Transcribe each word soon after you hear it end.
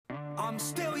I'm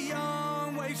still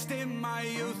young, wasting my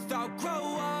youth. I'll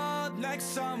grow up next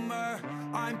summer.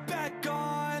 I'm back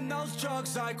on those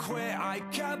drugs I quit. I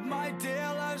kept my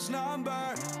dealer's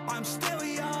number. I'm still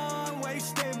young,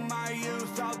 wasting my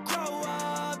youth. I'll grow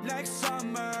up next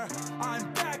summer.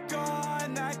 I'm back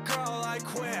on that girl I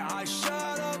quit. I should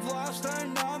have lost her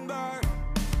number.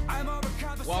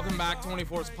 Welcome back to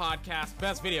 24's podcast,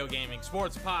 best video gaming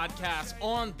sports podcast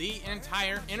on the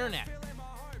entire internet.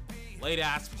 Late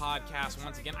ass podcast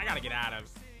once again. I gotta get out of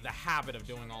the habit of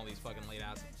doing all these fucking late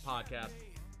ass podcasts,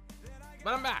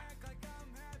 but I'm back.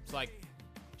 It's like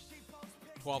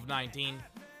 12:19,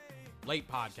 late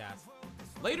podcast,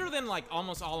 later than like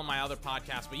almost all of my other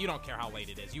podcasts. But you don't care how late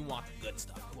it is. You want the good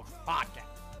stuff. You want the podcast.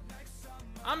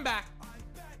 I'm back.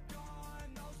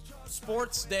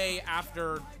 Sports day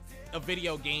after a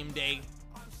video game day.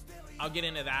 I'll get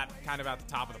into that kind of at the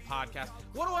top of the podcast.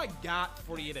 What do I got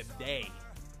for you today?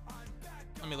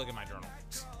 Let me look at my journal.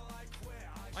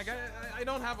 Like, I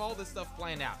don't have all this stuff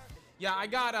planned out. Yeah, I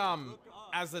got,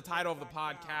 as the title of the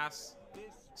podcast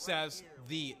says,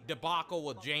 the debacle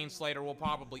with Jane Slater. We'll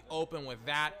probably open with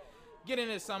that. Get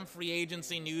into some free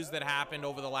agency news that happened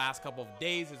over the last couple of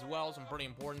days as well. Some pretty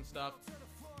important stuff.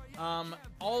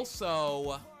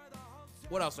 Also,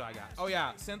 what else do I got? Oh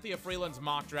yeah, Cynthia Freeland's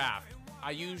mock draft.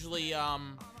 I usually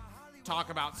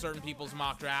talk about certain people's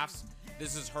mock drafts.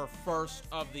 This is her first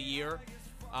of the year.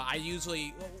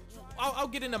 I'll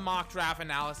get into mock draft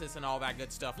analysis and all that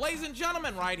good stuff. Ladies and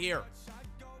gentlemen, right here,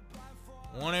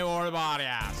 24 the body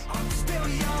ass. I'm still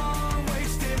young,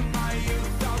 wasting my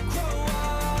youth. I'll grow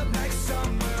up next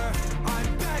summer.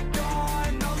 I'm back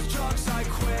on those drugs I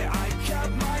quit. I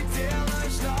kept my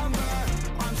dealer's number.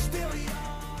 I'm still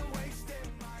young,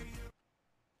 wasting my youth.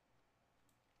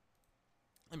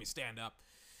 Let me stand up.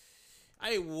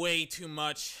 I ate way too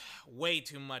much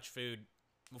food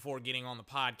before getting on the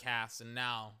podcast, and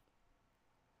now,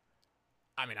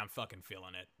 I'm fucking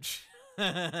feeling it.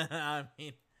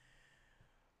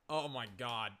 Oh my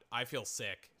God, I feel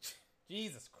sick.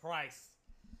 Jesus Christ.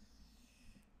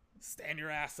 Stand your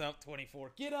ass up,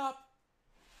 24. Get up.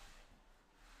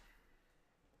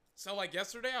 So, like,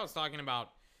 yesterday I was talking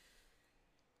about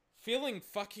feeling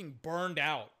fucking burned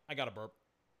out. I got a burp.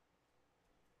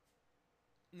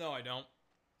 No, I don't.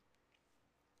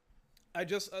 I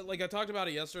just, I talked about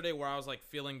it yesterday where I was, like,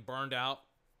 feeling burned out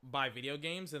by video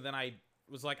games, and then I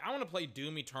was like, I want to play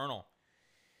Doom Eternal.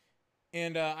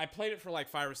 And I played it for, like,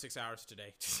 5 or 6 hours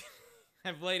today.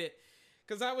 I played it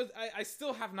because I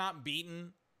still have not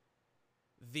beaten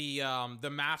the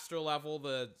master level,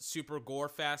 the Super Gore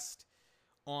Fest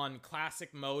on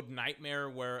classic mode Nightmare,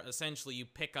 where essentially you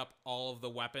pick up all of the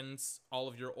weapons, all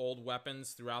of your old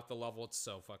weapons throughout the level. It's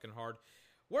so fucking hard.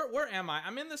 Where am I?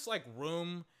 I'm in this, like,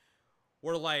 room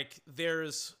where, like,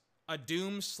 there's a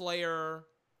Doom Slayer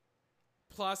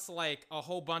plus, like, a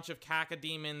whole bunch of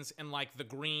cacodemons and, like, the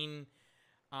green,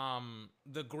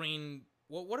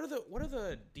 what are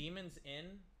the demons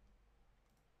in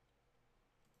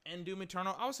Doom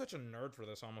Eternal? I was such a nerd for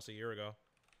this almost a year ago.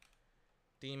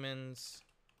 Demons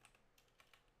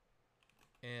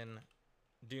in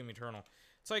Doom Eternal.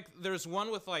 It's like there's one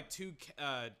with, like, two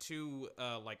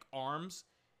like arms.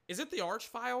 Is it the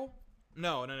Archvile?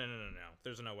 No.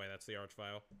 There's no way that's the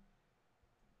Archvile.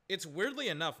 It's weirdly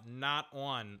enough not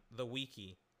on the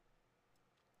wiki.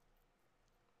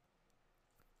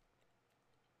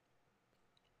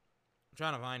 I'm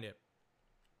trying to find it.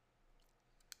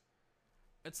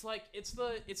 It's like it's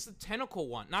the tentacle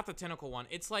one, not the tentacle one.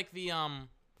 It's like the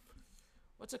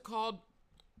what's it called?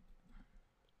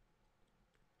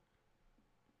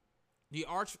 The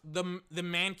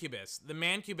Mancubus. The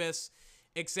Mancubus,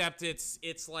 except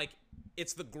it's like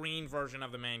it's the green version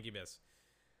of the Mancubus.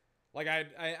 Like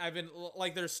I've been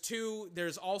like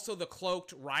there's also the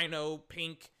cloaked rhino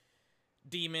pink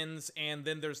demons, and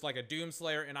then there's like a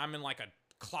Doomslayer, and I'm in like a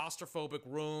claustrophobic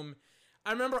room.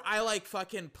 I remember I like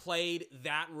fucking played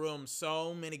that room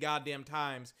so many goddamn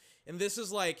times. And this is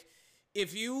like,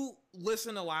 if you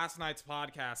listen to last night's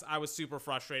podcast, I was super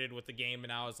frustrated with the game,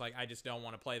 and I was like, I just don't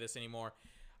want to play this anymore.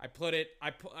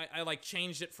 I like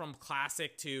changed it from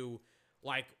classic to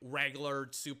like regular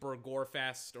Super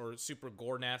Gorefest or Super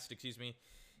Gore Nest, excuse me.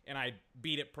 And I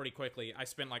beat it pretty quickly. I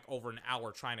spent like over an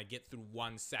hour trying to get through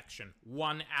one section,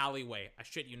 one alleyway. I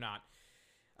shit you not.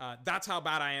 That's how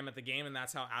bad I am at the game, and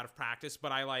that's how out of practice.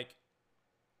 But I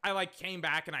came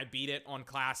back and I beat it on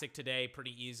Classic today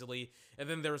pretty easily. And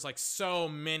then there was like so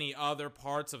many other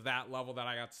parts of that level that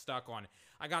I got stuck on.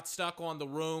 I got stuck on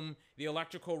the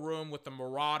electrical room with the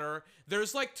Marauder.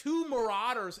 There's like 2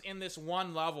 Marauders in this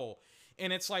one level.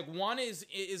 And it's like one is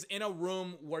in a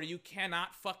room where you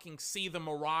cannot fucking see the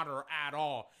Marauder at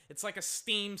all. It's like a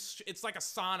it's like a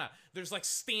sauna. There's like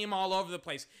steam all over the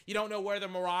place. You don't know where the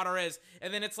Marauder is.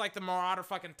 And then it's like the Marauder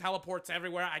fucking teleports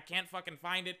everywhere. I can't fucking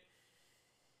find it.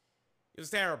 It was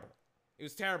terrible. It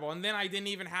was terrible. And then I didn't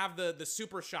even have the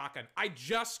super shotgun. I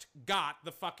just got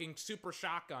the fucking super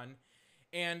shotgun.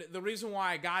 And the reason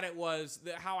why I got it was,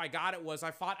 how I got it was I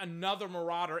fought another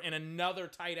Marauder in another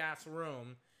tight-ass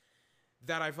room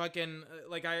that I fucking,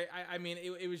 like, I mean,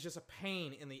 it was just a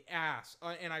pain in the ass.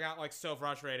 And I got, like, so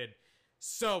frustrated.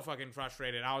 So fucking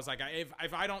frustrated. I was like,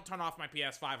 if I don't turn off my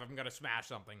PS5, I'm gonna smash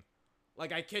something.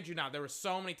 Like, I kid you not, there were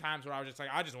so many times where I was just like,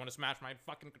 I just want to smash my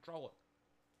fucking controller.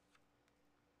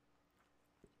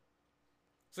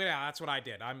 So yeah, that's what I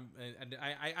did. I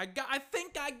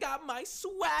think I got my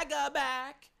swagger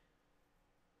back,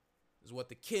 is what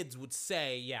the kids would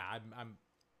say. Yeah, I'm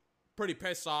pretty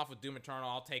pissed off with Doom Eternal.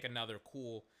 I'll take another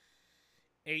cool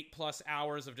 8+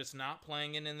 hours of just not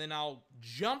playing it, and then I'll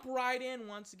jump right in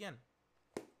once again.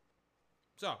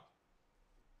 So,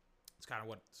 it's kind of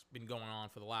what's been going on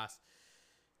for the last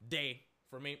day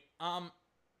for me. We're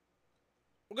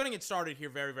going to get started here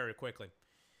very, very quickly.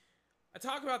 I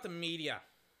talk about the media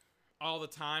all the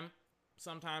time.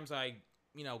 Sometimes I,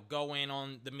 go in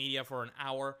on the media for an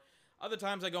hour. Other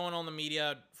times I go in on the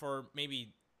media for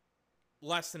maybe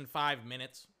less than 5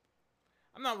 minutes.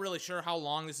 I'm not really sure how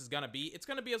long this is going to be. It's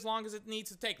going to be as long as it needs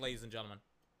to take, ladies and gentlemen.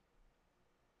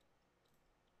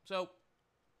 So,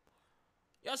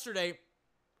 yesterday,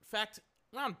 in fact,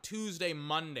 around Tuesday,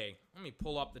 Monday, let me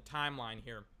pull up the timeline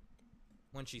here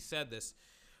when she said this.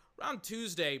 Around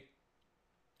Tuesday,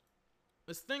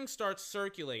 this thing starts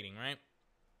circulating, right?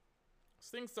 This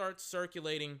thing starts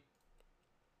circulating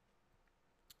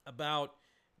about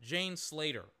Jane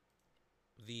Slater,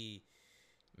 the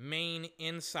main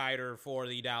insider for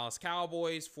the Dallas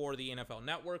Cowboys, for the NFL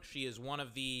Network. She is one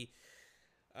of the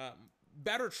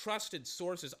better trusted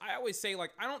sources. I always say,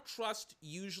 like, I don't trust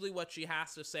usually what she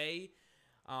has to say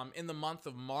in the month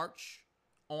of March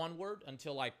onward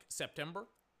until, like, September,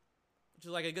 which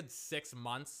is like a good 6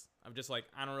 months. I'm just like,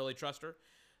 I don't really trust her.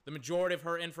 The majority of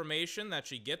her information that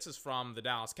she gets is from the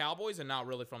Dallas Cowboys and not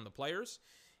really from the players.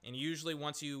 And usually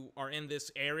once you are in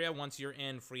this area, once you're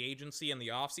in free agency in the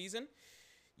offseason,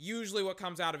 usually what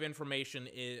comes out of information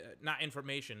is,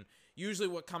 usually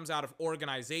what comes out of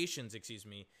organizations,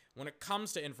 when it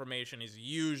comes to information is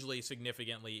usually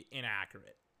significantly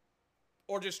inaccurate.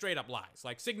 Or just straight up lies.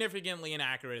 Like, significantly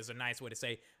inaccurate is a nice way to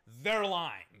say they're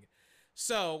lying.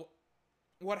 So,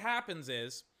 what happens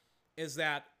is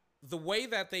that the way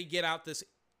that they get out this,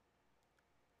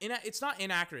 it's not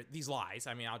inaccurate, these lies,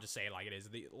 I mean, I'll just say it like it is,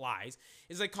 the lies,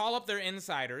 is they call up their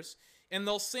insiders, and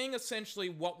they'll sing essentially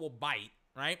what will bite,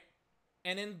 right?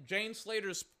 And in Jane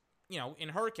Slater's, in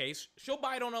her case, she'll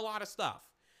bite on a lot of stuff.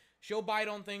 She'll bite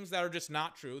on things that are just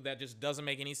not true, that just doesn't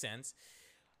make any sense.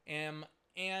 And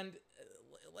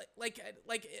like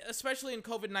especially in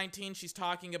COVID-19, she's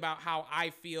talking about how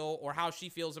I feel or how she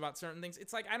feels about certain things.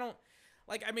 It's like,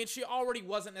 she already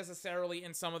wasn't necessarily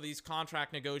in some of these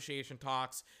contract negotiation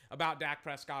talks about Dak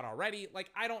Prescott already.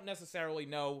 Like, I don't necessarily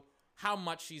know how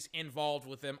much she's involved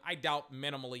with him. I doubt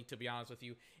minimally, to be honest with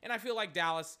you. And I feel like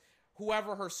Dallas,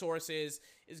 whoever her source is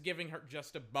giving her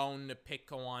just a bone to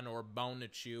pick on or a bone to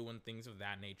chew and things of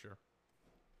that nature.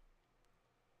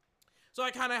 So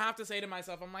I kind of have to say to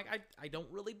myself, I'm like, I don't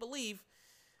really believe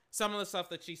some of the stuff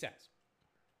that she says.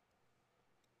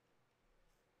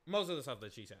 Most of the stuff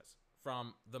that she says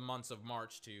from the months of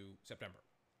March to September.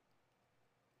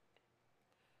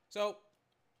 So,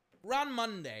 around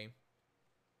Monday,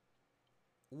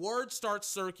 word starts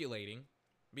circulating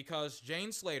because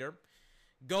Jane Slater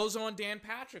goes on Dan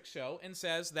Patrick's show and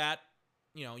says that,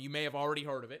 you may have already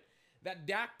heard of it, that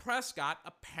Dak Prescott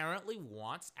apparently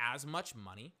wants as much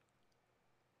money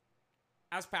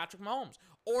as Patrick Mahomes.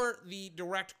 Or the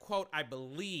direct quote, I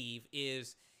believe,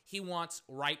 is he wants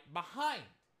right behind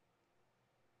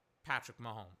Patrick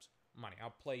Mahomes' money.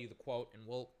 I'll play you the quote and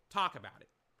we'll talk about it.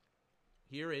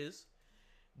 Here is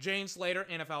Jane Slater,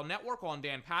 NFL Network, on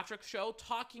Dan Patrick's show,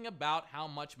 talking about how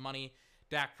much money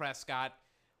Dak Prescott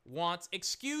wants.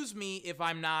 Excuse me if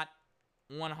I'm not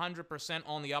 100%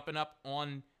 on the up and up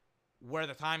on where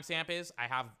the timestamp is. I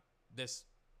have this,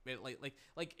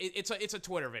 it's a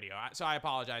Twitter video, so I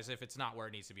apologize if it's not where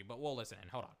it needs to be, but we'll listen in.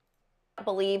 Hold on.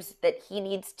 Believes that he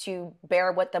needs to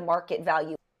bear what the market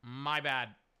value My bad.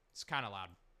 It's kind of loud.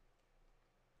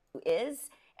 Is,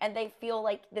 and they feel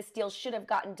like this deal should have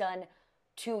gotten done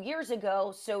 2 years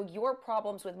ago, so your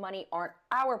problems with money aren't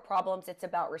our problems, it's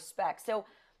about respect. So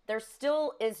there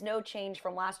still is no change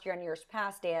from last year and years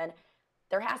past, Dan.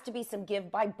 there has to be some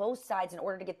give by both sides in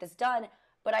order to get this done.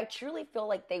 But I truly feel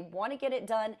like they want to get it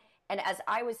done. And as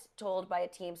I was told by a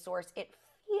team source, it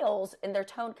feels, and their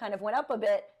tone kind of went up a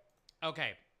bit.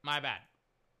 Okay, my bad.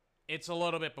 It's a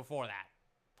little bit before that.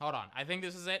 Hold on. I think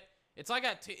this is it. It's like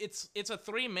it's a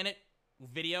 3-minute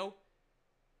video,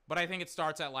 but I think it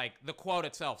starts at like, the quote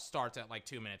itself starts at like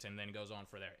 2 minutes and then goes on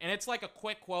for there. And it's like a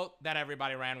quick quote that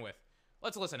everybody ran with.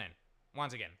 Let's listen in.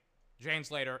 Once again, Jane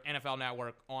Slater, NFL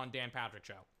Network, on Dan Patrick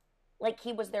Show. Like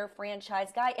he was their franchise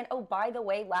guy. And oh, by the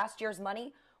way, last year's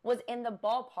money was in the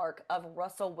ballpark of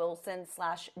Russell Wilson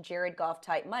 / Jared Goff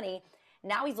type money.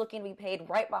 Now he's looking to be paid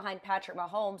right behind Patrick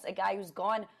Mahomes, a guy who's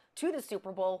gone to the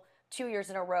Super Bowl 2 years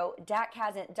in a row. Dak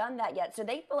hasn't done that yet. So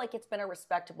they feel like it's been a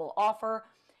respectable offer.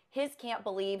 His camp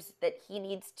believes that he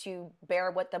needs to bear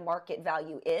what the market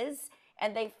value is.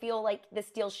 And they feel like this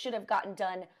deal should have gotten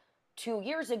done 2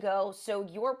 years ago. So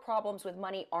your problems with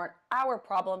money aren't our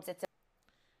problems.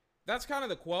 That's kind of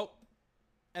the quote.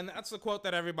 And that's the quote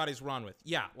that everybody's run with.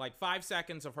 Yeah, like 5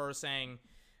 seconds of her saying,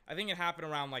 I think it happened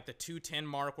around like the 2:10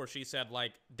 mark where she said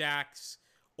like Dak's,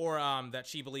 or that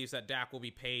she believes that Dak will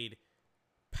be paid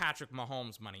Patrick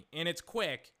Mahomes money. And it's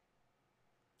quick.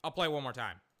 I'll play one more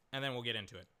time and then we'll get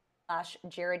into it. /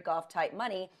 Jared Goff type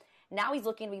money. Now he's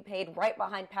looking to be paid right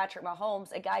behind Patrick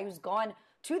Mahomes, a guy who's gone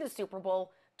to the Super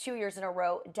Bowl 2 years in a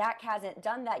row. Dak hasn't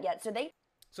done that yet.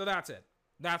 So that's it.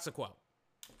 That's the quote.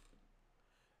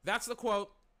 That's the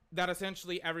quote that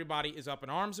essentially everybody is up in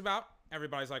arms about.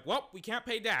 Everybody's like, well, we can't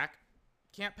pay Dak.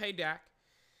 Can't pay Dak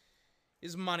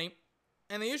his money.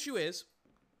 And the issue is,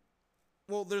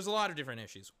 well, there's a lot of different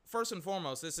issues. First and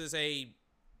foremost, this is I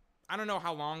don't know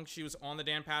how long she was on the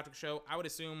Dan Patrick Show. I would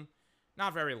assume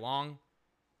not very long.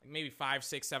 Like maybe 5,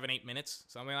 6, 7, 8 minutes,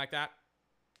 something like that.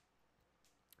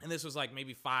 And this was like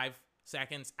maybe 5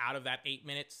 seconds out of that 8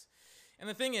 minutes. And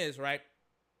the thing is, right,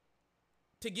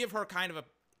 to give her kind of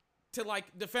to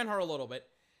like defend her a little bit,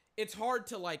 it's hard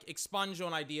to like expunge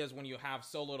on ideas when you have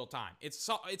so little time. It's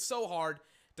so hard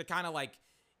to kind of like,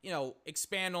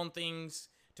 expand on things,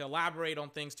 to elaborate on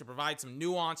things, to provide some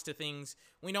nuance to things.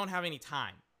 We don't have any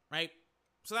time, right?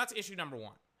 So that's issue number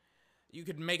one. You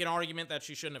could make an argument that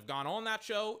she shouldn't have gone on that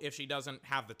show if she doesn't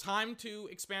have the time to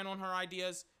expand on her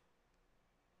ideas.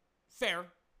 Fair.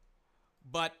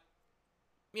 But,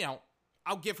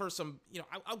 I'll give her some,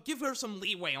 I'll give her some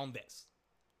leeway on this.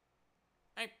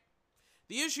 Right?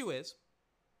 The issue is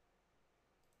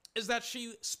that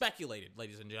she speculated,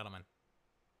 ladies and gentlemen.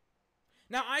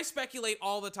 Now, I speculate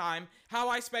all the time. How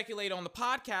I speculate on the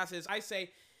podcast is I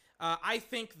say, I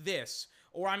think this,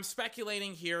 or I'm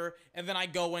speculating here, and then I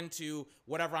go into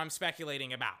whatever I'm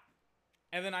speculating about.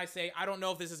 And then I say, I don't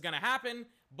know if this is going to happen,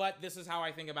 but this is how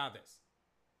I think about this.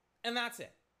 And that's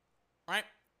it. Right?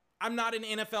 I'm not an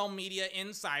NFL media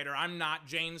insider. I'm not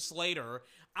Jane Slater.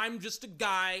 I'm just a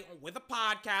guy with a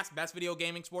podcast, Best Video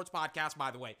Gaming Sports Podcast, by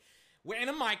the way. We're in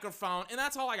a microphone, and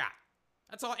that's all I got.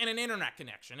 That's all, and an internet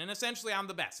connection. And essentially, I'm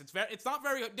the best. It's not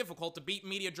very difficult to beat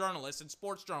media journalists and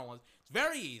sports journalists. It's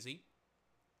very easy.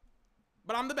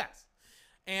 But I'm the best.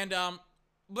 And,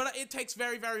 but it takes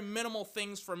very, very minimal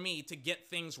things for me to get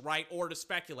things right or to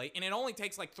speculate. And it only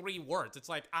takes like 3 words. It's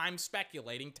like, I'm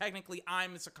speculating. Technically,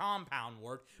 it's a compound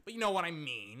word, but you know what I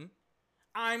mean.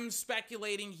 I'm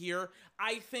speculating here.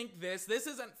 I think this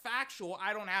isn't factual.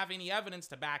 I don't have any evidence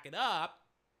to back it up,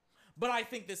 but I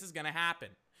think this is going to happen.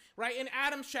 Right? And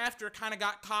Adam Schefter kind of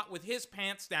got caught with his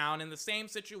pants down in the same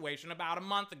situation about a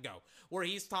month ago, where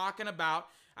he's talking about,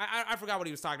 I forgot what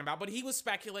he was talking about, but he was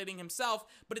speculating himself,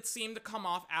 but it seemed to come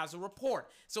off as a report.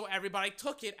 So everybody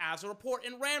took it as a report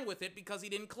and ran with it because he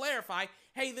didn't clarify,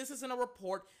 hey, this isn't a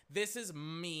report, this is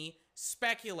me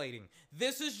speculating.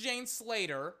 This is Jane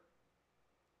Slater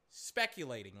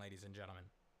speculating, ladies and gentlemen.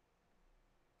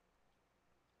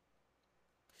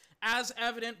 As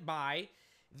evident by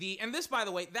and this, by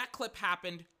the way, that clip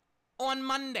happened on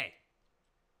Monday.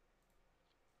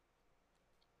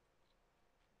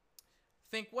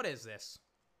 What is this?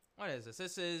 What is this?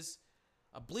 This is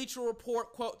a Bleacher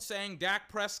Report quote saying Dak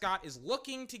Prescott is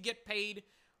looking to get paid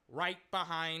right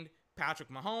behind Patrick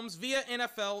Mahomes via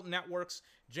NFL Network's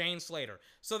Jane Slater.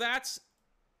 So that's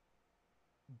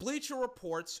Bleacher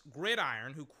Report's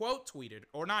Gridiron, who quote tweeted,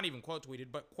 or not even quote tweeted,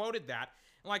 but quoted that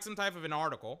in like some type of an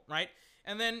article, right?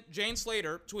 And then Jane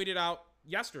Slater tweeted out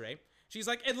yesterday, she's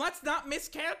like, and let's not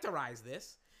mischaracterize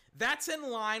this. That's in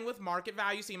line with market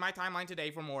value. See my timeline today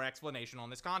for more explanation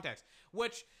on this context,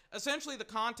 which essentially the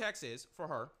context is for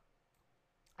her.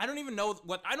 I don't even know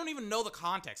the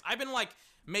context. I've been like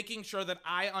making sure that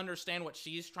I understand what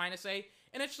she's trying to say.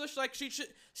 And it's just like, she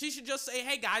should just say,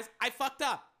 hey guys, I fucked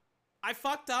up.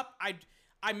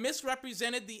 I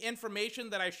misrepresented the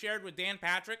information that I shared with Dan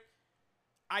Patrick.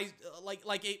 I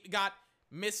like it got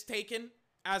mistaken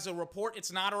as a report.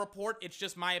 It's not a report. It's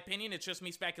just my opinion. It's just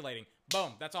me speculating.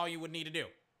 Boom. That's all you would need to do.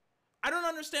 I don't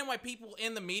understand why people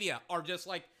in the media are just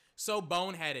like so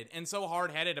boneheaded and so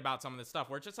hard-headed about some of this stuff,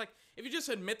 where it's just like, if you just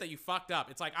admit that you fucked up,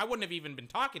 it's like, I wouldn't have even been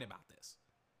talking about this.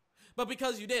 But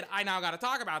because you did, I now got to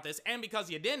talk about this. And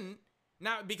because you didn't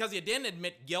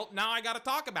admit guilt, now I got to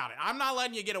talk about it. I'm not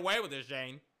letting you get away with this,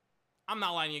 Shane. I'm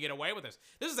not letting you get away with this.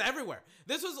 This is everywhere.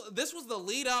 This was the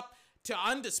lead up to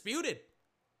Undisputed.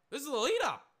 This is the lead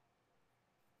up.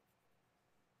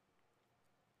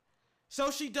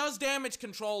 So she does damage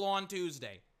control on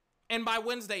Tuesday. And by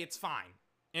Wednesday, it's fine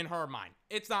in her mind.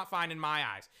 It's not fine in my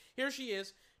eyes. Here she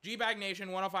is, G-Bag Nation,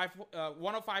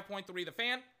 105.3 The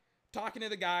Fan, talking to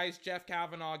the guys, Jeff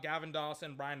Kavanaugh, Gavin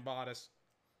Dawson, Brian Bottas.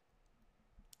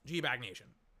 G-Bag Nation.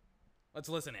 Let's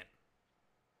listen in.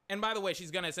 And by the way,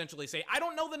 she's going to essentially say, I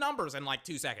don't know the numbers in like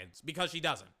 2 seconds, because she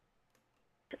doesn't.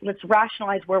 Let's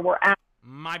rationalize where we're at.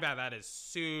 My bad, that is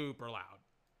super loud.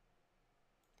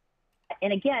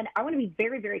 And again, I want to be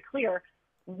very, very clear.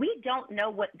 We don't know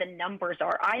what the numbers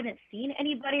are. I haven't seen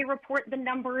anybody report the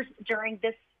numbers during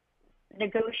this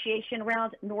negotiation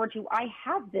round, nor do I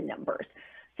have the numbers.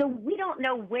 So we don't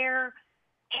know where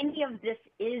any of this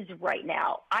is right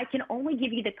now. I can only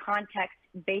give you the context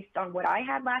based on what I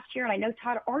had last year, and I know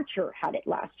Todd Archer had it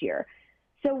last year.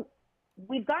 So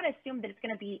we've got to assume that it's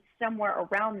going to be somewhere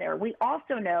around there. We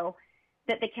also know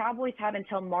that the Cowboys have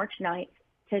until March 9th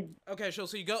to... Okay,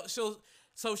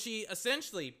 so she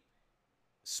essentially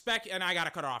and I got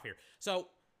to cut her off here. So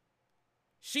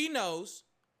she knows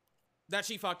that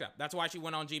she fucked up. That's why she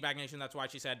went on G-Bag Nation. That's why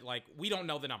she said, like, we don't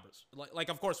know the numbers. Like,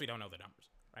 of course we don't know the numbers,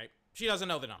 right? She doesn't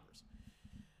know the numbers.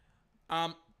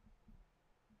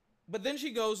 But then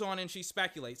she goes on and she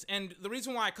speculates. And the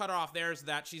reason why I cut her off there is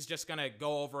that she's just going to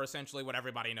go over essentially what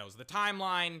everybody knows. The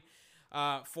timeline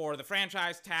for the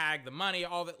franchise tag, the money,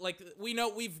 all that. Like, we know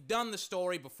we've done the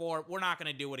story before. We're not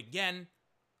going to do it again.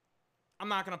 I'm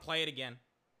not going to play it again.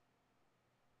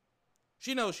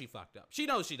 She knows she fucked up. She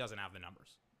knows she doesn't have the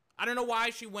numbers. I don't know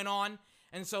why she went on.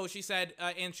 And so she said,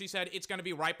 it's going to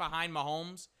be right behind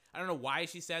Mahomes. I don't know why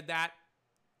she said that.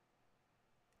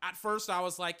 At first, I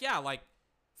was like, yeah, like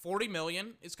 40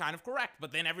 million is kind of correct.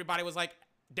 But then everybody was like,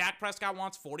 Dak Prescott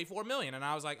wants 44 million. And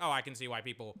I was like, oh, I can see why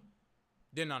people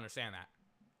didn't understand that.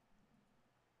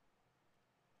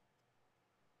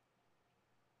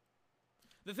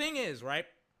 The thing is, right?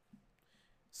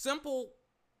 Simple,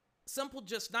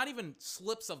 just not even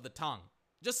slips of the tongue.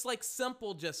 Just like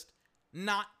simple, just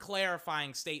not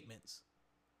clarifying statements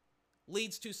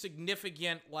leads to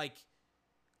significant, like,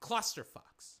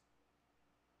 clusterfucks.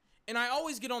 And I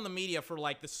always get on the media for,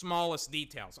 like, the smallest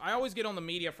details. I always get on the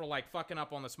media for, like, fucking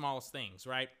up on the smallest things,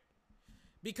 right?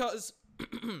 Because,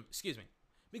 excuse me.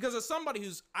 Because as somebody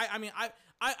who's, I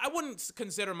wouldn't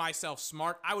consider myself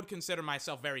smart. I would consider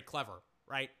myself very clever,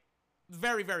 right?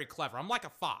 Very, very clever. I'm like a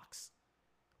fox.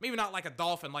 Maybe not like a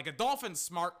dolphin. Like, a dolphin's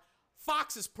smart.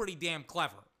 Fox is pretty damn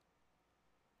clever.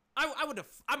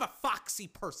 I'm a foxy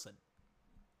person.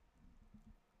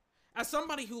 As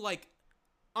somebody who, like,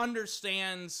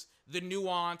 understands the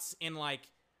nuance in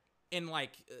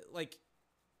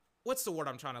what's the word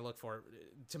I'm trying to look for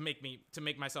to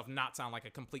make myself not sound like a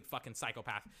complete fucking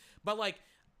psychopath. But, like,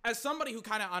 as somebody who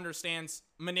kind of understands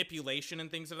manipulation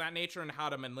and things of that nature and how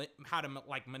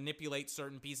to manipulate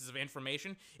certain pieces of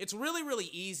information, it's really, really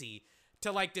easy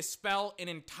to, like, dispel an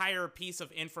entire piece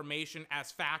of information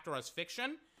as fact or as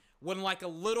fiction when, like, a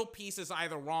little piece is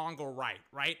either wrong or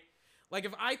right? Like,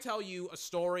 if I tell you a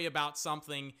story about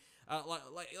something,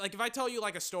 like if I tell you,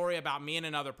 like, a story about me and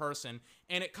another person,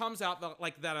 and it comes out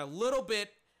that a little bit,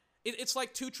 it's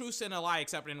like two truths and a lie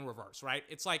except in reverse, right?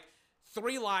 It's like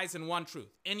 3 lies and 1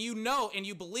 truth. And you know, and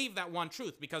you believe that 1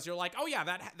 truth because you're like, oh yeah,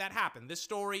 that happened. This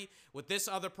story with this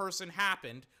other person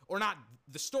happened, or not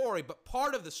the story, but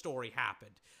part of the story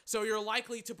happened. So you're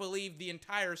likely to believe the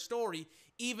entire story,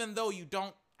 even though you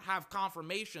don't have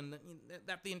confirmation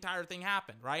that the entire thing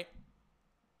happened, right?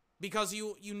 Because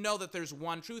you know that there's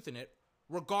 1 truth in it,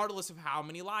 regardless of how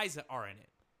many lies are in it,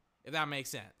 if that makes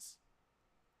sense.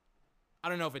 I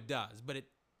don't know if it does, but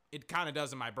it kind of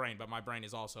does in my brain, but my brain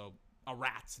is also a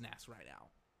rat's nest right now.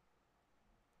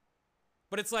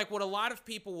 But it's like what a lot of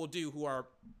people will do who are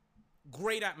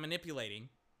great at manipulating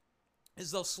is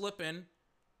they'll slip in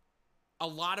a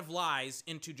lot of lies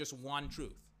into just 1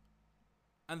 truth.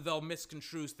 And they'll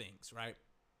misconstrue things, right?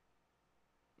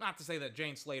 Not to say that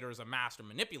Jane Slater is a master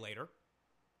manipulator.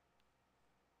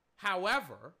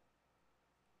 However,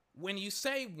 when you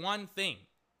say one thing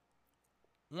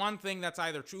one thing that's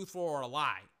either truthful or a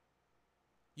lie,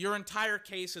 your entire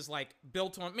case is like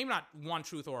built on, maybe not one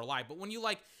truth or a lie, but when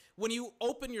you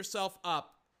open yourself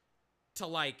up to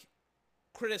like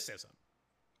criticism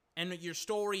and your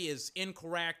story is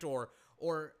incorrect or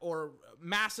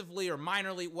massively or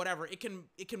minorly, whatever, it can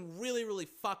really, really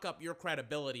fuck up your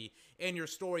credibility and your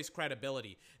story's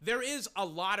credibility. There is a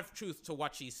lot of truth to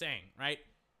what she's saying, right?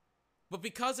 But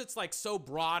because it's like so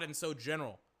broad and so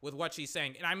general with what she's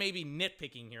saying, and I may be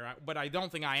nitpicking here, but I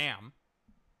don't think I am.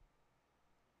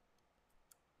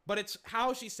 But it's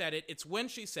how she said it. It's when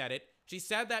she said it. She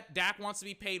said that Dak wants to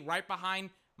be paid right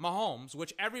behind Mahomes,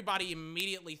 which everybody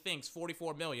immediately thinks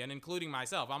 $44 million, including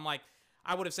myself. I'm like,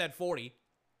 I would have said 40.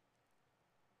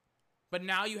 But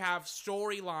now you have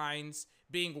storylines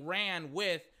being ran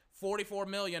with $44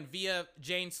 million via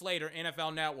Jane Slater,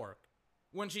 NFL Network,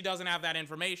 when she doesn't have that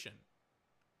information.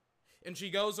 And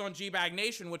she goes on G-Bag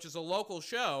Nation, which is a local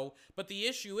show, but the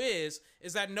issue is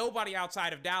that nobody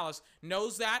outside of Dallas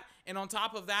knows that, and on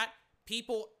top of that,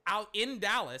 people out in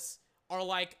Dallas are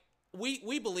like,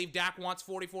 we believe Dak wants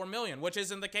 $44 million, which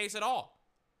isn't the case at all.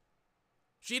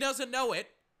 She doesn't know it,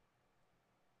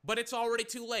 but it's already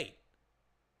too late.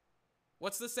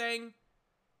 What's the saying?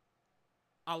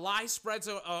 A lie spreads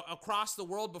across the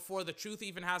world before the truth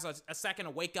even has a second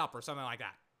to wake up or something like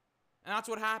that. And that's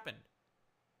what happened.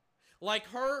 Like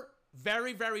her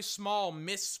very, very small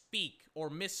misspeak or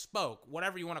misspoke,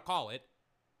 whatever you want to call it,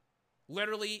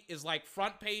 literally is like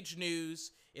front page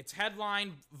news. It's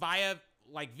headlined via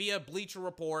Bleacher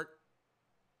Report.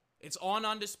 It's on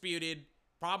Undisputed.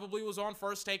 Probably was on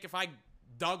First Take if I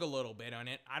dug a little bit on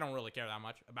it. I don't really care that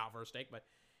much about First Take, but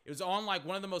it was on like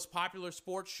one of the most popular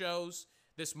sports shows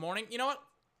this morning. You know what?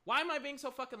 Why am I being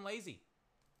so fucking lazy?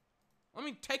 Let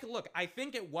me take a look. I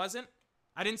think it wasn't.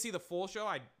 I didn't see the full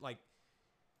show.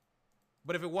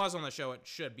 But if it was on the show, it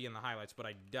should be in the highlights, but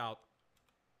I doubt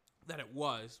that it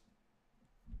was.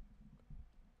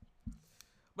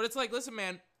 But it's like, listen,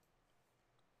 man,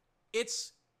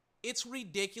 it's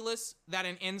ridiculous that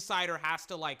an insider has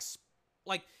to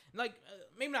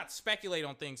maybe not speculate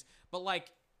on things, but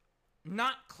like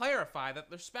not clarify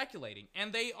that they're speculating.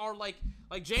 And they are like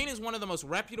Jane is one of the most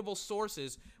reputable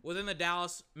sources within the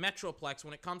Dallas Metroplex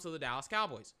when it comes to the Dallas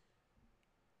Cowboys.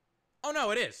 Oh, no,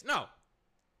 it is.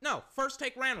 No, First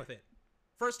Take ran with it.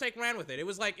 It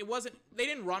was like, they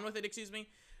didn't run with it, excuse me.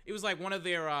 It was like one of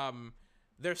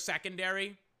their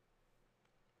secondary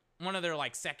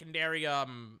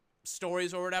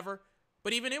stories or whatever.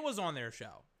 But even it was on their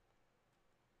show.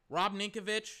 Rob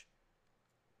Ninkovich,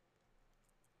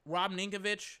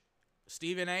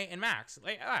 Stephen A, and Max.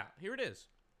 Here it is.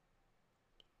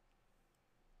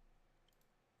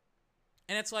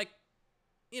 And it's like,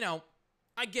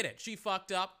 I get it. She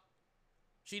fucked up.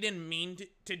 She didn't mean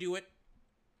to do it.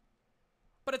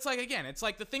 But it's like, again, it's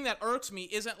like the thing that irks me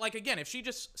isn't like, again, if she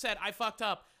just said, I fucked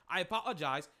up, I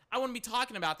apologize, I wouldn't be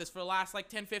talking about this for the last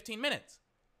 10, 15 minutes.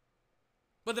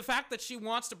 But the fact that she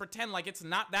wants to pretend like it's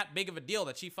not that big of a deal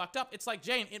that she fucked up, it's like,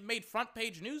 Jane, it made front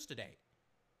page news today.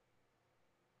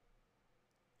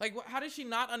 Like, how does she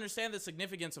not understand the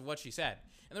significance of what she said?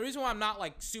 And the reason why I'm not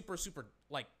super, super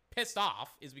pissed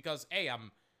off is because A,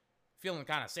 I'm feeling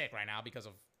kind of sick right now because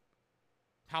of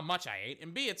how much I ate,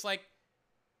 and B, it's like,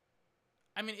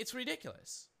 it's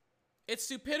ridiculous. It's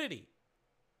stupidity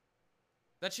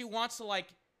that she wants to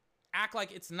act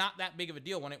like it's not that big of a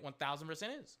deal when it 1000%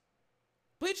 is.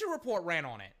 Bleacher Report ran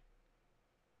on it.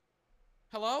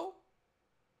 Hello?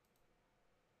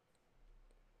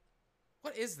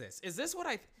 What is this? Is this what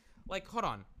hold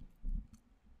on.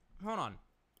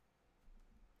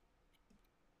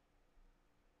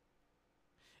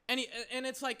 And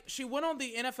it's like, she went on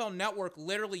the NFL Network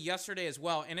literally yesterday as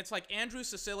well, and it's like Andrew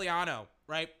Siciliano,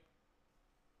 right?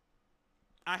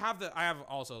 I have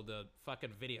also the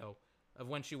fucking video of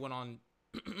when she went on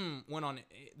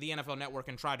the NFL Network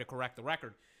and tried to correct the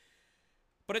record.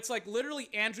 But it's like literally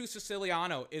Andrew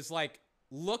Siciliano is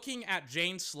looking at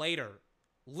Jane Slater,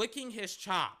 licking his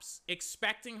chops,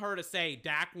 expecting her to say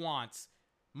Dak wants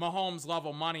Mahomes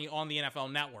level money on the NFL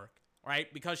Network.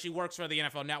 Right? Because she works for the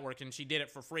NFL Network and she did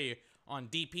it for free on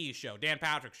DP's show, Dan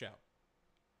Patrick's show.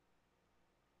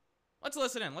 Let's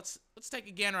listen in. Let's take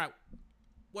a gander at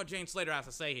what Jane Slater has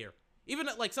to say here. Even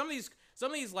some of these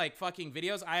fucking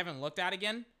videos I haven't looked at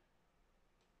again.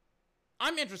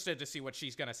 I'm interested to see what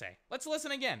she's gonna say. Let's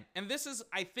listen again. And this is,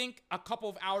 I think, a couple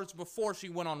of hours before she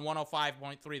went on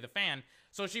 105.3 The Fan.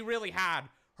 So she really had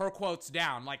her quotes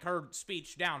down, her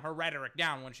speech down, her rhetoric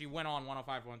down when she went on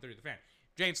 105.3 The Fan.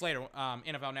 Jane Slater,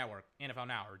 NFL Network, NFL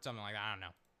Now, or something like that. I don't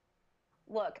know.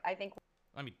 Look, I think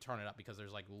Let me turn it up because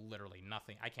there's like literally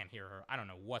nothing. I can't hear her. I don't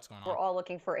know what's going on. We're all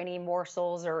looking for any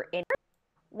morsels or any.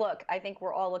 Look, I think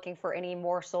we're all looking for any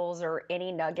morsels or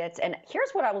any nuggets. And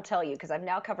here's what I will tell you, because I've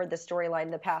now covered the storyline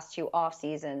the past 2 off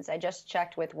seasons. I just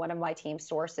checked with one of my team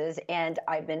sources, and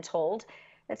I've been told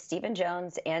that Stephen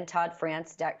Jones and Todd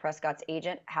France, Dak Prescott's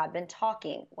agent, have been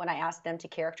talking. When I asked them to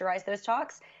characterize those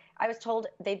talks, I was told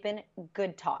they've been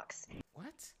good talks.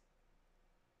 What?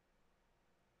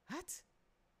 What?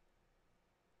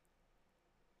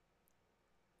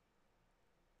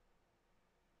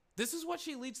 This is what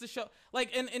she leads the show.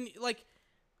 Like, and like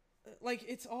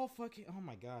it's all fucking, oh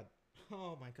my God.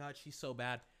 Oh my God, she's so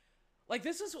bad. Like,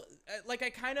 this is, like, I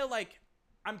kind of, like,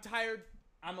 I'm tired.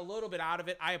 I'm a little bit out of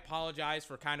it. I apologize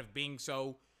for kind of being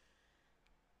so,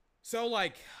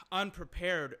 like,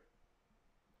 unprepared.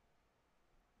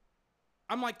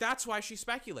 I'm like, that's why she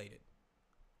speculated.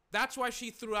 That's why she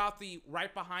threw out the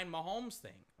right behind Mahomes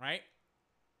thing, right?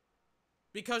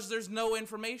 Because there's no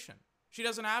information. She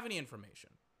doesn't have any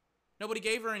information. Nobody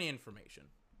gave her any information.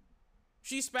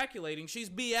 She's speculating. She's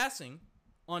BSing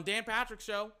on Dan Patrick's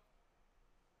show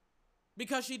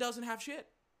because she doesn't have shit.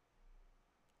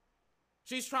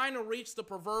 She's trying to reach the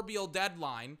proverbial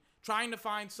deadline, trying to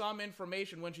find some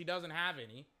information when she doesn't have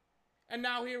any. And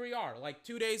now here we are, like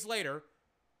 2 days later.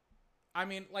 I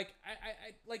mean, like,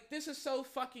 I like, this is so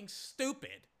fucking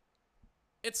stupid.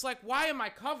 It's like, why am I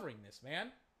covering this,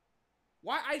 man?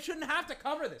 Why? I shouldn't have to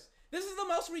cover this. This is the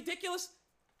most ridiculous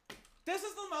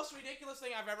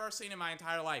thing I've ever seen in my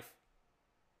entire life.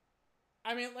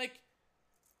 I mean, like,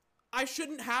 I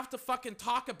shouldn't have to fucking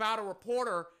talk about a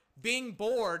reporter being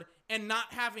bored and not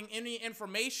having any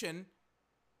information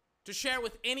to share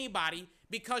with anybody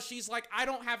because she's like, I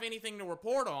don't have anything to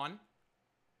report on.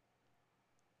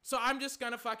 So I'm just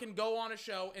gonna fucking go on a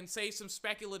show and say some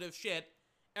speculative shit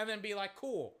and then be like,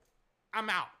 cool, I'm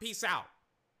out. Peace out.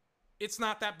 It's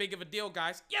not that big of a deal,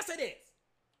 guys. Yes, it is.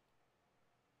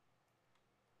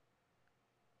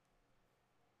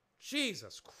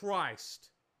 Jesus Christ.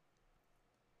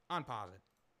 Unpause it.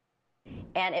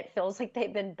 And it feels like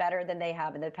they've been better than they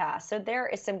have in the past. So there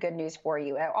is some good news for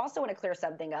you. I also want to clear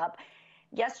something up.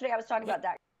 Yesterday I was talking about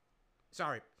that.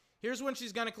 Sorry. Here's when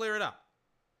she's going to clear it up.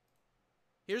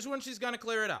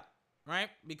 Right?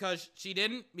 Because she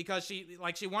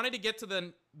wanted to get to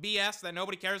the BS that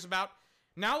nobody cares about.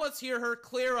 Now let's hear her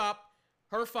clear up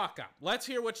her fuck up. Let's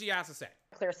hear what she has to say.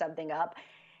 Clear something up.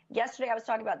 Yesterday, I was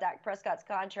talking about Dak Prescott's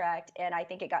contract, and I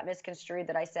think it got misconstrued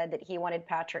that I said that he wanted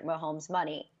Patrick Mahomes'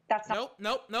 money. That's not.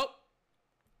 Nope.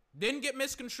 Didn't get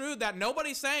misconstrued. That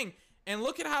nobody's saying. And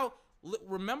look at how.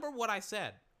 Remember what I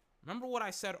said. Remember what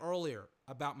I said earlier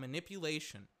about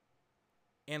manipulation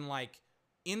and like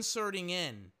inserting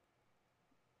in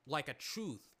like a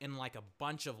truth in like a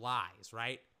bunch of lies,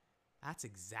 right? That's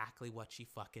exactly what she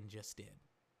fucking just did.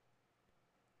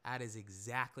 That is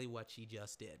exactly what she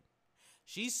just did.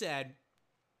 She said,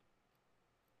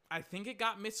 I think it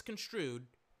got misconstrued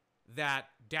that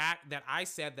I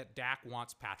said that Dak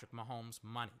wants Patrick Mahomes'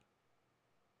 money.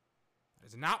 That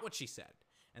is not what she said.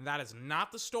 And that is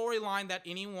not the storyline that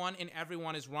anyone and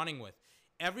everyone is running with.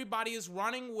 Everybody is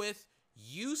running with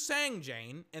you saying,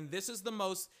 Jane, and this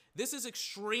is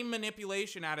extreme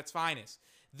manipulation at its finest.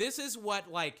 This is what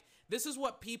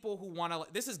people who want to,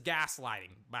 this is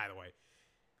gaslighting, by the way.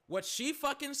 What she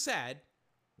fucking said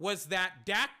was that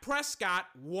Dak Prescott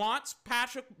wants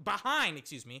Patrick behind,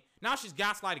 now she's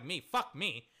gaslighting me, fuck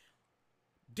me.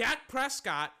 Dak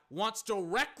Prescott wants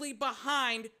directly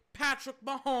behind Patrick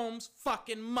Mahomes'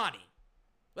 fucking money.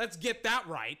 Let's get that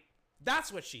right.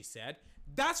 That's what she said.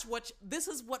 This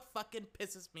is what fucking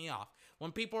pisses me off.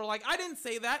 When people are like, I didn't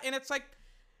say that, and it's like,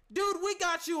 dude, we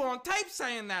got you on tape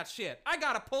saying that shit. I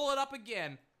gotta pull it up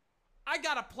again. I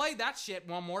gotta play that shit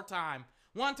one more time.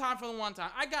 One time for the one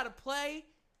time. I gotta play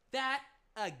that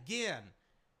again.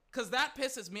 Because that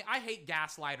pisses me. I hate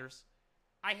gaslighters.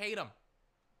 I hate them.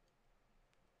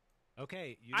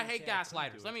 Okay. I hate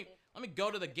gaslighters. Let me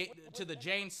go to the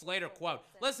Jane Slater quote.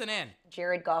 Listen in.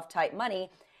 Jared Goff type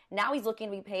money. Now he's looking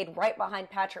to be paid right behind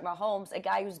Patrick Mahomes, a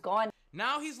guy who's gone.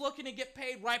 Now he's looking to get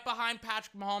paid right behind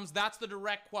Patrick Mahomes. That's the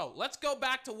direct quote. Let's go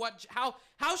back to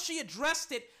how she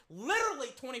addressed it literally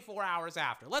 24 hours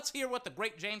after. Let's hear what the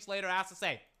great Jane Slater has to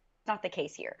say. It's not the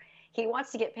case here. He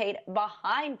wants to get paid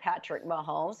behind Patrick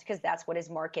Mahomes because that's what his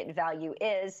market value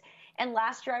is. And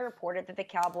last year I reported that the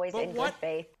Cowboys, in good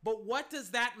faith. But what does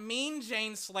that mean,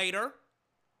 Jane Slater?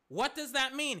 What does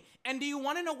that mean? And do you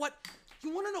want to know what?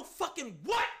 You want to know fucking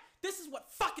what? This is what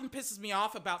fucking pisses me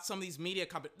off about some of these media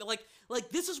companies. Like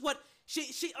this is what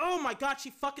she oh my God, she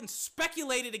fucking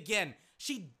speculated again.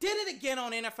 She did it again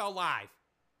on NFL Live.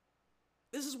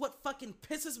 fucking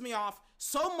pisses me off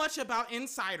so much about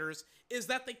insiders is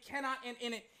that they cannot,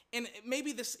 and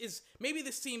maybe this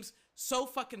seems so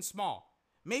fucking small.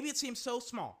 Maybe it seems so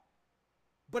small.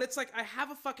 But it's like, I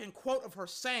have a fucking quote of her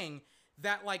saying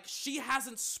that, like, she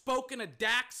hasn't spoken to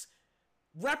Dak's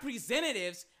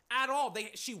representatives at all.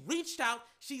 She reached out.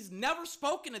 She's never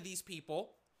spoken to these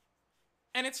people.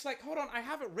 And it's like, hold on, I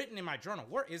have it written in my journal.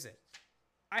 Where is it?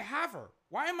 I have her.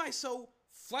 Why am I so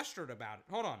flustered about it?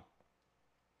 Hold on.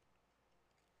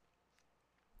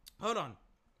 Hold on.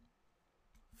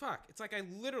 Fuck, it's like I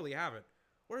literally have it.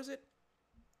 Where is it?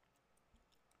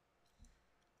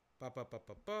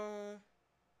 Ba-ba-ba-ba-ba.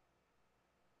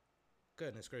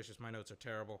 Goodness gracious, my notes are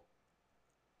terrible.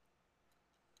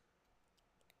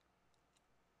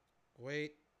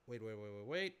 Wait.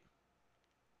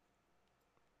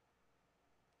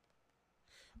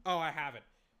 Oh, I have it.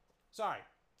 Sorry.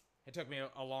 It took me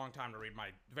a long time to read my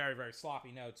very, very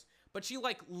sloppy notes. But she,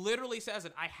 like, literally says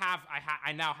it.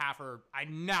 I now have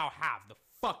the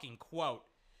fucking quote.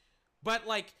 But,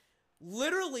 like,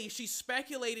 literally, she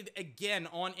speculated again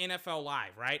on NFL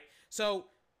Live, right? So,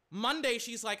 Monday,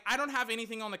 she's like, I don't have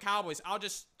anything on the Cowboys. I'll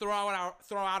just throw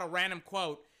out a random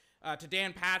quote to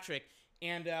Dan Patrick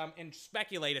and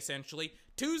speculate, essentially.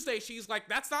 Tuesday, she's like,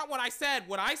 that's not what I said.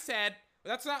 What I said...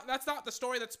 That's not the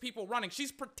story that's people running.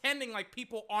 She's pretending like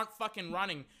people aren't fucking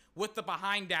running with the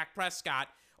behind Dak Prescott,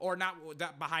 or not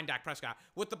behind Dak Prescott,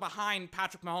 with the behind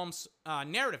Patrick Mahomes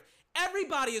narrative.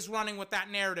 Everybody is running with that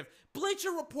narrative.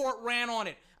 Bleacher Report ran on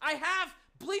it. I have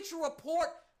Bleacher Report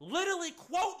literally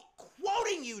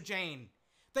quoting you, Jane.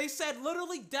 They said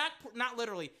literally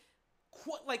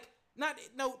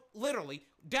literally,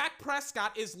 Dak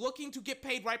Prescott is looking to get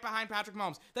paid right behind Patrick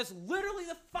Mahomes. That's literally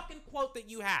the fucking quote that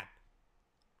you had.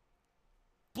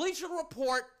 Bleacher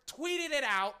Report tweeted it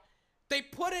out. They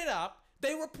put it up.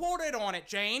 They reported on it,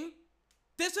 Jane.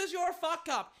 This is your fuck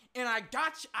up. And I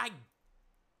got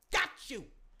you.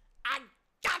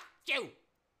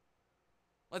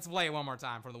 Let's play it one more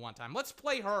time for the one time. Let's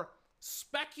play her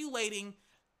speculating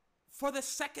for the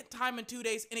second time in 2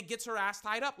 days, and it gets her ass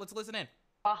tied up. Let's listen in.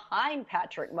 Behind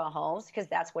Patrick Mahomes, because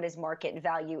that's what his market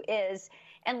value is.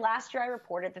 And last year I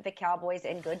reported that the Cowboys,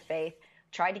 in good faith,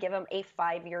 tried to give him a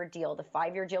 5-year deal. The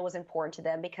 5-year deal was important to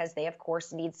them because they, of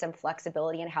course, need some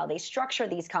flexibility in how they structure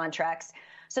these contracts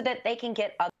so that they can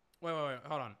get other. Wait.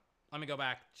 Hold on. Let me go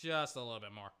back just a little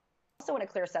bit more. I also want to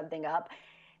clear something up.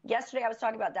 Yesterday, I was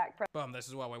talking about Dak Boom, this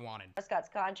is what we wanted. Prescott's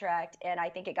contract, and I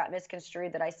think it got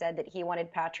misconstrued that I said that he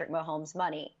wanted Patrick Mahomes'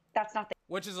 money. That's not the...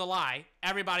 Which is a lie.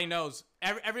 Everybody knows.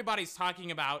 Everybody's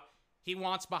talking about he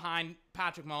wants behind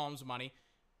Patrick Mahomes' money.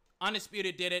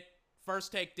 Undisputed did it.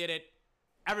 First Take did it.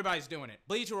 Everybody's doing it.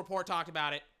 Bleacher Report talked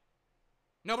about it.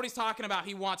 Nobody's talking about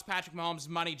he wants Patrick Mahomes'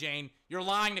 money, Jane. You're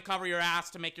lying to cover your ass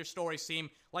to make your story seem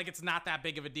like it's not that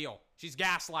big of a deal. She's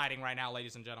gaslighting right now,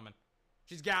 ladies and gentlemen.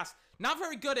 She's not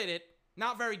very good at it.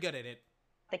 Not very good at it.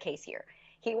 The case here.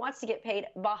 He wants to get paid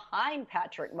behind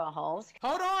Patrick Mahomes.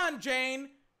 Hold on, Jane.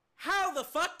 How the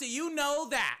fuck do you know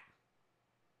that?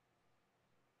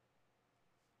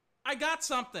 I got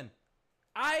something.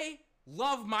 I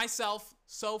love myself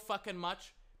so fucking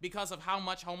much because of how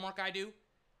much homework I do.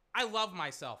 I love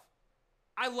myself.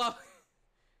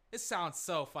 This sounds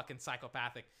so fucking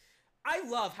psychopathic. I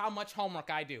love how much homework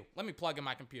I do. Let me plug in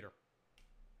my computer.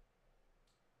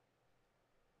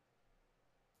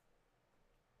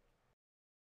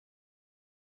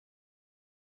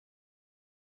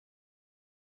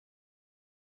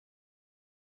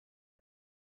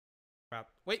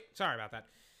 Sorry about that.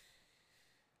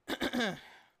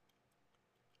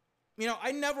 You know,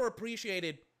 I never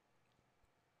appreciated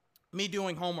me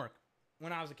doing homework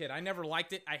when I was a kid. I never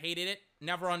liked it. I hated it.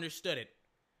 Never understood it.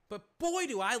 But boy,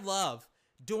 do I love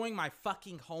doing my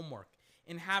fucking homework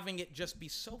and having it just be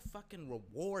so fucking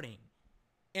rewarding.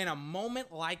 In a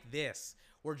moment like this,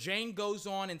 where Jane goes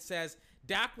on and says,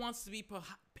 Dak wants to be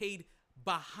paid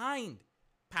behind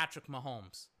Patrick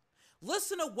Mahomes.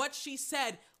 Listen to what she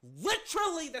said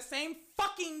literally the same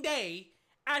fucking day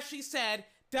as she said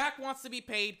Dak wants to be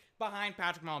paid behind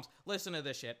Patrick Mahomes. Listen to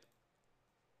this shit.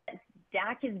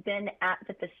 Dak has been at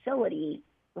the facility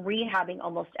rehabbing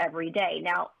almost every day.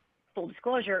 Now, full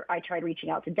disclosure, I tried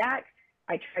reaching out to Dak.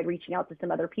 I tried reaching out to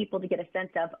some other people to get a sense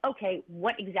of, okay,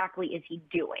 what exactly is he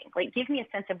doing? Like, give me a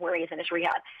sense of where he is in his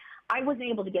rehab. I wasn't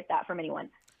able to get that from anyone.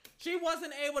 She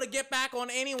wasn't able to get back on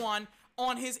anyone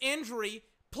on his injury.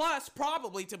 Plus,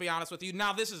 probably, to be honest with you,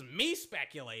 now this is me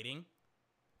speculating,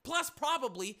 plus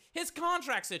probably his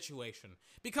contract situation.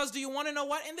 Because do you want to know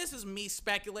what? And this is me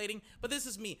speculating, but this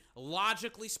is me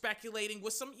logically speculating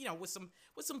with some, you know, with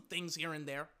some things here and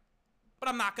there. but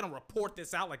I'm not going to report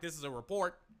this out like this is a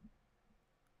report.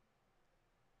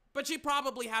 But she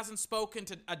probably hasn't spoken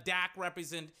to a Dak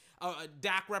representation,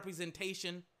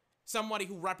 somebody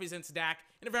who represents Dak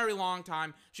in a very long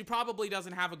time. She probably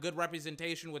doesn't have a good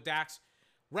representation with Dak's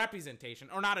representation,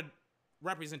 or not a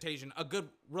representation, a good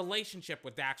relationship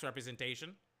with Dak's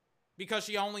representation, because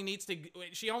she only needs to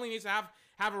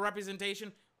have a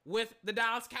representation with the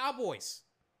Dallas Cowboys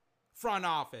front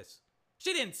office.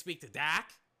 She didn't speak to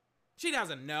Dak. She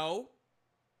doesn't know.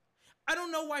 I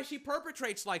don't know why she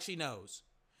perpetrates like she knows.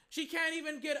 She can't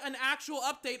even get an actual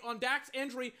update on Dak's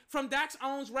injury from Dak's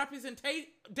own representation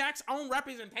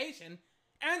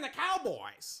and the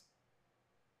Cowboys.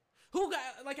 Who got,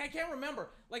 like, I can't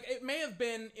remember. Like, it may have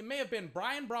been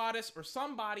Brian Broaddus or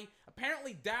somebody.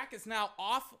 Apparently Dak is now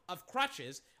off of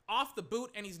crutches, off the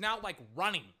boot, and he's now, like,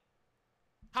 running.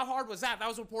 How hard was that? That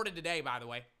was reported today, by the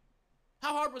way.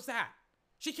 How hard was that?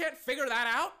 She can't figure that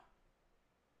out?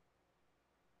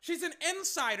 She's an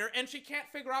insider and she can't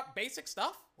figure out basic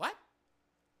stuff? What?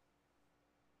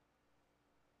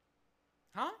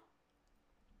 Huh?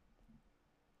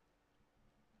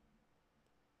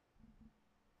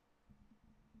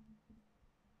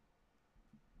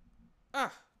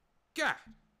 God.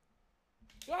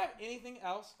 Do I have anything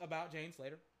else about Jane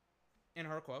Slater in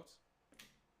her quotes?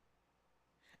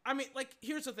 I mean, like,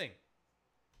 here's the thing.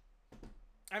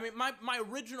 I mean, my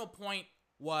original point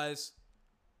was,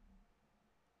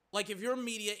 like, if you're a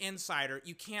media insider,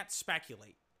 you can't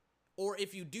speculate. Or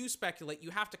if you do speculate,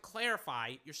 you have to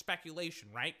clarify your speculation,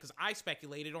 right? Because I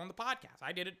speculated on the podcast.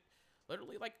 I did it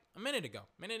literally like a minute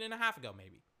and a half ago,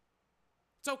 maybe.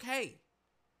 It's okay.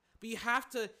 But you have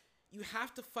to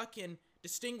fucking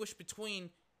distinguish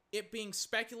between it being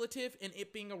speculative and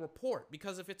it being a report.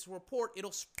 Because if it's a report,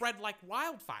 it'll spread like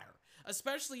wildfire.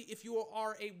 Especially if you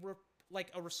are a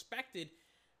respected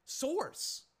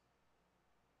source.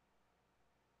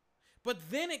 But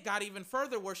then it got even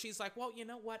further where she's like, well, you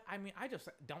know what? I mean, I just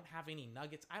don't have any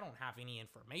nuggets. I don't have any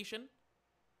information.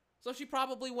 So she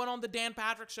probably went on the Dan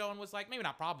Patrick show and was like, maybe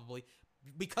not probably,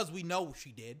 because we know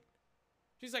she did.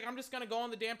 She's like, I'm just going to go on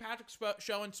the Dan Patrick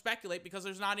show and speculate because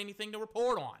there's not anything to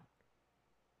report on.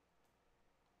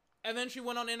 And then she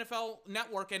went on NFL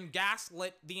Network and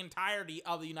gaslit the entirety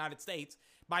of the United States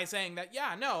by saying that,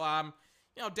 yeah, no,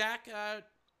 Dak,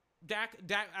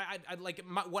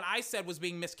 what I said was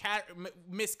being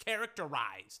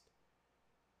mischaracterized.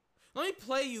 Let me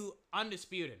play you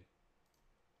Undisputed.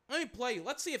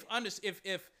 Let's see if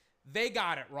they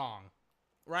got it wrong,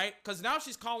 right? Because now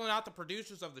she's calling out the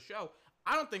producers of the show.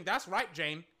 I don't think that's right,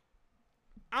 Jane.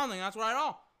 I don't think that's right at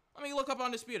all. Let me look up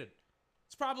Undisputed.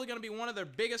 It's probably going to be one of their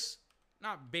biggest,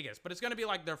 not biggest, but it's going to be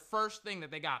like their first thing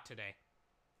that they got today.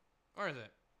 Where is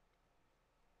it?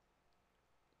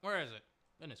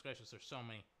 Goodness gracious, there's so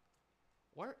many.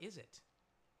 Where is it?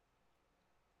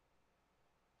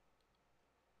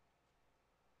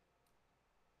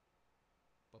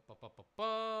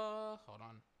 Hold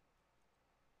on.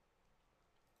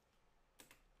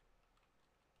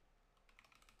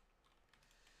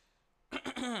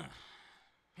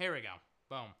 Here we go.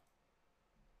 Boom.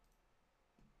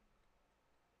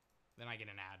 Then I get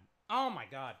an ad. Oh my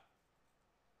god.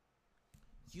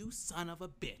 You son of a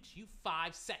bitch. You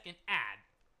 5-second ad.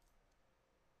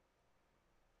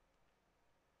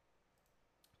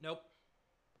 Nope.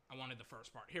 I wanted the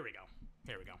first part. Here we go.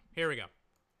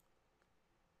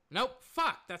 Nope.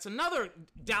 Fuck. That's another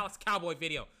Dallas Cowboy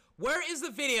video. Where is the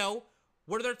video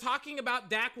where they're talking about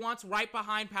Dak wants right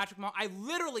behind Patrick Mahomes? I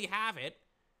literally have it.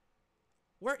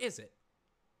 Where is it?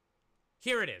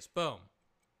 Here it is. Boom.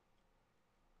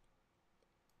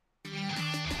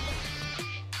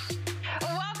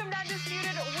 Welcome to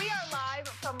Undisputed. We are live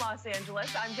from Los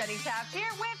Angeles. I'm Jenny Taft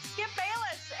here with Skip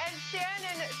Bayless and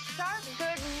Shannon Sharp.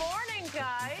 Good morning,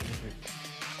 guys.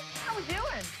 How we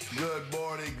doing? Good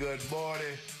morning.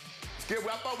 Skip,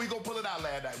 I thought we were going to pull it out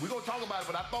last night. We're going to talk about it,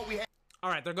 but I thought we had...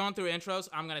 All right, they're going through intros.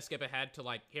 I'm going to skip ahead to,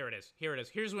 like, here it is.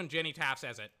 Here's when Jenny Taft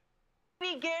says it.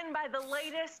 Begin by the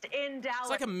latest in Dallas. It's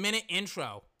like a minute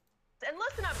intro. And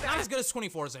listen up, guys. Not as good as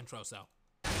 24's intros, though.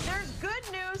 There's good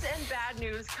news and bad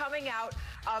news coming out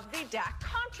of the Dak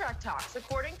contract talks,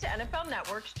 according to NFL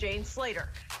Network's Jane Slater.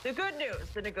 The good news,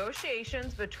 the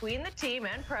negotiations between the team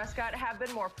and Prescott have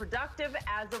been more productive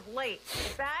as of late.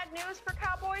 The bad news for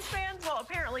Cowboys fans? Well,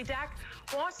 apparently Dak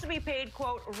wants to be paid,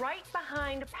 quote, right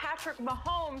behind Patrick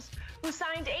Mahomes, who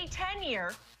signed a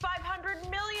 10-year, $500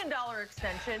 million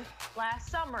extension last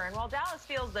summer. And while Dallas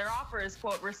feels their offer is,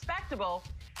 quote, respectable,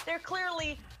 they're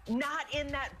clearly not in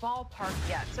that ballpark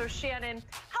yet. So, Shannon,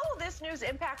 how will this news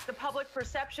impact the public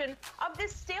perception of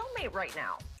this stalemate right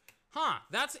now?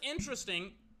 That's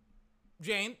interesting.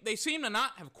 Jane, they seem to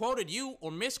not have quoted you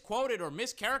or misquoted or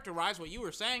mischaracterized what you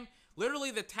were saying.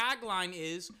 Literally, the tagline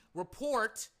is,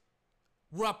 report,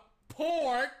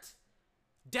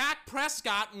 Dak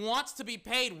Prescott wants to be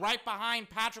paid right behind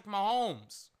Patrick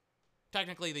Mahomes.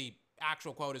 Technically, the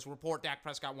actual quote is, report Dak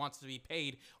Prescott wants to be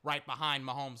paid right behind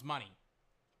Mahomes' money.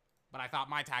 But I thought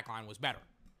my tagline was better.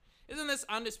 Isn't this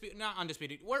undisputed? Not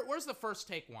undisputed. Where's the first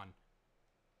take one?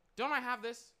 Don't I have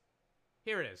this?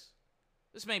 Here it is.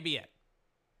 This may be it.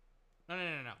 No.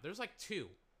 There's like two.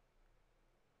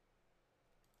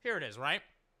 Here it is, right?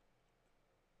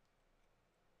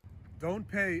 Don't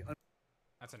pay.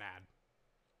 That's an ad.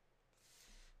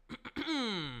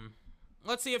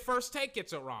 Let's see if First Take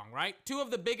gets it wrong, right? Two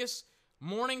of the biggest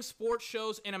morning sports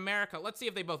shows in America. Let's see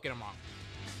if they both get them wrong.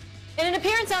 In an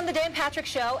appearance on the Dan Patrick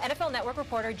Show, NFL Network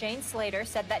reporter Jane Slater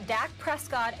said that Dak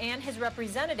Prescott and his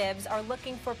representatives are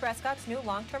looking for Prescott's new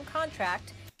long-term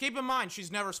contract. Keep in mind, she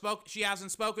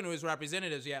hasn't spoken to his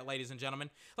representatives yet, ladies and gentlemen.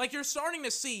 Like, you're starting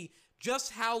to see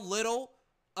just how little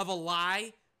of a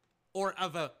lie or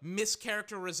of a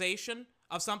mischaracterization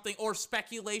of something or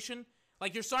speculation.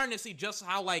 Like, you're starting to see just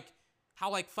how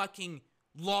fucking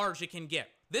large it can get.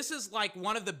 This is like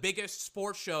one of the biggest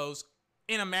sports shows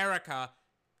in America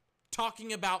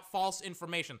talking about false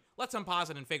information. Let's unpause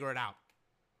it and figure it out.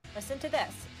 Listen to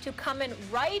this. To come in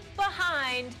right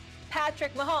behind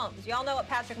Patrick Mahomes. You all know what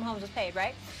Patrick Mahomes was paid,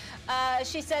 right?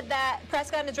 She said that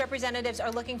Prescott and his representatives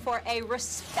are looking for a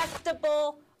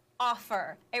respectable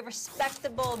offer. A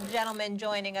respectable gentleman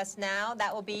joining us now.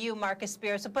 That will be you, Marcus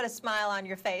Spears. So put a smile on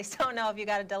your face. Don't know if you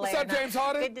got a delay. What's up, James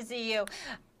Harden? Good to see you.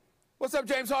 What's up,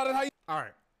 James Harden? How you? All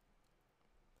right.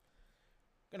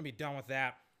 Gonna be done with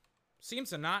that.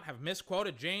 Seems to not have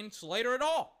misquoted Jane Slater at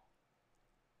all.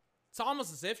 It's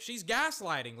almost as if she's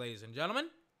gaslighting, ladies and gentlemen.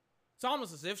 It's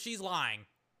almost as if she's lying.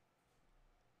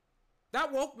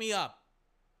 That woke me up.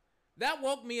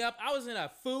 I was in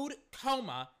a food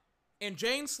coma, and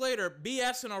Jane Slater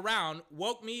BSing around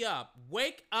woke me up.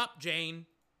 Wake up, Jane.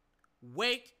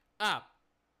 Wake up.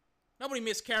 Nobody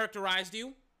mischaracterized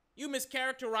you. You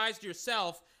mischaracterized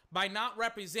yourself by not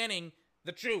representing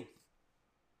the truth.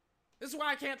 This is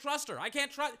why I can't trust her. I can't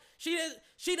trust.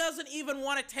 She doesn't even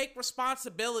want to take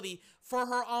responsibility for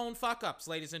her own fuck-ups,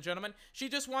 ladies and gentlemen. She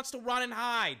just wants to run and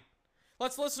hide.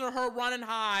 Let's listen to her run and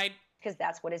hide. Because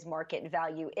that's what his market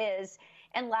value is.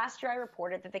 And last year I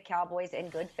reported that the Cowboys, in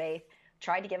good faith,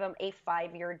 tried to give him a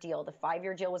 5-year deal. The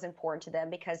 5-year deal was important to them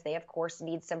because they, of course,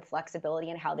 need some flexibility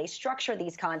in how they structure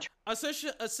these contracts.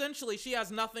 Essentially, she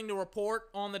has nothing to report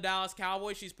on the Dallas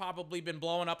Cowboys. She's probably been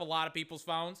blowing up a lot of people's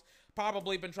phones.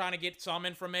 Probably been trying to get some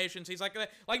information. So he's like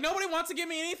nobody wants to give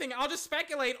me anything. I'll just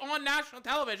speculate on national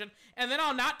television, and then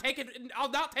I'll not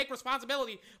take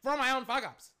responsibility for my own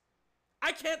fuck-ups.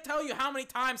 I can't tell you how many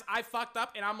times I fucked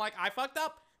up, and I'm like, I fucked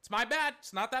up. It's my bad.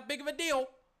 It's not that big of a deal.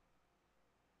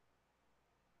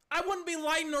 I wouldn't be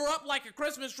lighting her up like a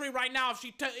Christmas tree right now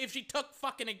if she took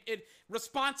fucking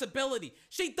responsibility.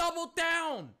 She doubled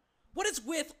down. What is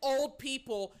with old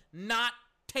people not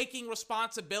taking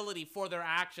responsibility for their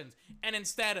actions and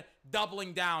instead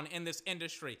doubling down in this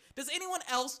industry? Does anyone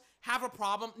else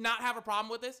not have a problem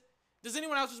with this? Does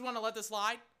anyone else just want to let this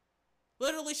slide?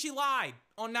 Literally, she lied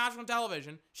on national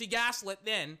television. She gaslit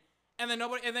then, and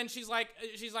then she's like,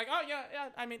 oh yeah,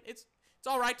 I mean, it's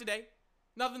all right today.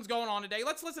 Nothing's going on today.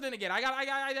 Let's listen in again. I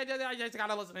just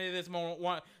gotta listen to this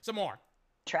some more.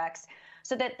 Tracks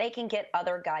so that they can get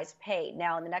other guys paid.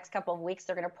 Now, in the next couple of weeks,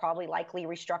 they're going to likely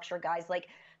restructure guys like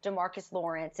DeMarcus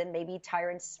Lawrence and maybe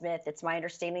Tyron Smith. It's my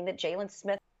understanding that Jalen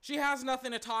Smith. She has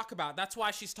nothing to talk about. That's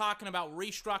why she's talking about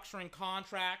restructuring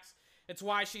contracts. It's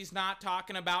why she's not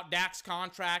talking about Dak's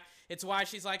contract. It's why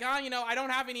she's like, I don't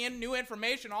have any new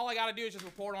information. All I got to do is just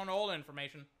report on old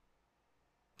information.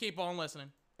 Keep on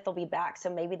listening. They'll be back, so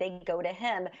maybe they go to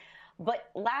him. But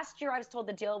last year, I was told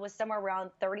the deal was somewhere around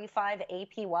 35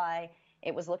 APY.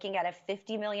 It was looking at a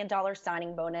 $50 million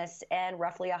signing bonus and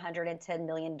roughly $110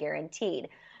 million guaranteed.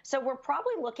 So we're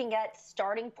probably looking at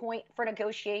starting point for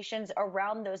negotiations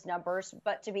around those numbers.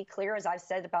 But to be clear, as I've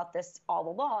said about this all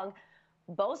along,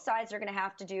 both sides are going to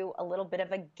have to do a little bit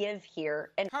of a give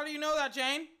here. And how do you know that,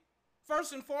 Jane?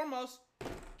 First and foremost,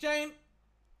 Jane,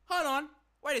 hold on.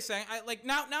 Wait a second.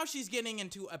 Now she's getting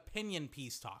into opinion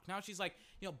piece talk. Now she's like,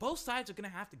 both sides are going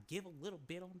to have to give a little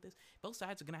bit on this. Both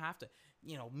sides are going to have to,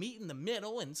 meet in the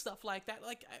middle and stuff like that.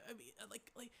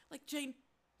 Jane,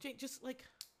 just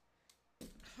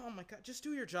oh my God, just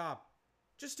do your job.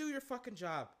 Just do your fucking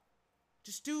job.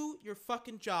 Just do your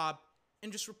fucking job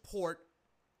and just report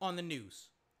on the news.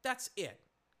 That's it.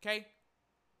 Okay?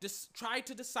 Just try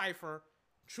to decipher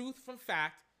truth from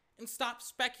fact and stop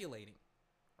speculating.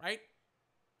 Right?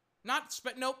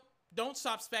 Nope. Don't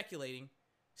stop speculating.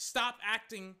 Stop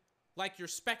acting like your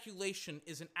speculation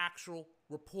is an actual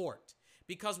report.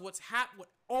 Because what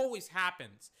always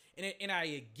happens, and I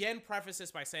again preface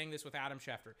this by saying this with Adam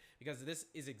Schefter, because this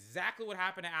is exactly what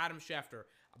happened to Adam Schefter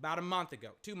about a month ago,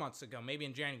 2 months ago, maybe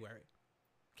in January.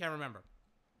 Can't remember.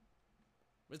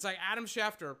 It's like Adam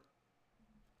Schefter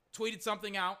tweeted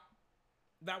something out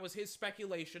that was his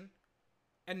speculation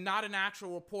and not an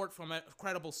actual report from a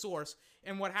credible source.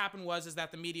 And what happened is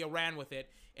that the media ran with it,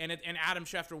 and Adam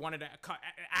Schefter wanted to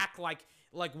act like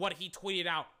what he tweeted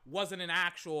out wasn't an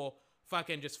actual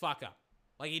fucking just fuck up.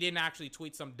 Like he didn't actually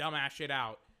tweet some dumbass shit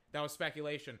out that was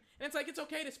speculation. And it's like, it's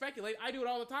okay to speculate. I do it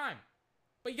all the time.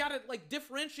 But you gotta like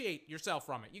differentiate yourself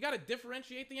from it. You gotta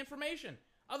differentiate the information.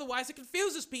 Otherwise it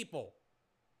confuses people.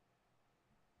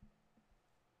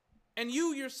 And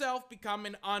you yourself become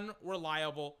an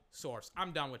unreliable source.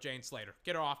 I'm done with Jane Slater.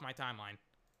 Get her off my timeline.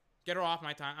 Get her off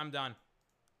my time. I'm done.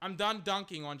 I'm done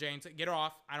dunking on Jane. Get her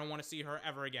off. I don't want to see her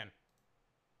ever again.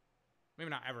 Maybe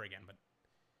not ever again, but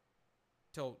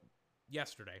till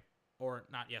yesterday. Or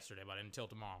not yesterday, but until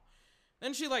tomorrow.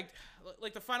 Then she like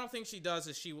the final thing she does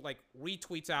is she like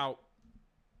retweets out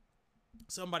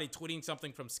somebody tweeting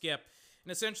something from Skip.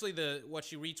 And essentially what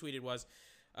she retweeted was,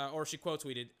 or she quote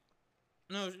tweeted,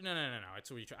 No.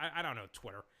 It's a retweet. I don't know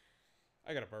Twitter.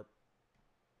 I got a burp.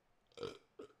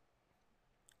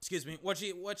 Excuse me.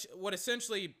 What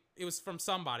essentially, it was from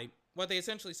somebody. What they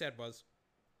essentially said was,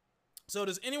 so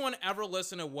does anyone ever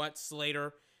listen to what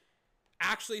Slater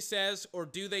actually says, or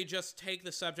do they just take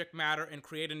the subject matter and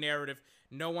create a narrative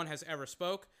no one has ever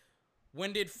spoke?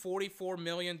 When did $44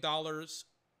 million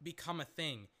become a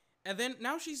thing? And then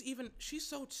now she's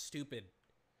so stupid.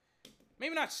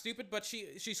 Maybe not stupid, but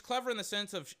she's clever in the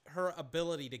sense of her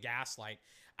ability to gaslight.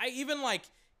 I even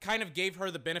kind of gave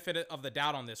her the benefit of the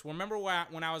doubt on this. Remember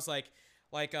when I was like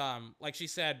she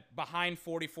said behind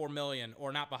 44 million,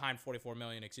 or not behind 44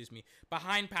 million, excuse me,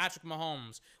 behind Patrick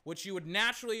Mahomes, which you would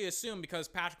naturally assume because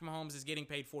Patrick Mahomes is getting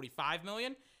paid 45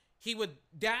 million,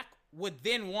 Dak would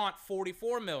then want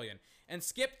 44 million. And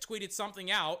Skip tweeted something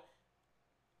out.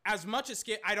 As much as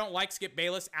Skip, I don't like Skip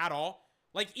Bayless at all.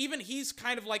 Like, even he's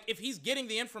kind of like, if he's getting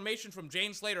the information from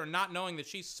Jane Slater and not knowing that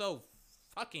she's so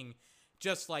fucking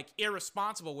just, like,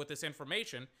 irresponsible with this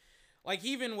information, like,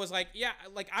 he even was like, yeah,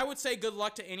 like, I would say good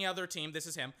luck to any other team. This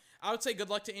is him. I would say good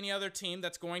luck to any other team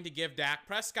that's going to give Dak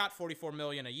Prescott $44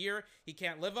 million a year. He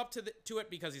can't live up to it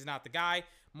because he's not the guy.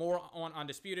 More on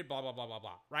Undisputed, blah, blah, blah, blah,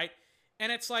 blah, right?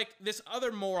 And it's like this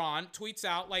other moron tweets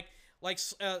out, like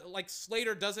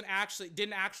Slater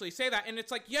didn't actually say that. And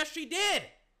it's like, yes, she did.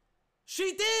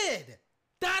 She did.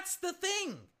 That's the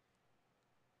thing.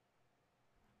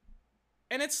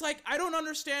 And it's like, I don't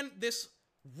understand this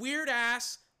weird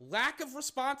ass lack of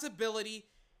responsibility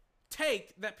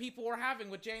take that people are having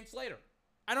with Jane Slater.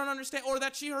 I don't understand, or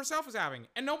that she herself is having,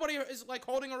 and nobody is like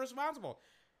holding her responsible.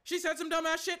 She said some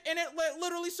dumbass shit and it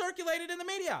literally circulated in the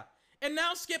media. And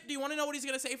now Skip, do you want to know what he's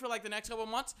going to say for like the next couple of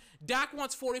months? Dak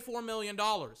wants $44 million.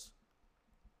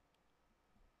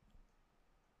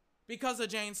 Because of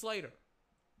Jane Slater.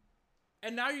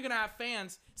 And now you're going to have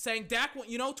fans saying, Dak wants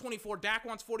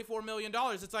 $44 million.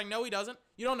 It's like, no, he doesn't.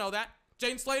 You don't know that.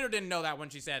 Jane Slater didn't know that when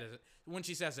she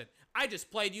says it. I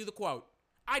just played you the quote.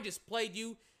 I just played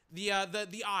you the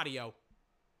audio.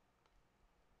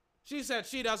 She said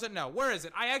she doesn't know. Where is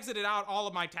it? I exited out all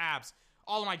of my tabs,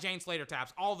 all of my Jane Slater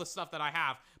tabs, all the stuff that I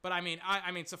have. But I mean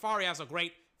Safari has a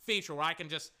great feature where I can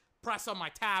just press on my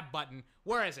tab button.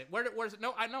 Where is it? Where's it?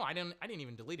 No, I didn't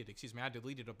even delete it. Excuse me. I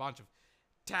deleted a bunch of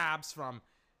tabs from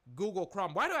Google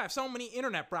Chrome. Why do I have so many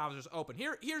internet browsers open?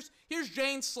 Here's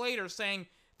Jane Slater saying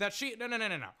that she no.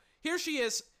 Here she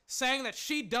is saying that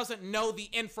she doesn't know the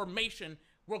information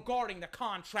regarding the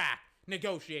contract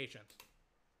negotiations.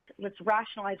 Let's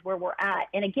rationalize where we're at.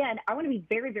 And again, I want to be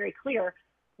very, very clear.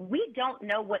 We don't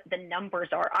know what the numbers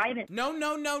are.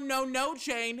 No,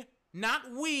 Jane.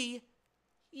 Not we.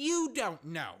 You don't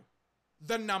know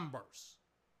the numbers.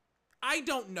 I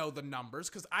don't know the numbers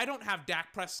because I don't have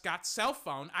Dak Prescott's cell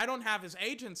phone. I don't have his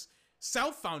agent's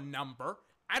cell phone number.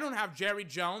 I don't have Jerry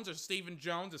Jones or Stephen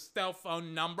Jones' cell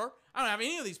phone number. I don't have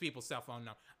any of these people's cell phone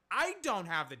number. I don't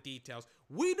have the details.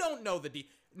 We don't know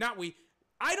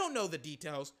I don't know the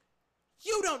details.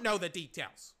 You don't know the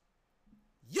details.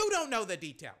 You don't know the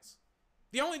details.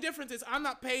 The only difference is I'm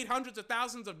not paid hundreds of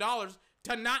thousands of dollars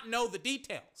to not know the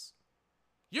details.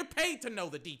 You're paid to know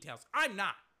the details. I'm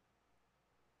not.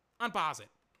 I'm positive.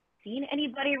 Seen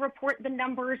anybody report the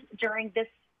numbers during this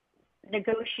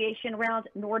negotiation round,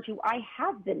 nor do I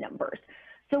have the numbers.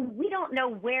 So we don't know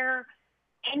where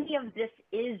any of this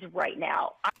is right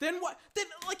now. Then what? Then,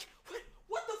 like,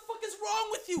 what the fuck is wrong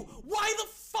with you? Why the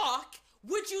fuck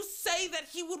would you say that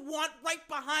he would want right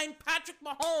behind Patrick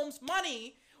Mahomes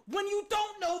money when you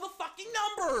don't know the fucking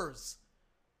numbers?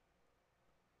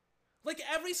 Like,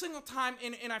 every single time,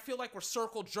 and I feel like we're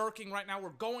circle jerking right now. We're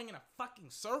going in a fucking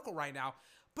circle right now.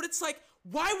 But it's like,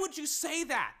 why would you say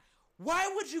that?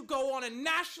 Why would you go on a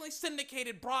nationally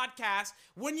syndicated broadcast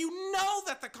when you know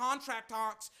that the contract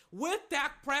talks with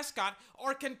Dak Prescott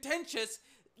are contentious,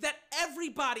 that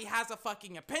everybody has a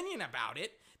fucking opinion about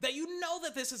it, that you know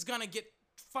that this is gonna get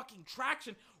fucking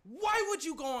traction? Why would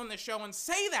you go on the show and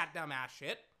say that dumbass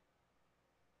shit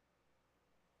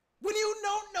when you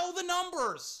don't know the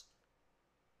numbers?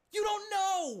 You don't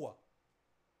know.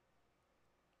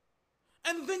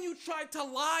 And then you tried to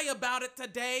lie about it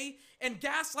today and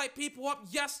gaslight people up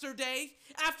yesterday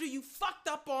after you fucked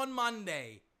up on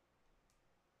Monday.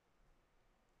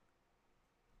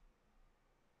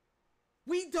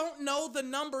 We don't know the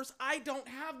numbers. I don't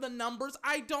have the numbers.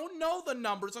 I don't know the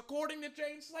numbers, according to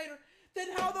Jane Slater. Then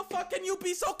how the fuck can you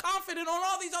be so confident on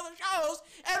all these other shows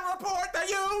and report that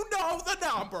you know the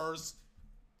numbers?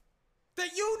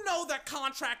 That you know that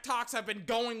contract talks have been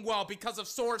going well because of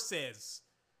sources.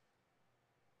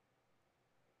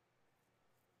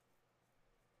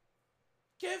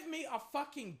 Give me a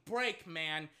fucking break,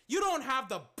 man. You don't have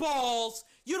the balls.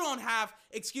 You don't have,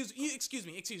 excuse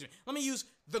me. Let me use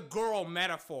the girl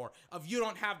metaphor of you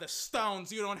don't have the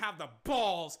stones, you don't have the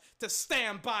balls to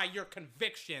stand by your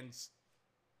convictions.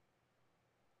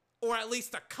 Or at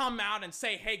least to come out and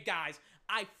say, hey guys,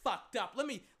 I fucked up. Let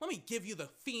me give you the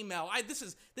female. This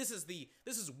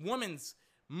is Women's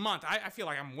Month. I feel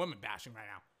like I'm women bashing right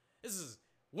now. This is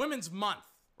Women's Month,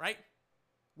 right?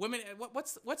 Women.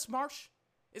 What's March?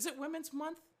 Is it Women's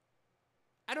Month?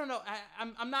 I don't know.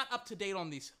 I'm not up to date on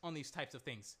these types of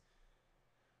things.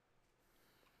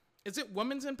 Is it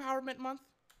Women's Empowerment Month?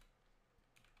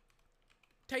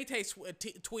 Tay-Tay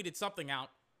tweeted something out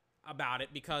about it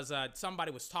because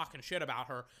somebody was talking shit about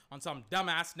her on some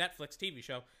dumbass Netflix TV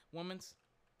show.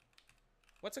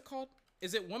 What's it called?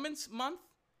 Is it Women's Month?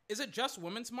 Is it just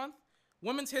Women's Month?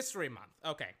 Women's History Month.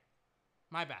 Okay.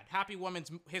 My bad. Happy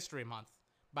Women's History Month,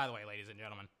 by the way, ladies and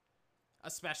gentlemen.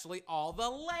 Especially all the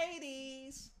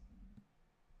ladies.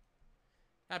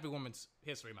 Happy Women's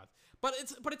History Month. But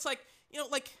it's like, you know,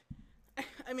 like,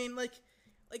 I mean, like,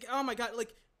 oh my God,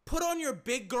 like, put on your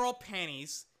big girl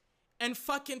panties and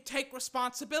fucking take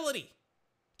responsibility.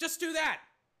 Just do that.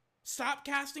 Stop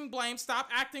casting blame. Stop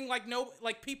acting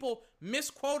like people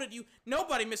misquoted you.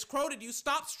 Nobody misquoted you.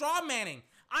 Stop straw manning.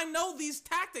 I know these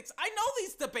tactics. I know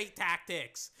these debate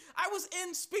tactics. I was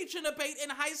in speech and debate in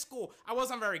high school. I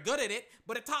wasn't very good at it,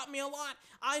 but it taught me a lot.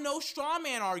 I know straw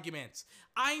man arguments.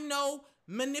 I know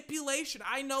manipulation.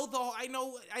 I know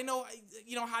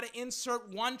how to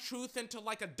insert one truth into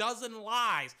like a dozen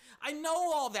lies. I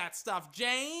know all that stuff,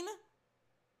 Jane.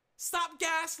 Stop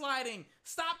gaslighting.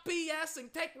 Stop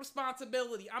BSing. Take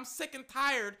responsibility. I'm sick and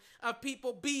tired of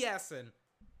people BSing.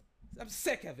 I'm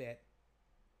sick of it.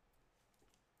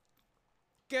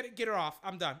 Get her off.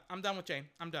 I'm done. I'm done with Jane.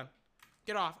 I'm done.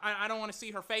 Get her off. I don't want to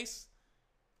see her face.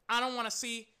 I don't want to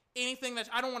see anything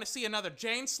I don't want to see another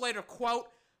Jane Slater quote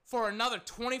for another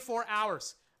 24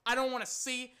 hours. I don't want to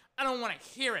see. I don't want to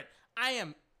hear it. I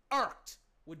am irked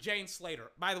with Jane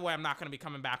Slater. By the way, I'm not going to be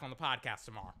coming back on the podcast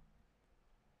tomorrow.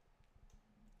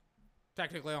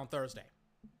 Technically on Thursday.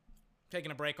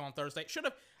 Taking a break on Thursday.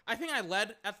 I think I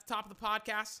led at the top of the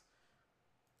podcast.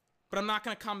 But I'm not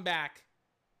going to come back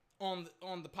on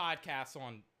the podcast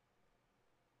on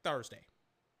Thursday,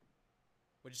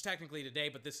 which is technically today,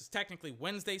 but this is technically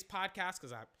Wednesday's podcast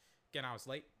because I was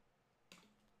late.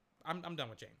 I'm done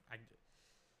with Jane. I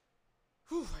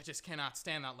just cannot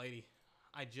stand that lady.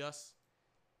 I just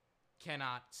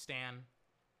cannot stand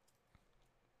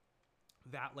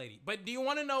that lady. But do you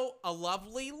want to know a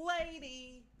lovely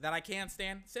lady that I can't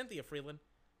stand? Cynthia Freeland.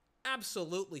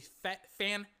 Absolutely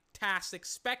fantastic,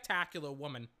 spectacular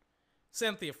woman.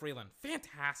 Cynthia Freeland.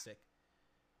 Fantastic.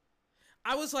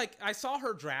 I saw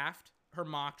her draft, her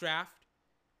mock draft.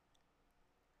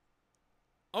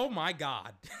 Oh my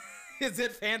God. Is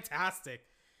it fantastic?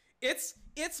 It's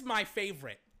my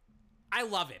favorite. I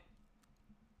love it.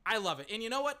 I love it. And you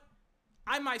know what?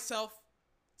 I myself,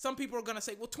 some people are going to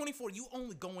say, well, 24, you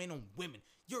only go in on women.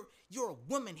 You're a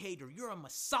woman hater. You're a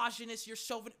misogynist. You're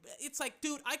chauvinist. It's like,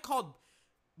 dude, I called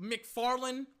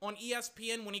McFarlane on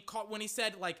ESPN when he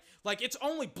said like it's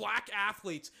only black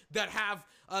athletes that have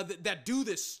that do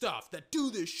this stuff, that do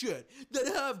this shit, that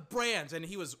have brands, and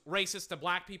he was racist to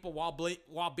black people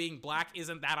while being black.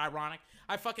 Isn't that ironic?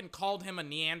 I fucking called him a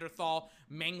Neanderthal,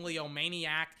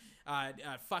 mangliomaniac,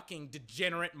 fucking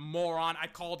degenerate moron.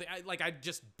 I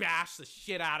just bashed the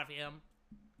shit out of him.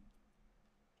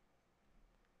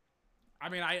 I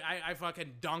mean, I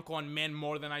fucking dunk on men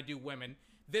more than I do women.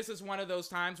 This is one of those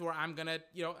times where I'm gonna,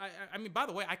 I mean, by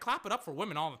the way, I clap it up for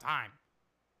women all the time.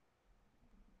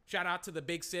 Shout out to the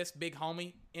big sis, big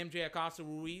homie, MJ Acosta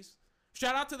Ruiz.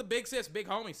 Shout out to the big sis, big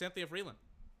homie, Cynthia Freeland.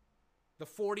 The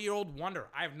 40-year-old wonder.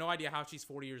 I have no idea how she's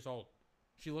 40 years old.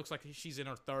 She looks like she's in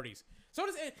her 30s. So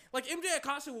does it, like MJ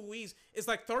Acosta Ruiz is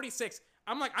like 36.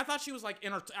 I'm like, I thought she was like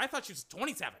I thought she was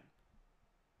 27.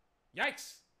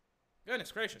 Yikes.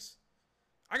 Goodness gracious.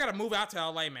 I gotta move out to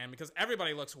LA, man, because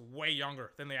everybody looks way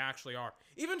younger than they actually are.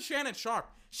 Even Shannon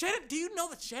Sharp. Shannon, do you know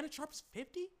that Shannon Sharp is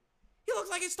 50? He looks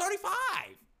like he's 35.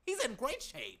 He's in great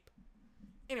shape.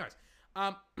 Anyways,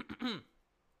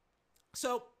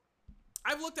 so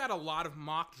I've looked at a lot of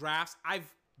mock drafts.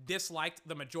 I've disliked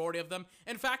the majority of them.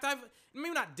 In fact,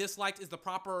 maybe not disliked is the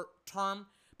proper term,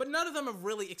 but none of them have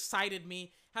really excited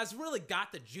me, has really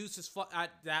got the juices.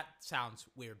 That sounds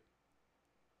weird.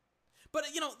 But,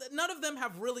 none of them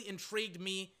have really intrigued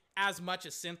me as much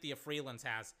as Cynthia Freeland's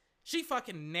has. She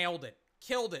fucking nailed it,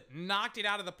 killed it, knocked it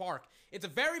out of the park. It's a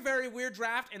very, very weird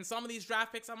draft, and some of these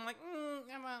draft picks, I'm like,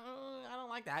 I don't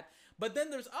like that. But then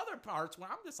there's other parts where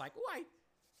I'm just like, oh, I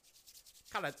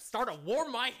kind of start to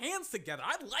warm my hands together.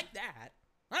 I like that.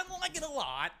 I like it a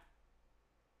lot.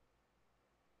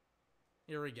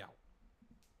 Here we go.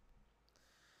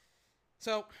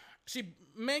 So she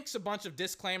makes a bunch of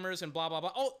disclaimers and blah, blah,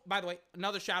 blah. Oh, by the way,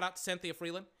 another shout out to Cynthia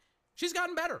Freeland. She's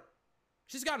gotten better.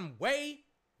 She's gotten way,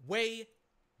 way,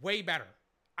 way better.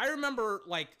 I remember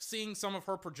like seeing some of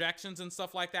her projections and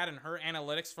stuff like that and her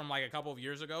analytics from like a couple of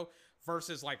years ago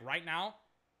versus like right now.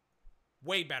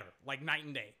 Way better, like night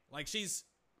and day. Like she's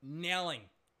nailing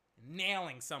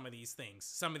some of these things,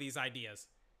 some of these ideas.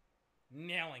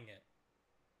 Nailing it.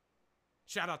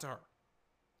 Shout out to her.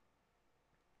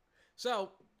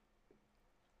 So,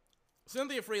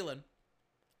 Cynthia Freeland,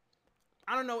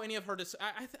 I don't know any of her,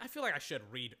 I feel like I should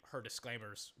read her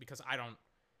disclaimers because I don't,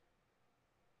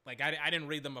 like, I didn't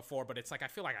read them before, but it's like, I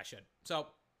feel like I should. So,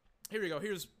 here we go.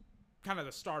 Here's kind of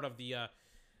the start of the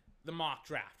mock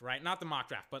draft, right? Not the mock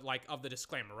draft, but like of the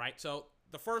disclaimer, right? So,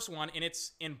 the first one, and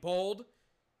it's in bold.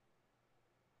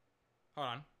 Hold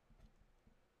on.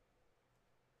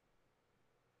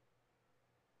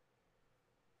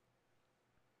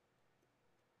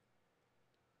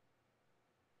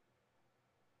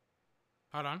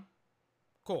 Hold on.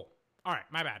 Cool. All right,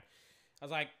 my bad. I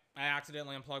was like, I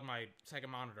accidentally unplugged my second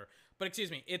monitor. But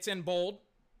excuse me, it's in bold.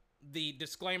 The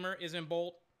disclaimer is in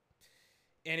bold.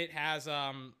 And it has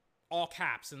all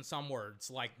caps in some words,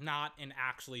 like not and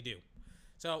actually do.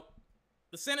 So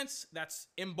the sentence that's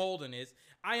emboldened is,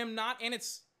 I am not, and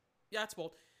it's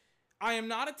bold. I am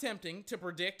not attempting to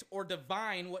predict or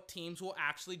divine what teams will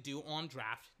actually do on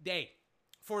draft day.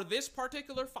 For this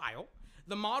particular file,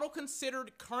 the model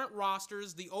considered current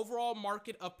rosters, the overall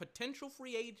market of potential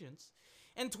free agents,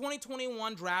 and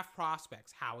 2021 draft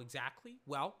prospects. How exactly?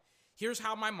 Well, here's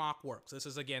how my mock works. This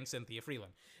is, again, Cynthia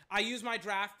Freeland. I use my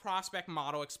draft prospect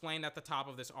model explained at the top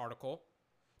of this article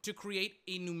to create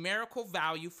a numerical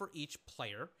value for each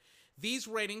player. These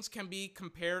ratings can be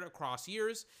compared across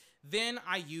years. Then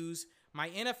I use my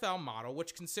NFL model,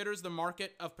 which considers the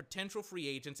market of potential free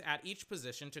agents at each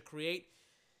position to create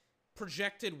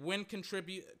projected win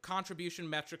contribution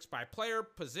metrics by player,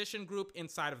 position group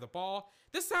inside of the ball.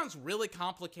 This sounds really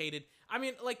complicated. I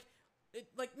mean, like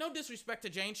no disrespect to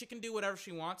Jane. She can do whatever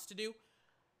she wants to do.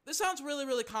 This sounds really,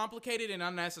 really complicated and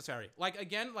unnecessary. Like,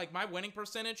 again, like my winning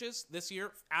percentages this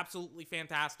year, absolutely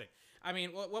fantastic. I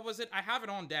mean, what was it? I have it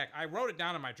on deck. I wrote it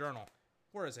down in my journal.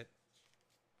 Where is it?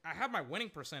 I have my winning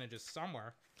percentages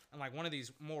somewhere in like one of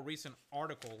these more recent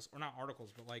articles, or not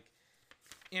articles, but like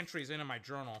entries into my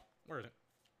journal. Where is it?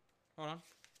 Hold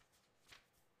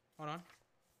on.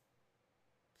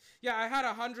 Yeah, I had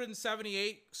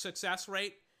 178 success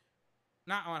rate.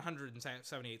 Not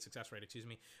 178 success rate, excuse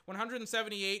me.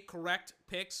 178 correct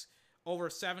picks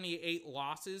over 78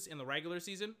 losses in the regular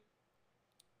season.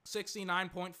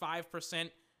 69.5%,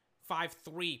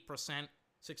 53%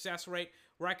 success rate.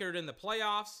 Record in the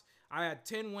playoffs, I had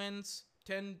 10 wins,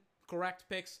 10 correct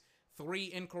picks,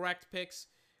 3 incorrect picks.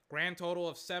 Grand total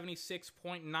of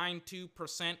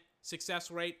 76.92%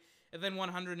 success rate, and then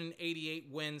 188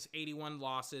 wins, 81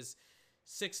 losses,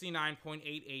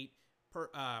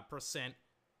 69.88%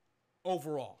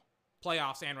 overall.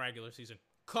 Playoffs and regular season.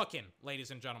 Cooking, ladies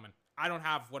and gentlemen. I don't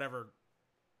have whatever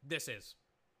this is.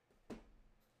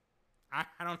 I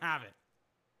don't have it.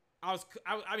 I was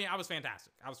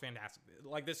fantastic. I was fantastic.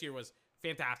 Like, this year was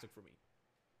fantastic for me.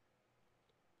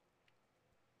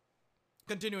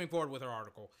 Continuing forward with her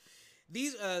article.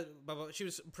 These she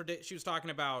was talking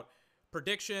about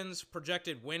predictions,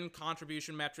 projected win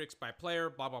contribution metrics by player,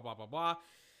 blah blah blah blah blah.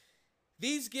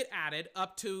 These get added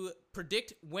up to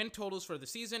predict win totals for the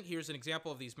season. Here's an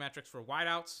example of these metrics for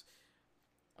wideouts.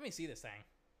 Let me see this thing.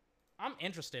 I'm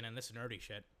interested in this nerdy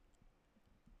shit.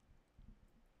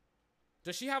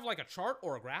 Does she have like a chart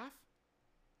or a graph?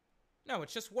 No,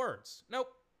 it's just words. Nope.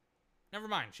 Never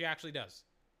mind. She actually does.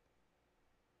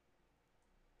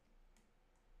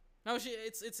 No,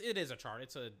 it is a chart.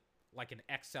 It's like an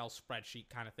Excel spreadsheet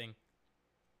kind of thing.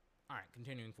 All right,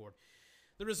 continuing forward.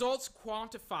 The results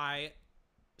quantify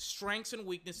strengths and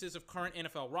weaknesses of current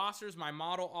NFL rosters. My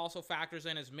model also factors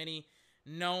in as many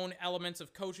known elements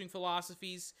of coaching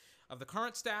philosophies of the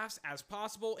current staffs as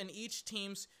possible in each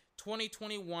team's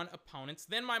 2021 opponents.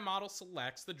 Then my model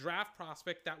selects the draft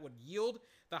prospect that would yield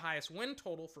the highest win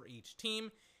total for each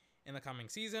team in the coming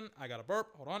season. I got a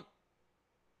burp. Hold on.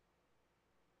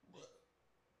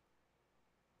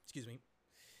 Excuse me.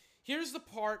 Here's the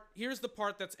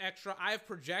part that's extra. I have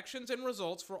projections and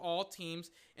results for all teams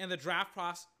and the draft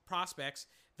prospects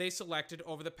they selected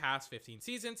over the past 15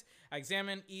 seasons. I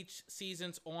examine each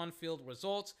season's on-field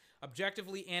results,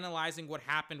 objectively analyzing what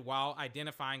happened while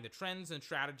identifying the trends and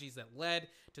strategies that led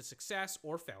to success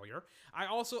or failure. I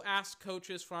also ask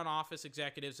coaches, front office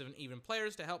executives, and even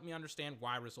players to help me understand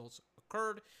why results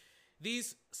occurred.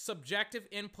 These subjective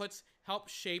inputs help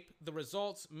shape the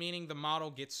results, meaning the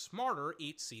model gets smarter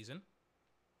each season,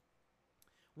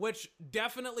 which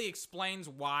definitely explains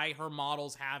why her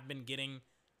models have been getting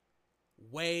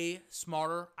way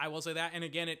smarter. I will say that. And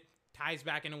again, it ties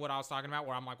back into what I was talking about,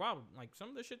 where I'm like, wow, like some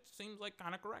of this shit seems like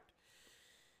kind of correct.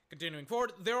 Continuing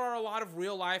forward, there are a lot of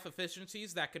real-life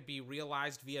efficiencies that could be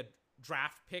realized via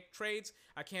draft pick trades.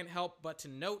 I can't help but to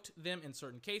note them in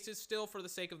certain cases. Still, for the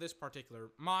sake of this particular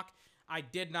mock, I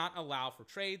did not allow for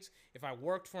trades. If I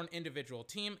worked for an individual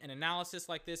team, an analysis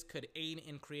like this could aid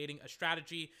in creating a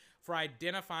strategy for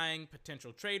identifying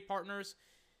potential trade partners.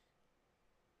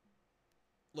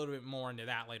 A little bit more into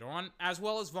that later on, as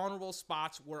well as vulnerable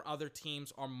spots where other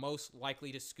teams are most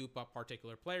likely to scoop up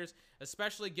particular players,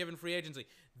 especially given free agency.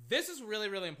 This is really,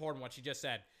 really important, what she just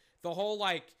said. The whole,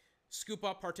 like, scoop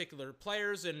up particular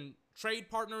players and trade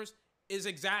partners is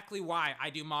exactly why I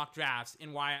do mock drafts,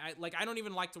 and why I don't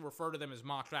even like to refer to them as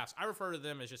mock drafts. I refer to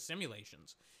them as just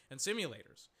simulations and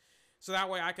simulators. So that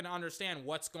way I can understand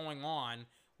what's going on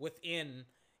within,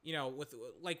 you know, with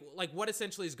like what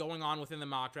essentially is going on within the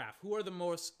mock draft. Who are the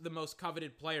most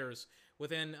coveted players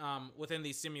within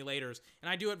these simulators? And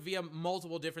I do it via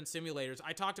multiple different simulators.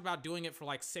 I talked about doing it for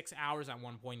like 6 hours at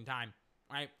one point in time,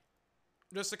 right?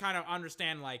 Just to kind of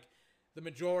understand like the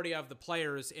majority of the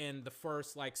players in the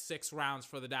first like 6 rounds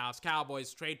for the Dallas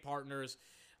Cowboys, trade partners,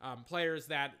 players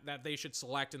that they should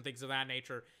select and things of that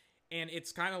nature. And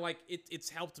it's kind of like, it's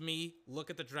helped me look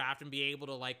at the draft and be able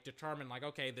to like determine like,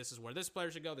 okay, this is where this player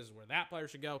should go. This is where that player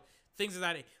should go. Things of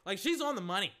that. Like, she's on the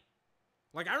money.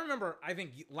 Like, I remember, I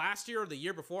think last year or the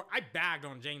year before, I bagged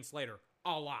on Jane Slater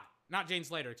a lot. Not Jane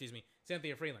Slater, excuse me.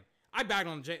 Cynthia Freeland. I bagged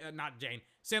on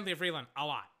Cynthia Freeland a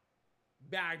lot.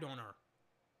 Bagged on her.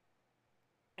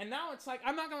 And now it's like,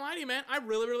 I'm not going to lie to you, man. I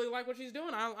really, really like what she's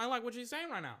doing. I like what she's saying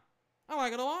right now. I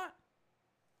like it a lot.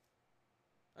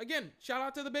 Again, shout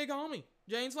out to the big homie,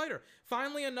 Jane Slater.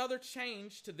 Finally, another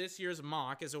change to this year's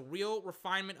mock is a real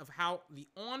refinement of how the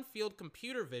on-field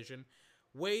computer vision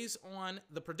weighs on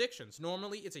the predictions.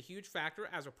 Normally, it's a huge factor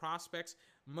as a prospect's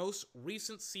most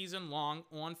recent season-long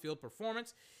on-field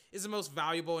performance is the most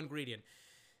valuable ingredient.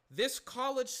 This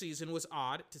college season was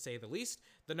odd, to say the least.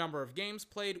 The number of games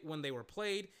played, when they were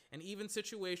played, and even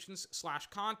situations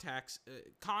 / context,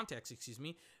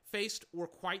 faced were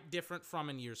quite different from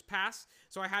in years past.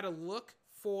 So I had to look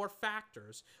for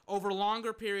factors over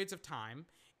longer periods of time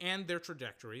and their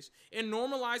trajectories, and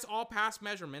normalize all past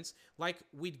measurements like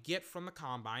we'd get from the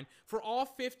combine for all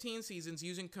 15 seasons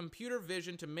using computer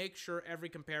vision to make sure every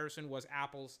comparison was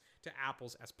apples to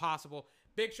apples as possible.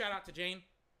 Big shout out to Jane.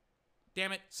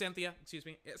 Damn it, Cynthia, excuse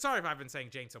me. Sorry if I've been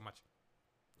saying Jane so much.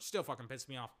 Still fucking pissed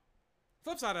me off.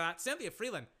 Flip side of that, Cynthia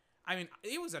Freeland. I mean,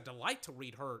 it was a delight to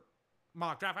read her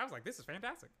mock draft. I was like, this is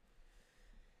fantastic.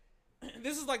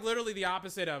 This is like literally the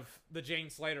opposite of the Jane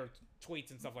Slater tweets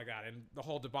and stuff like that, and the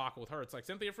whole debacle with her. It's like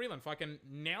Cynthia Freeland fucking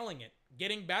nailing it,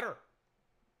 getting better,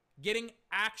 getting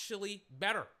actually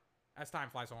better as time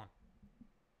flies on.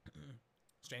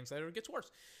 Jane Slater gets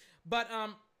worse, but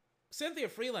Cynthia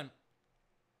Freeland.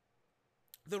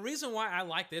 The reason why I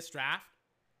like this draft,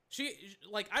 she,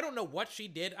 like, I don't know what she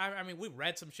did. I mean, we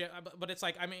read some shit, but it's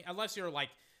like, I mean, unless you're like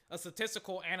a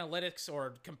statistical analytics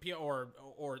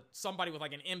or somebody with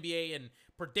like an MBA in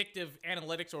predictive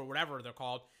analytics or whatever they're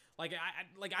called. Like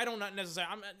I don't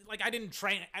necessarily. I didn't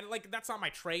train. That's not my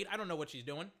trade. I don't know what she's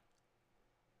doing.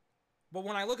 But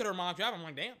when I look at her mock draft, I'm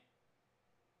like, damn.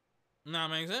 That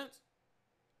makes sense.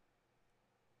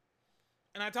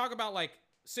 And I talk about like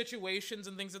situations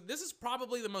and things. This is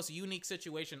probably the most unique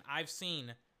situation I've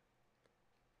seen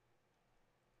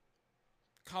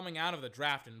coming out of the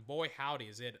draft, and boy howdy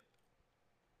is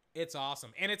it's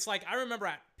awesome. And it's like, I remember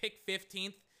at pick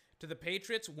 15th to the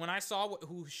Patriots, when I saw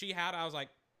who she had, I was like,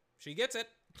 she gets it.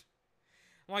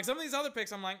 Like some of these other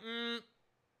picks, I'm like,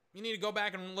 you need to go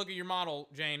back and look at your model,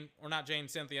 Jane, or not Jane,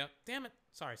 Cynthia. Damn it.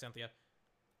 Sorry, Cynthia.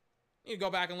 You need to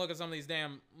go back and look at some of these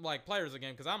damn like players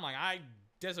again, because I'm like, I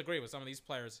disagree with some of these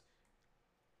players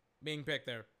being picked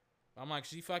there. I'm like,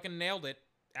 she fucking nailed it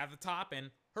at the top,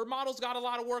 and her model's got a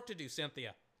lot of work to do,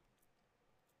 Cynthia.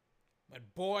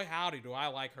 But boy, howdy, do I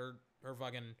like her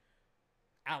fucking,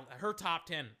 her top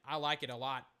 10. I like it a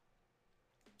lot.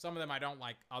 Some of them I don't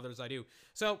like, others I do.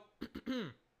 So,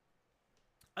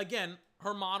 again,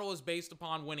 her model is based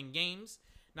upon winning games,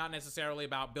 not necessarily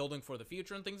about building for the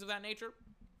future and things of that nature,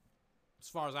 as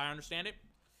far as I understand it.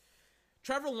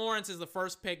 Trevor Lawrence is the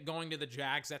first pick going to the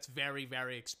Jags. That's very,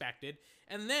 very expected.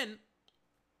 And then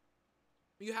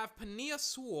you have Penei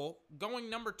Sewell going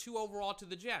number 2 overall to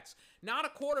the Jets. Not a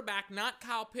quarterback, not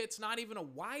Kyle Pitts, not even a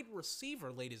wide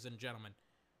receiver, ladies and gentlemen.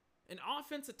 An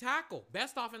offensive tackle,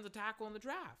 best offensive tackle in the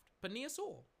draft, Penei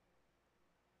Sewell.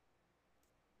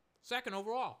 2nd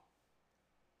overall.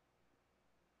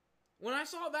 When I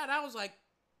saw that, I was like,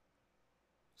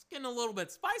 it's getting a little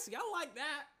bit spicy. I like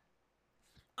that.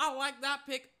 I like that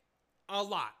pick a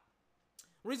lot.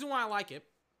 The reason why I like it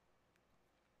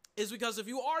is because if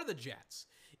you are the Jets,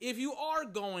 if you are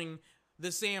going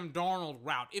the Sam Darnold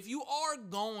route, if you are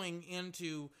going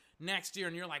into next year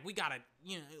and you're like, we gotta,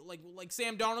 like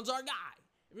Sam Darnold's our guy.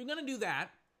 If you're gonna do that,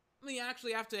 then you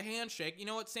actually have to handshake. You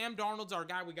know what? Sam Darnold's our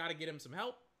guy. We gotta get him some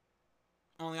help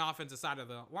on the offensive side of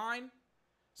the line.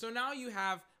 So now you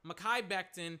have Mekhi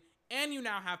Becton, and you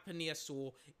now have Penei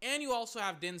Sewell, and you also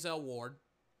have Denzel Ward.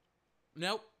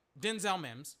 Nope, Denzel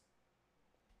Mims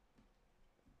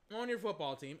on your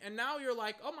football team. And now you're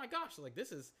like, oh my gosh, like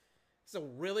this is a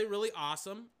really, really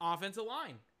awesome offensive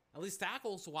line. At least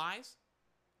tackles-wise.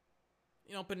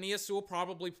 You know, Penei Sewell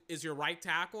probably is your right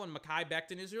tackle, and Mekhi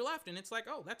Becton is your left. And it's like,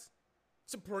 oh,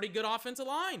 it's a pretty good offensive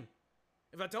line.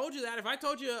 If I told you that, if I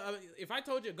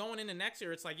told you going into next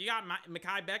year, it's like you got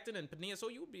Mekhi Becton and Penei Sewell,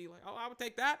 you would be like, oh, I would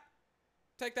take that.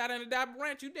 Take that in a dab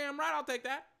ranch. You damn right, I'll take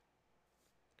that.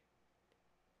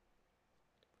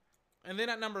 And then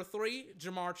at number 3,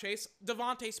 Ja'Marr Chase,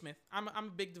 Devontae Smith. I'm a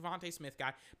big Devontae Smith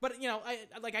guy, but you know,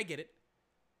 I get it.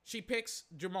 She picks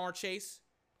Ja'Marr Chase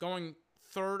going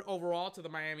 3rd overall to the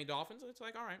Miami Dolphins. It's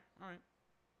like, all right.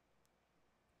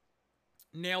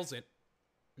 Nails it.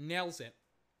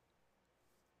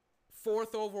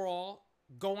 4th overall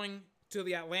going to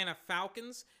the Atlanta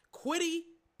Falcons, Kwity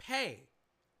Paye,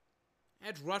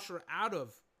 edge rusher out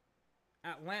of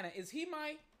Atlanta. Is he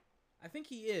I think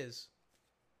he is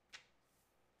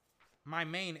my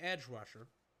main edge rusher.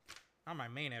 Not my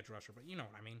main edge rusher, but you know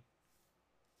what I mean.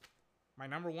 My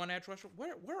number 1 edge rusher.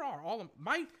 Where are all of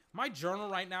my journal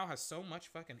right now has so much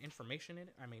fucking information in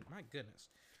it. I mean, my goodness.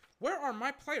 Where are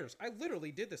my players? I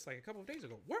literally did this like a couple of days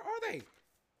ago. Where are they?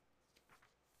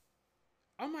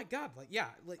 Oh my god, like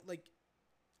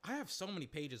I have so many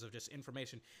pages of just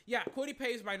information. Yeah, Kwity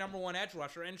Paye is my number 1 edge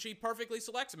rusher, and she perfectly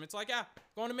selects him. It's like, yeah,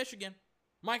 going to Michigan.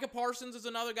 Micah Parsons is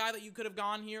another guy that you could have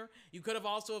gone here. You could have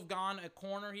also have gone a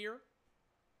corner here.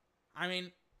 I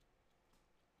mean,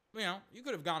 you know, you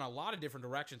could have gone a lot of different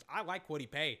directions. I like Kwity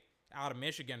Paye out of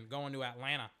Michigan going to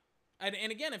Atlanta. And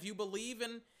again, if you believe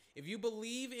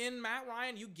in Matt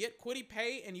Ryan, you get Kwity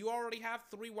Paye, and you already have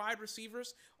 3 wide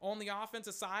receivers on the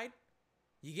offensive side.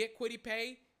 You get Kwity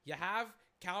Paye, you have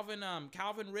Calvin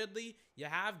Ridley, you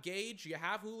have Gage, you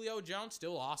have Julio Jones.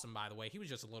 Still awesome, by the way. He was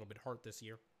just a little bit hurt this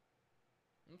year.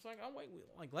 It's like, oh wait,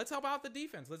 let's help out the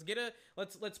defense.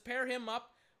 Let's pair him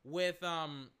up with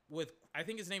I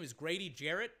think his name is Grady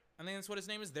Jarrett. I think that's what his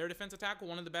name is. Their defensive tackle,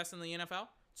 one of the best in the NFL.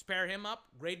 Let's pair him up,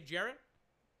 Grady Jarrett.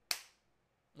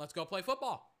 Let's go play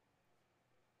football.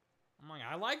 I'm like,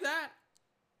 I like that.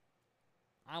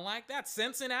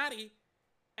 Cincinnati.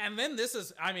 And then this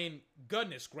is, I mean,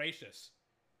 goodness gracious.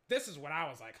 This is when I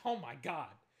was like, oh my God.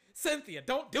 Cynthia,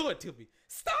 don't do it to me.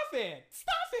 Stop it.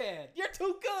 You're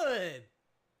too good.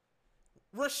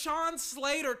 Rashawn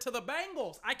Slater to the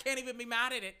Bengals. I can't even be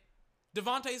mad at it.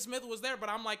 Devontae Smith was there, but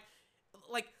I'm like,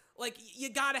 you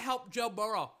got to help Joe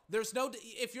Burrow.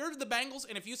 If you're the Bengals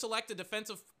and if you select a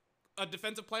defensive a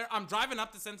defensive player, I'm driving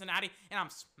up to Cincinnati and I'm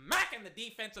smacking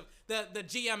the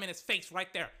GM in his face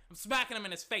right there. I'm smacking him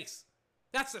in his face.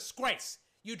 That's a disgrace.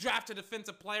 You draft a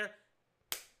defensive player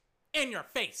in your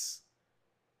face.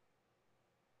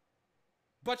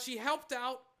 But she helped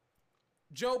out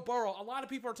Joe Burrow. A lot of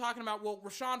people are talking about, well,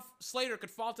 Rashawn Slater could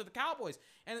fall to the Cowboys.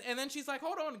 And then she's like,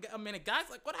 hold on a minute, guys.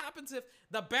 Like, what happens if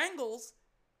the Bengals,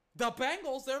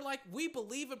 they're like, we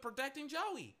believe in protecting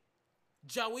Joey.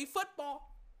 Joey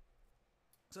football.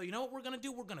 So you know what we're going to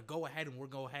do? We're going to go ahead and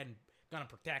going to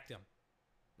protect him.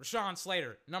 Rashawn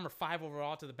Slater, number 5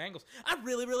 overall to the Bengals. I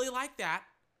really, really like that.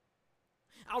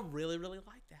 I really, really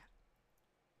like that.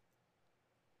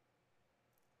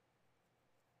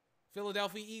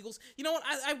 Philadelphia Eagles. You know what?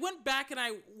 I went back and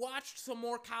I watched some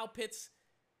more Kyle Pitts.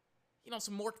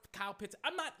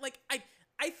 I'm not, like,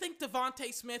 I think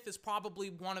Devontae Smith is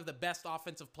probably one of the best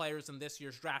offensive players in this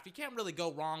year's draft. You can't really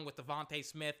go wrong with Devontae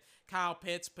Smith, Kyle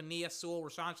Pitts, Penei Sewell,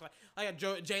 Rashawn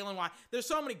Slater, Jalen Watt. There's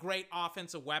so many great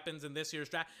offensive weapons in this year's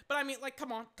draft. But I mean, like,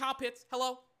 come on, Kyle Pitts,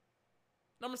 hello,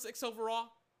 number 6 overall,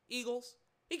 Eagles.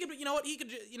 He could, you know what? You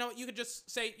could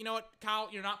just say, you know what, Kyle,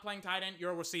 you're not playing tight end.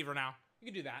 You're a receiver now. You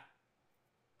could do that.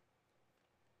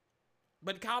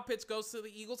 But Kyle Pitts goes to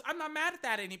the Eagles. I'm not mad at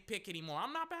that pick anymore.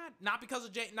 I'm not bad. Not because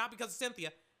of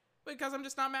Cynthia, but because I'm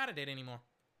just not mad at it anymore.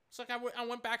 It's like I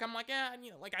went back. I'm like, yeah,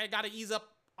 like I got to ease up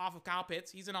off of Kyle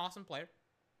Pitts. He's an awesome player.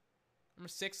 Number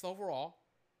 6th overall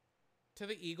to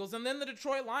the Eagles. And then the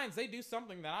Detroit Lions, they do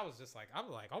something that I was like,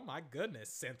 oh my goodness,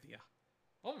 Cynthia.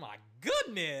 Oh my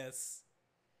goodness.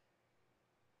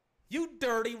 You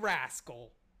dirty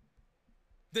rascal.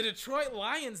 The Detroit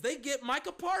Lions, they get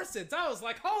Micah Parsons. I was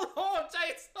like, hold on,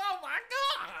 Chase. Oh, my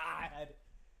God.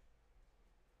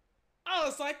 I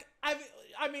was like, I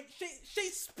mean,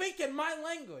 she's speaking my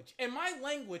language. And my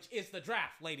language is the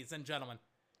draft, ladies and gentlemen.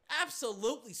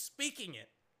 Absolutely speaking it.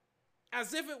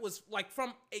 As if it was like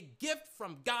from a gift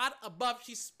from God above.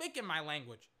 She's speaking my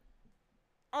language.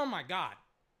 Oh, my God.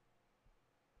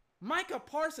 Micah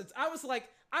Parsons. I was like,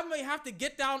 I may have to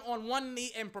get down on one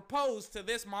knee and propose to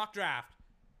this mock draft.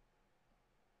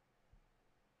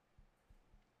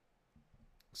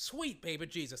 Sweet baby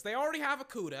Jesus. They already have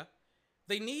Okudah.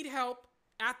 They need help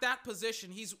at that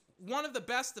position. He's one of the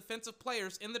best defensive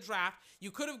players in the draft.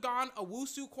 You could have gone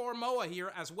Owusu-Koramoah here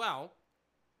as well.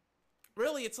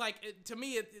 Really, it's like, to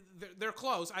me, they're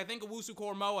close. I think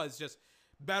Owusu-Koramoah is just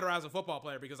better as a football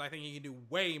player because I think he can do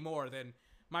way more than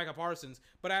Micah Parsons.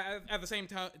 But at the same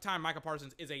time, Micah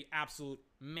Parsons is an absolute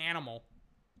manimal.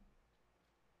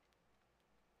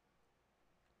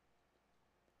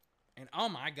 And oh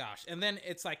my gosh. And then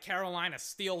it's like Carolina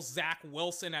steals Zach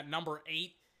Wilson at number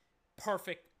 8.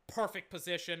 Perfect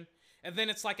position. And then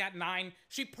it's like at 9,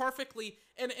 she perfectly,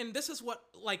 and this is what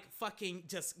like fucking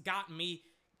just got me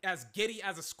as giddy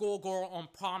as a schoolgirl on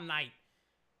prom night.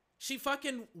 She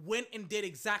fucking went and did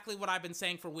exactly what I've been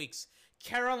saying for weeks.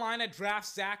 Carolina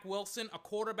drafts Zach Wilson, a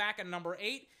quarterback, at number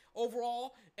 8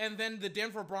 overall, and then the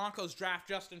Denver Broncos draft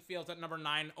Justin Fields at number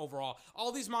 9 overall.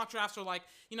 All these mock drafts are like,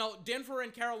 Denver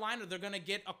and Carolina, they're going to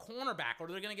get a cornerback, or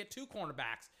they're going to get 2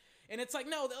 cornerbacks. And it's like,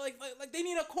 no, like they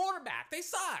need a quarterback. They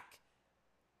suck.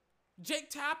 Jake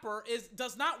Tapper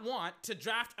does not want to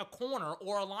draft a corner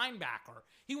or a linebacker.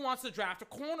 He wants to draft a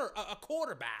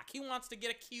quarterback. He wants to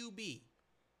get a QB.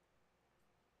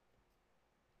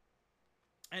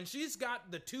 And she's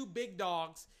got the 2 big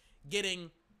dogs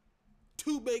getting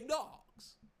 2 big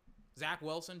dogs. Zach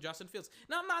Wilson, Justin Fields.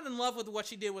 Now, I'm not in love with what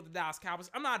she did with the Dallas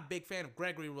Cowboys. I'm not a big fan of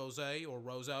Gregory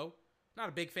Rousseau. Not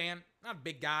a big fan. Not a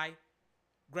big guy.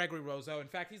 Gregory Rousseau. In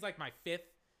fact, he's like my 5th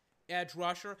edge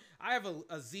rusher. I have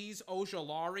Azeez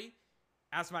Ojulari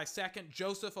as my 2nd.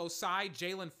 Joseph Osai,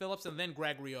 Jalen Phillips, and then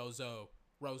Gregory Rousseau.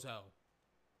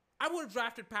 I would have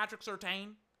drafted Patrick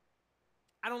Surtain.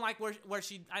 I don't like where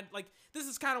she, this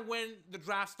is kind of when the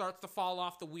draft starts to fall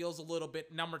off the wheels a little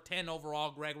bit. Number 10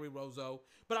 overall, Gregory Rousseau.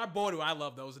 But boy, do I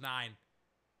love those 9.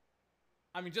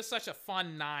 I mean, just such a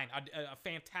fun 9, a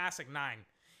fantastic 9.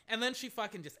 And then she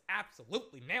fucking just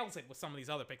absolutely nails it with some of these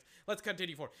other picks. Let's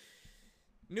continue forward.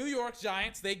 New York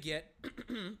Giants, they get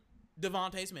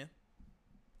Devontae Smith.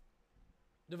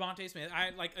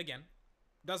 Again,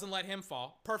 doesn't let him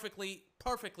fall. Perfectly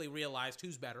realized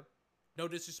who's better. No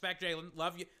disrespect, Jalen.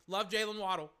 Love Jalen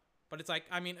Waddle. But it's like,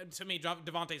 I mean, to me,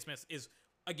 Devontae Smith is,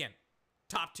 again,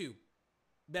 top 2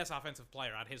 best offensive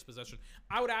player at his position.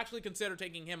 I would actually consider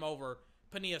taking him over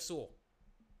Penei Sewell.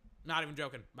 Not even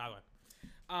joking, by the way.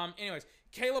 Anyways,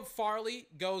 Caleb Farley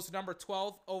goes number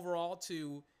 12 overall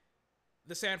to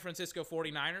the San Francisco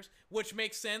 49ers, which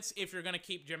makes sense if you're going to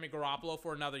keep Jimmy Garoppolo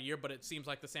for another year, but it seems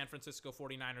like the San Francisco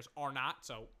 49ers are not,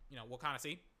 so, we'll kind of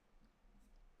see.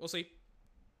 We'll see.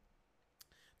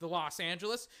 The Los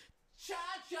Angeles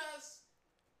Chargers.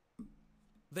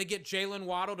 They get Jalen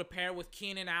Waddle to pair with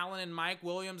Keenan Allen and Mike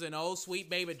Williams, and oh, sweet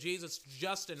baby Jesus,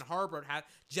 Justin Herbert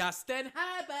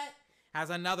has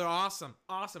another awesome,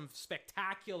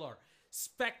 spectacular,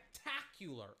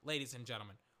 ladies and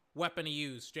gentlemen, weapon to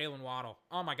use. Jalen Waddle.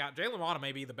 Oh my God, Jalen Waddle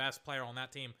may be the best player on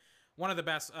that team. One of the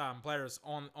best players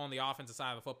on the offensive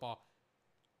side of the football.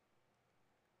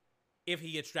 If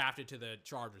he gets drafted to the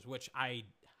Chargers, which I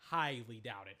highly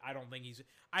doubt it.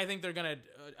 I think they're going to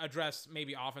address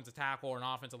maybe offensive tackle or an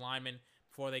offensive lineman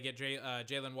before they get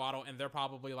Jalen Waddle, and they're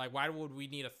probably like, why would we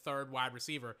need a third wide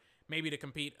receiver? Maybe to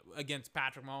compete against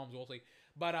Patrick Mahomes, we'll see.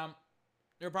 But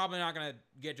they're probably not going to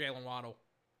get Jalen Waddle.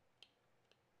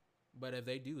 But if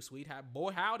they do,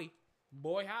 boy howdy,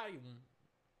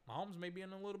 Mahomes may be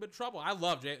in a little bit of trouble. I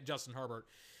love Justin Herbert.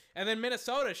 And then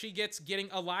Minnesota, getting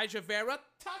Elijah Vera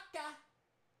Tucker.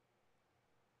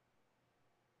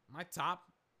 My top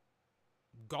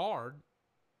guard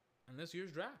in this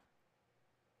year's draft.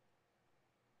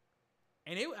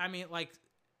 And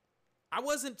I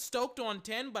wasn't stoked on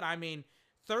 10, but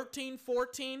 13,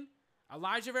 14,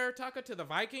 Elijah Vera Tucker to the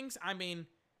Vikings.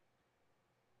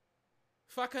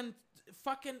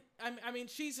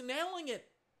 She's nailing it.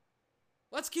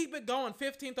 Let's keep it going.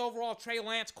 15th overall, Trey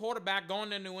Lance, quarterback, going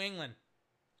to New England.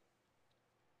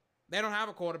 They don't have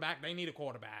a quarterback. They need a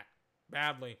quarterback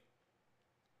badly.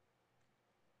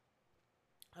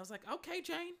 I was like, okay,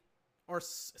 Jane. Or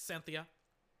Cynthia.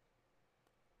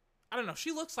 I don't know.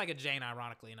 She looks like a Jane,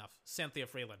 ironically enough. Cynthia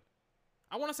Freeland.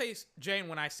 I want to say Jane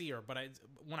when I see her, but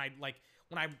when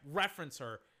I reference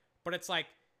her, but it's like,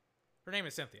 her name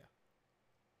is Cynthia.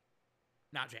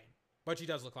 Not Jane. But she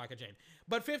does look like a Jane.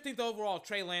 But 15th overall,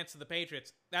 Trey Lance to the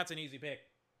Patriots. That's an easy pick.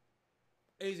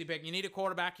 Easy pick. You need a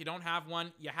quarterback. You don't have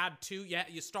one. You had two. Yeah,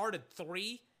 you started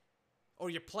three. Or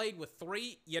you played with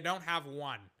three. You don't have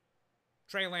one.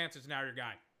 Trey Lance is now your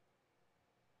guy.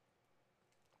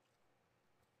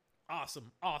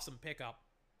 Awesome pickup.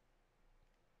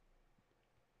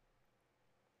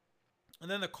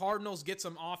 And then the Cardinals get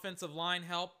some offensive line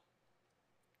help.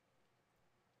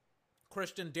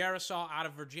 Christian Darrisaw out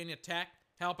of Virginia Tech.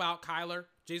 Help out Kyler.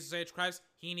 Jesus H. Christ.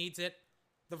 He needs it.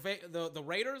 The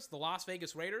Raiders, the Las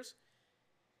Vegas Raiders.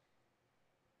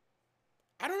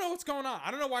 I don't know what's going on.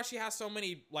 I don't know why she has so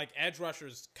many edge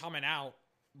rushers coming out.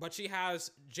 But she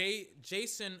has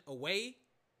Jason Away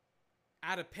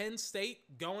out of Penn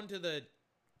State going to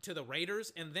the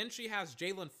Raiders. And then she has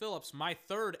Jalen Phillips, my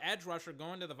third edge rusher,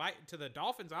 going to the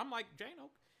Dolphins. I'm like,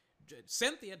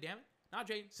 Cynthia, damn it. Not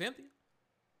Jane, Cynthia.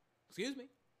 Excuse me.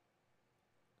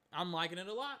 I'm liking it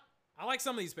a lot. I like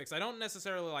some of these picks. I don't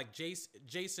necessarily like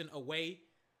Jason Away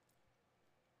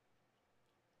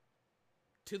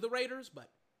to the Raiders, but,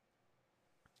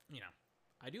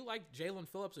 I do like Jalen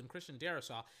Phillips and Christian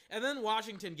Darrisaw. And then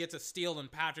Washington gets a steal in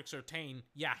Patrick Surtain.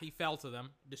 Yeah, he fell to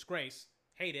them. Disgrace.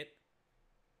 Hate it.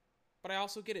 But I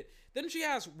also get it. Then she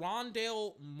has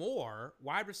Rondale Moore,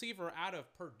 wide receiver out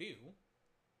of Purdue.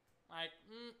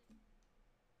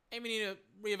 Maybe need to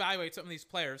reevaluate some of these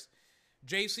players.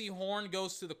 J.C. Horn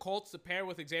goes to the Colts to pair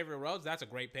with Xavier Rhodes. That's a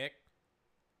great pick.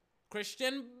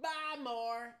 Christian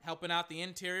Barmore helping out the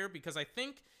interior because I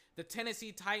think the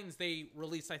Tennessee Titans, they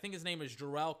released, I think his name is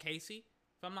Jarrell Casey,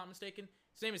 if I'm not mistaken.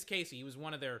 His name is Casey. He was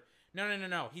one of their...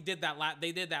 No. He did that.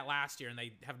 They did that last year, and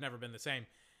they have never been the same.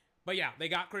 But yeah, they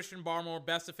got Christian Barmore,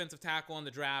 best defensive tackle in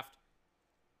the draft.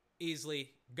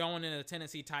 Easily going into the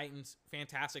Tennessee Titans.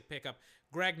 Fantastic pickup.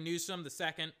 Greg Newsome, the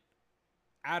second,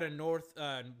 out of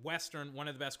Northwestern, one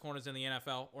of the best corners in the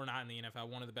NFL, or not in the NFL,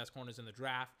 one of the best corners in the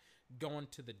draft, going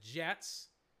to the Jets.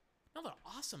 Another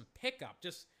awesome pickup,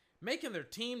 just making their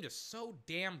team just so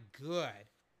damn good.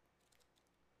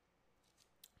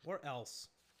 Where else?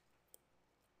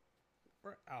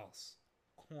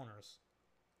 Corners.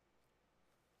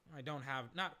 I don't have,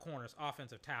 not corners,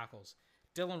 offensive tackles.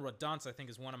 Dylan Radunz, I think,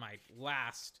 is one of my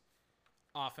last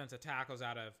offensive tackles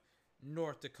out of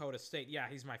North Dakota State. Yeah,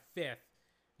 he's my fifth.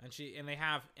 And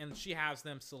she has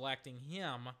them selecting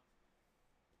him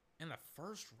in the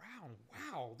first round.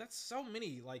 Wow, that's so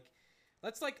many.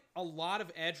 That's a lot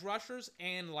of edge rushers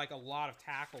and a lot of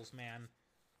tackles, man.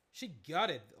 She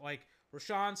gutted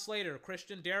Rashawn Slater,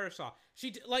 Christian Darrisaw.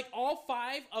 She all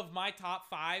five of my top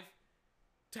five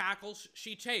tackles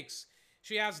she takes.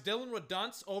 She has Dylan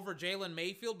Radunz over Jalen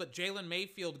Mayfield, but Jalen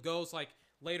Mayfield goes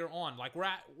later on.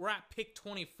 We're at pick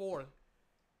 24.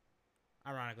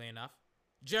 Ironically enough.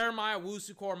 Jeremiah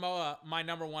Owusu-Koramoah, my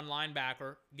number one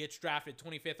linebacker, gets drafted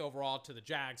 25th overall to the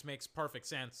Jags. Makes perfect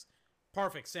sense.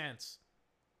 Perfect sense.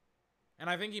 And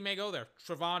I think he may go there.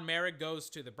 Trevon Merrick goes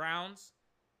to the Browns.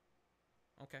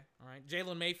 Okay, all right.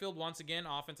 Jalen Mayfield, once again,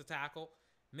 offensive tackle.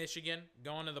 Michigan,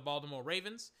 going to the Baltimore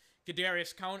Ravens.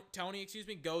 Kadarius Toney,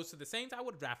 goes to the Saints. I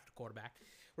would have drafted a quarterback.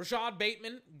 Rashad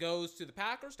Bateman goes to the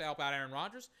Packers to help out Aaron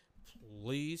Rodgers.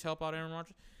 Please help out Aaron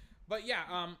Rodgers. But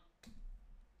yeah,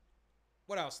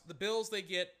 what else? The Bills, they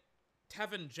get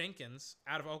Tevin Jenkins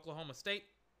out of Oklahoma State.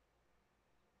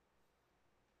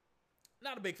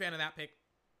 Not a big fan of that pick.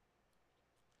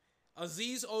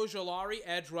 Azeez Ojulari,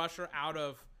 edge rusher out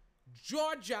of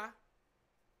Georgia,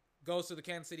 goes to the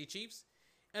Kansas City Chiefs.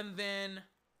 And then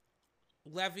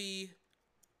Levy,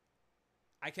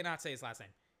 I cannot say his last name,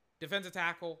 defensive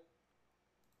tackle,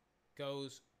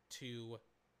 goes to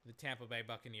the Tampa Bay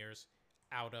Buccaneers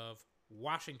out of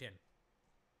Washington.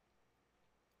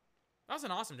 That was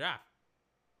an awesome draft.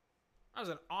 That was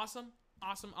an awesome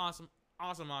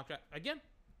mock draft. Again,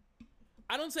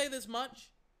 I don't say this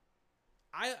much.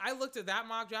 I looked at that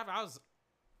mock draft. I was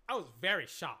very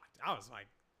shocked. I was like,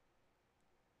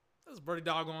 this is pretty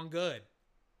doggone good.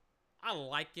 I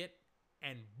like it.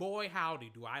 And boy,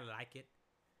 howdy, do I like it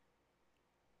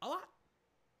a lot.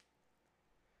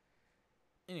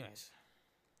 Anyways,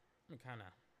 let me kind of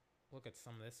look at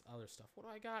some of this other stuff. What do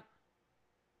I got?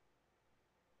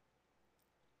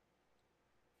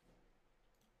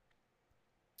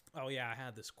 Oh, yeah, I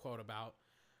had this quote about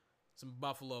some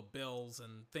Buffalo Bills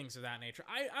and things of that nature.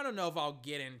 I don't know if I'll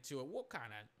get into it. We'll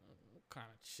kind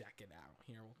of check it out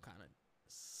here. We'll kind of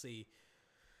see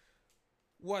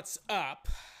what's up.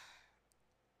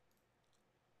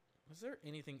 Was there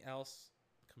anything else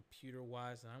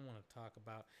computer-wise that I want to talk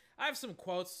about? I have some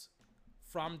quotes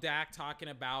from Dak talking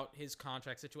about his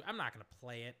contract situation. I'm not going to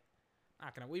play it.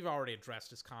 We've already addressed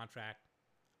his contract.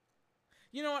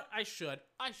 You know what? I should.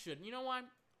 You know what?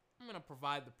 I'm going to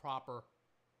provide the proper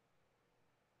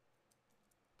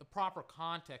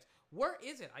context. Where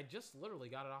is it? I just literally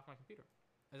got it off my computer.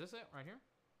 Is this it right here?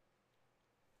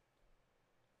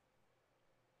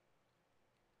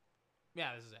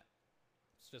 Yeah, this is it.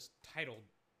 It's just titled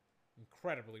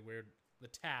incredibly weird. The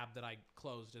tab that I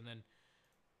closed and then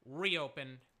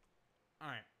reopened. All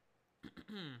right.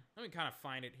 Let me kind of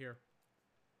find it here.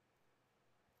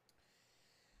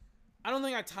 I don't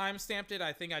think I timestamped it.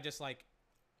 I think I just like,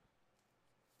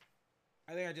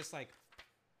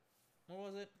 what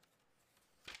was it?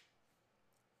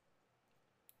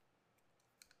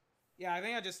 Yeah, I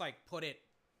think I just like put it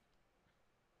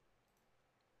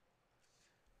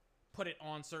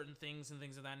on certain things and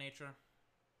things of that nature.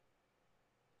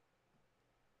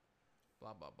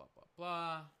 Blah, blah, blah, blah,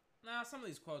 blah. Nah, some of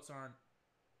these quotes aren't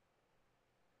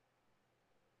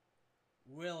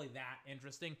really that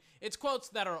interesting. It's quotes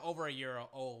that are over a year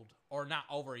old, or not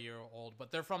over a year old,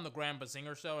 but they're from the Graham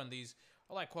Bazinger show, and these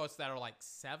are like quotes that are like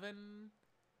 7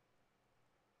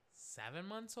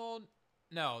 months old?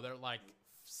 No, they're like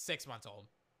 6 months old.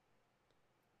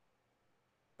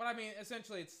 But I mean,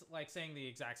 essentially, it's like saying the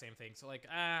exact same thing. So like,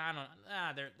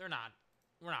 they're not.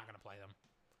 We're not gonna play them.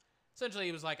 Essentially,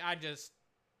 he was like,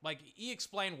 he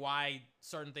explained why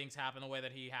certain things happen the way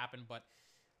that he happened, but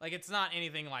like, it's not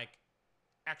anything like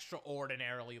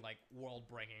extraordinarily like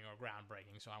world-breaking or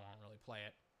groundbreaking. So I won't really play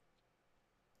it.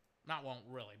 Won't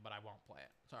really, but I won't play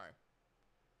it. Sorry.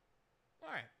 All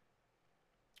right.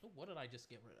 Ooh, what did I just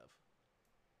get rid of?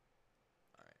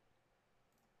 All right.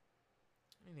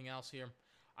 Anything else here?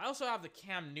 I also have the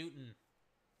Cam Newton.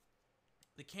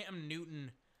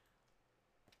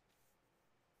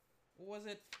 What was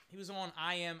it? He was on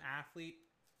I Am Athlete,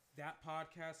 that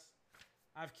podcast.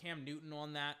 I have Cam Newton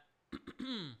on that.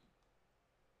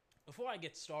 Before I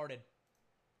get started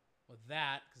with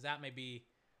that, because that may be,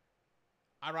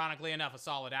 ironically enough, a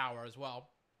solid hour as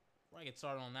well. Before I get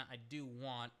started on that, I do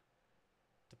want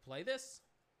to play this.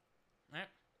 All right.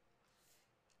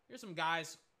 Here's some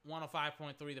guys,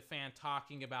 105.3 The Fan,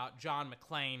 talking about John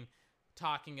McClain,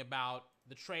 talking about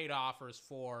the trade offers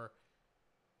for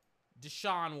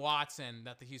Deshaun Watson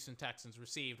that the Houston Texans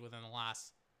received within the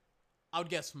last, I would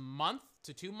guess, month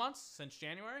to 2 months since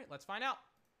January. Let's find out.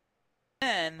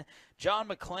 Then John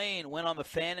McClain went on The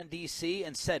Fan in D.C.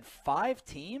 and said 5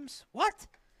 teams? What?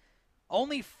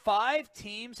 Only 5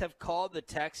 teams have called the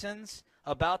Texans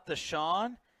about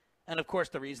Deshaun. And, of course,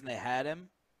 the reason they had him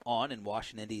on in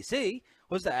Washington, D.C.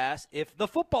 was to ask if the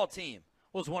football team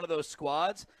was one of those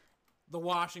squads. The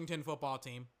Washington football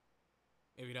team,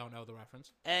 if you don't know the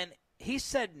reference. And he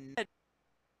said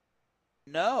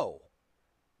no.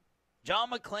 John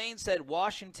McClain said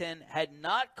Washington had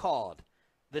not called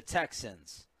the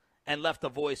Texans and left a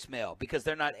voicemail because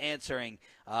they're not answering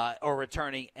or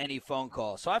returning any phone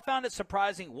calls. So I found it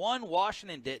surprising. One,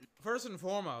 Washington didn't. First and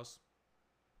foremost,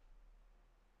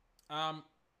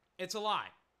 it's a lie.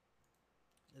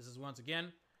 This is once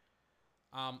again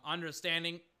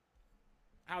understanding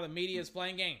how the media is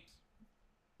playing games.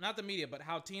 Not the media, but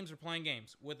how teams are playing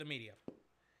games with the media.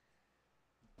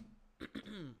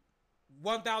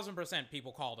 1,000%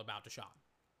 people called about Deshaun.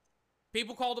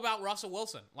 People called about Russell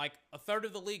Wilson. Like, a third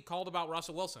of the league called about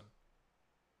Russell Wilson.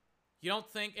 You don't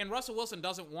think... And Russell Wilson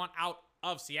doesn't want out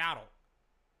of Seattle.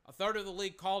 A third of the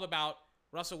league called about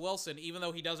Russell Wilson, even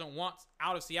though he doesn't want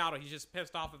out of Seattle. He's just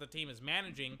pissed off that the team is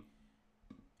managing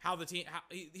how the team...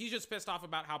 he's just pissed off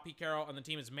about how Pete Carroll and the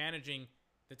team is managing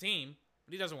the team,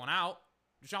 but he doesn't want out.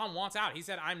 Deshaun wants out. He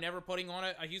said, I'm never putting on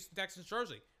a Houston Texans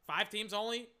jersey. 5 teams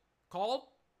only called?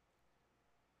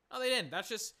 No, they didn't. That's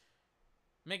just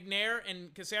McNair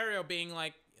and Caserio being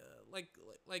like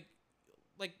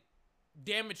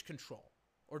damage control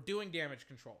or doing damage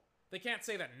control. They can't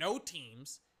say that no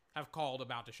teams have called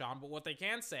about Deshaun, but what they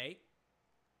can say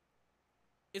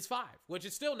is 5, which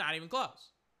is still not even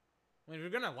close. I mean, if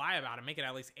you're going to lie about it, make it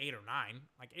at least 8 or 9.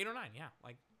 Like 8 or 9, yeah.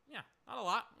 Like, yeah, not a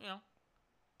lot, you know.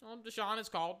 Well, Deshaun is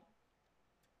called.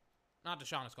 Not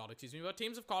Deshaun is called, excuse me, but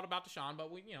teams have called about Deshaun,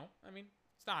 but we, you know, I mean,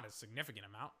 it's not a significant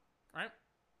amount, right?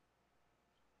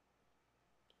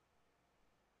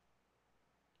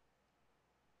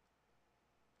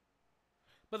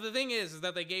 But the thing is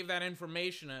that they gave that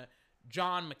information to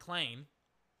John McClain,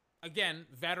 again,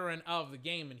 veteran of the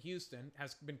game in Houston,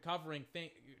 has been covering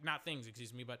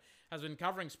but has been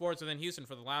covering sports within Houston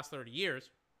for the last 30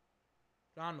 years.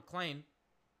 John McClain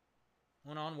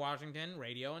went on Washington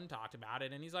radio and talked about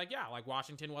it, and he's like, yeah, like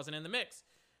Washington wasn't in the mix.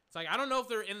 It's like, I don't know if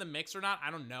they're in the mix or not.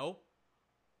 I don't know.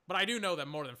 But I do know that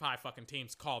more than 5 fucking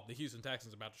teams called the Houston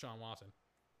Texans about Deshaun Watson.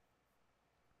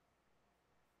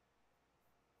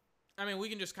 I mean, we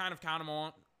can just kind of count them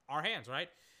on our hands, right?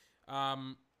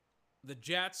 The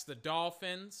Jets, the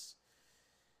Dolphins.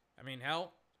 I mean,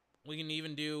 hell, we can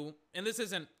even do, and this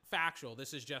isn't factual.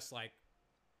 This is just like,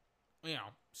 you know,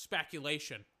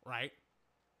 speculation, right?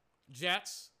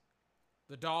 Jets,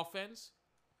 the Dolphins,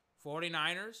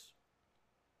 49ers,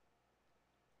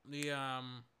 the,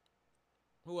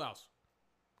 who else?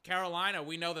 Carolina,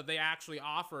 we know that they actually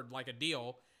offered, like, a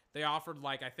deal. They offered,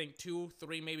 like, I think 2,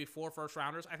 3, maybe 4 first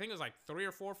rounders. I think it was, like, 3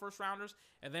 or 4 first rounders,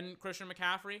 and then Christian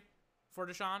McCaffrey for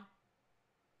Deshaun.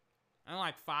 And,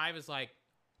 like, 5 is, like,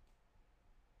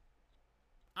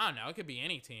 I don't know. It could be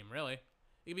any team, really. It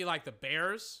could be, like, the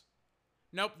Bears.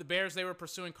 Nope, the Bears, they were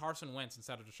pursuing Carson Wentz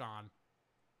instead of Deshaun.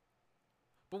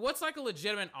 But what's, like, a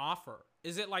legitimate offer?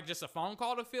 Is it, like, just a phone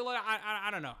call to feel it? I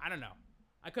don't know. I don't know.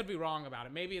 I could be wrong about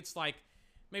it. Maybe it's, like,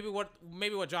 maybe what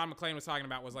John McClain was talking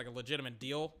about was, like, a legitimate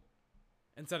deal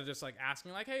instead of just, like,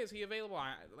 asking, like, hey, is he available?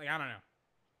 I don't know.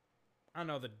 I don't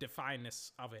know the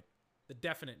defineness of it. The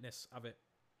definiteness of it.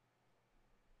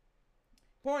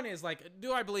 Point is, like,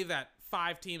 do I believe that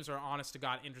 5 teams are honest to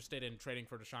God interested in trading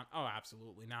for Deshaun? Oh,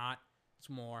 absolutely not. It's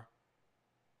more.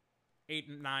 8,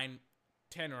 9,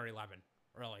 10, or 11,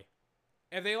 really.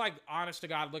 If they, like, honest to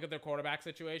God, look at their quarterback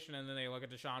situation and then they look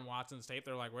at Deshaun Watson's tape,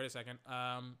 they're like, wait a second,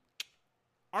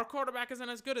 our quarterback isn't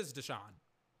as good as Deshaun.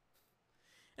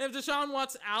 And if Deshaun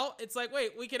wants out, it's like,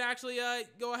 wait, we can actually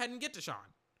go ahead and get Deshaun.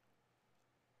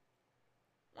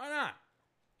 Why not?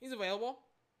 He's available.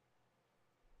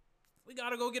 We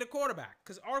got to go get a quarterback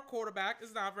because our quarterback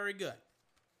is not very good.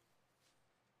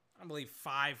 I believe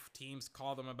 5 teams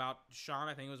called him about Deshaun.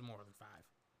 I think it was more than 5.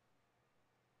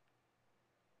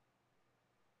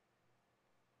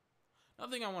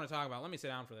 Another thing I want to talk about. Let me sit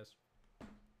down for this.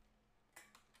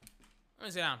 Let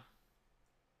me sit down.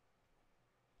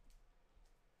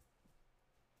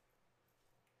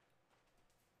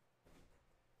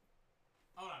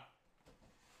 Hold on.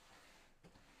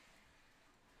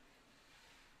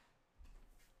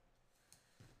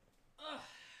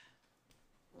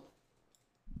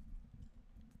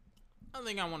 Another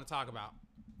thing I want to talk about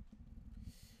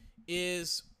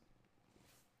is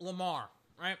Lamar,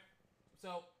 right?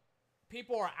 So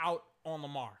people are out on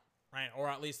Lamar, right? Or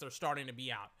at least they're starting to be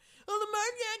out. Oh, Lamar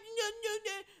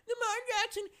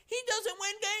Jackson, he doesn't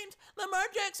win games. Lamar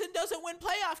Jackson doesn't win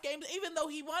playoff games, even though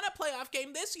he won a playoff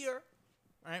game this year,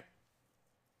 right?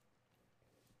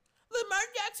 Lamar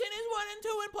Jackson is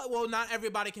 1-2 in play. Well, not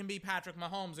everybody can be Patrick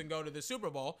Mahomes and go to the Super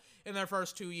Bowl in their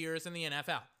first 2 years in the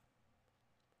NFL.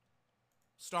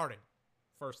 Starting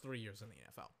first 3 years in the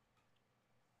NFL.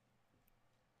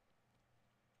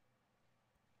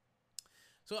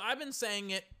 So I've been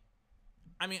saying it,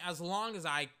 I mean, as long as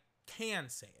I can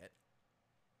say it.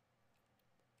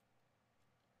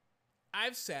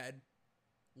 I've said,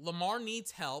 Lamar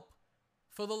needs help.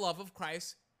 For the love of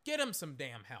Christ, get him some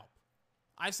damn help.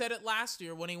 I said it last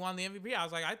year when he won the MVP. I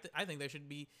was like, I think they should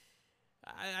be,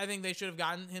 I think they should have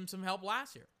gotten him some help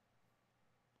last year.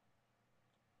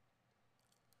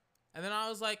 And then I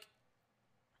was like,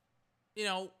 you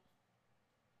know,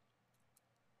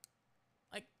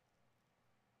 like,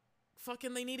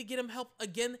 fucking they need to get him help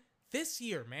again this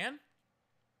year, man.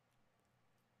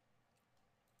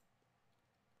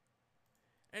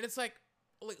 And it's like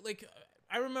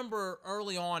I remember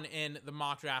early on in the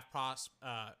mock draft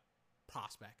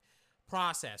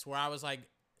process where I was like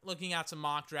looking at some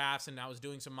mock drafts, and I was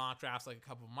doing some mock drafts like a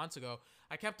couple of months ago.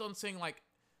 I kept on seeing like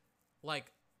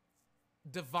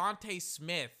Devontae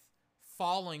Smith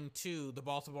falling to the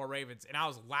Baltimore Ravens, and I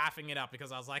was laughing it up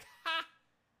because I was like, ha,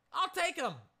 I'll take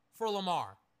him for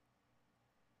Lamar.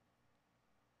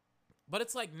 But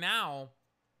it's like now,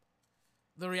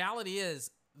 the reality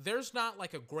is, there's not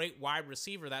like a great wide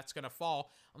receiver that's going to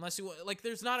fall unless you like,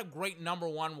 there's not a great number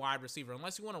one wide receiver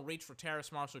unless you want to reach for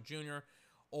Terrace Marshall Jr.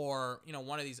 or, you know,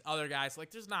 one of these other guys. Like,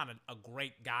 there's not a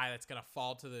great guy that's going to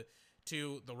fall to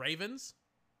the Ravens.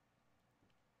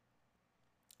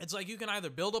 It's like you can either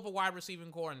build up a wide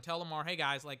receiving core and tell Lamar, hey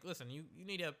guys, like, listen, you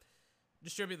need to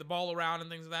distribute the ball around and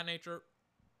things of that nature.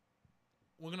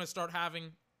 We're going to start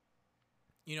having,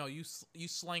 you know, you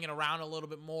sling it around a little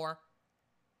bit more.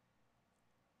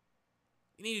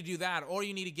 You need to do that, or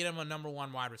you need to get him a number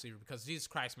one wide receiver, because Jesus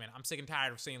Christ, man, I'm sick and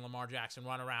tired of seeing Lamar Jackson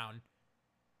run around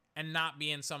and not be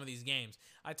in some of these games.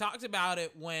 I talked about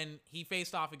it when he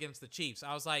faced off against the Chiefs.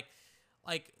 I was like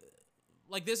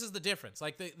this is the difference.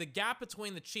 Like, the gap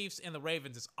between the Chiefs and the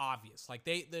Ravens is obvious. Like,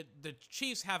 the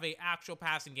Chiefs have a actual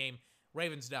passing game.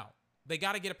 Ravens don't. They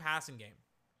got to get a passing game.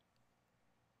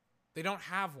 They don't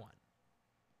have one.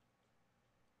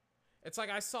 It's like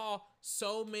I saw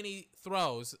so many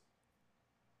throws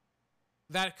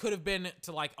that could have been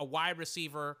to like a wide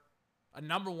receiver, a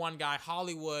number one guy,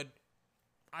 Hollywood.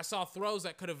 I saw throws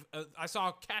that could have, I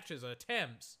saw catches,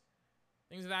 attempts,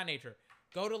 things of that nature.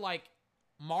 Go to like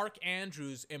Mark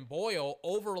Andrews and Boyle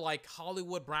over like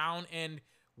Hollywood Brown and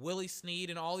Willie Snead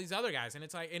and all these other guys. And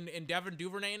it's like, and Devin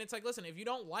Duvernay. And it's like, listen, if you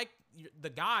don't like the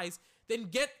guys, then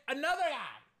get another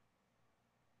guy.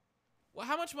 Well,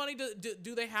 how much money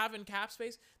do they have in cap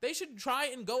space? They should try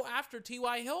and go after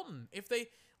T.Y. Hilton. If they,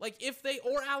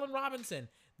 or Allen Robinson.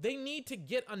 They need to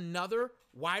get another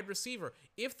wide receiver.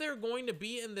 If they're going to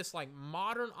be in this, like,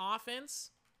 modern offense.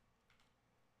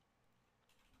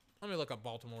 Let me look up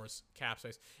Baltimore's cap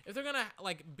space. If they're going to,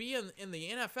 like, be in the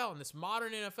NFL, in this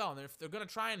modern NFL, and if they're going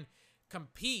to try and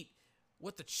compete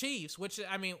with the Chiefs, which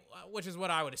is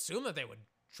what I would assume that they would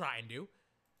try and do,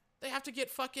 they have to get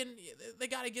they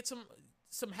got to get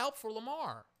some help for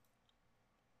Lamar.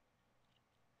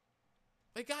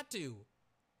 They got to.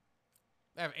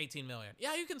 They have $18 million.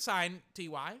 Yeah, you can sign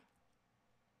T.Y.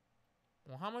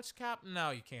 Well, how much cap?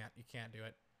 No, you can't. You can't do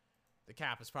it. The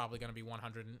cap is probably going to be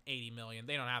 $180 million.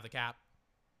 They don't have the cap.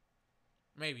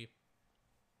 Maybe.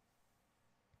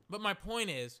 But my point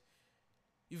is,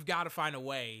 you've got to find a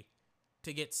way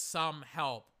to get some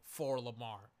help for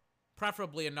Lamar.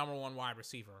 Preferably a number one wide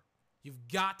receiver. You've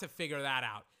got to figure that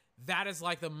out. That is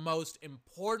like the most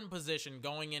important position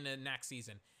going into next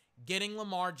season. Getting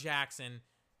Lamar Jackson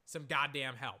some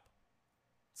goddamn help.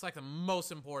 It's like the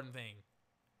most important thing.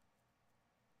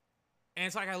 And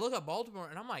it's like I look at Baltimore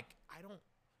and I'm like, I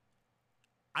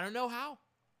don't know how.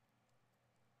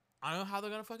 I don't know how they're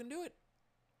going to fucking do it.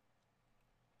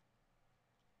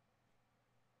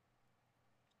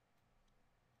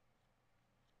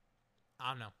 I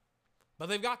don't know. But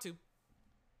they've got to.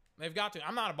 They've got to.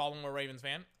 I'm not a Baltimore Ravens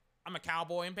fan. I'm a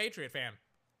Cowboy and Patriot fan.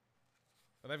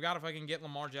 But they've got to fucking get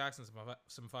Lamar Jackson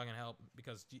some fucking help,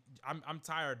 because I'm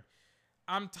tired.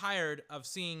 I'm tired of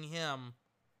seeing him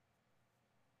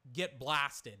get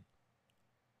blasted.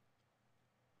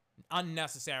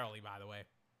 Unnecessarily, by the way.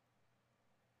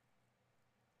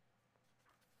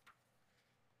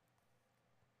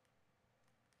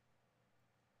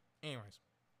 Anyways.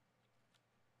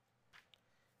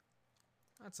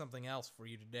 That's something else for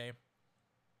you today.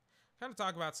 Kind of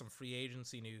talk about some free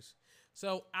agency news.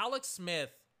 So, Alex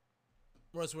Smith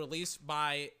was released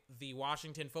by the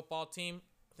Washington football team.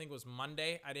 I think it was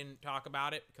Monday. I didn't talk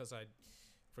about it because I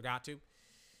forgot to.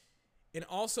 And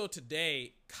also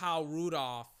today, Kyle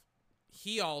Rudolph,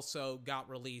 he also got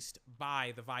released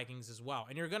by the Vikings as well.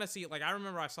 And you're going to see, like, I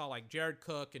remember I saw, like, Jared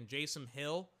Cook and Jason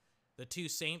Hill, the two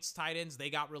Saints tight ends, they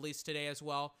got released today as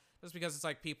well. Just because it's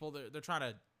like people, they're trying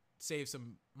to save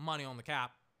some money on the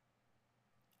cap.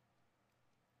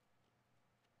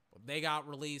 But they got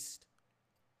released.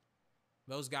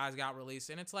 Those guys got released.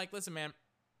 And it's like, listen, man,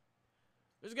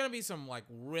 there's going to be some, like,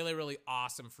 really, really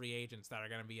awesome free agents that are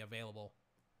going to be available.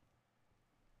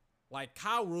 Like,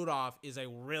 Kyle Rudolph is a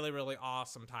really, really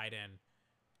awesome tight end.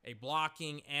 A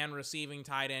blocking and receiving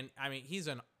tight end. I mean, he's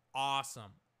an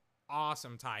awesome,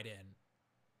 awesome tight end.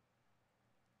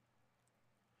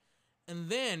 And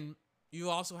then you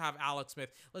also have Alex Smith.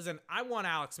 Listen, I want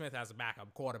Alex Smith as a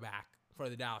backup quarterback for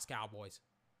the Dallas Cowboys.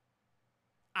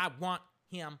 I want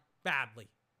him badly.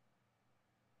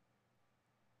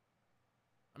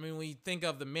 I mean, when you think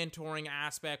of the mentoring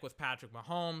aspect with Patrick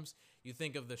Mahomes, you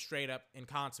think of the straight up and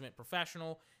consummate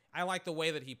professional. I like the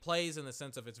way that he plays in the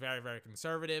sense of it's very, very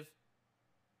conservative.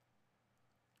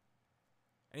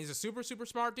 And he's a super, super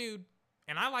smart dude.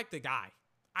 And I like the guy.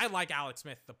 I like Alex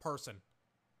Smith, the person.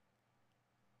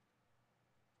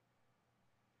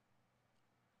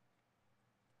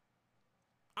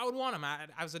 I would want him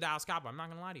as a Dallas Cowboy. I'm not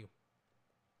going to lie to you.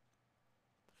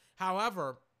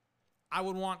 However, I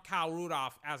would want Kyle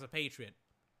Rudolph as a Patriot.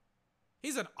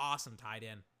 He's an awesome tight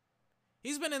end.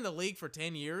 He's been in the league for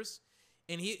 10 years,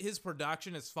 and his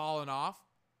production has fallen off.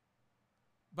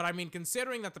 But, I mean,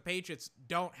 considering that the Patriots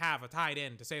don't have a tight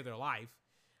end to save their life,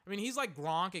 I mean, he's like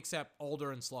Gronk except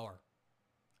older and slower.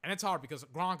 And it's hard because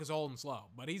Gronk is old and slow,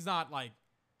 but he's not, like,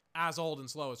 as old and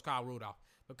slow as Kyle Rudolph.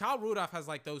 But Kyle Rudolph has,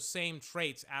 like, those same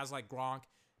traits as, like, Gronk.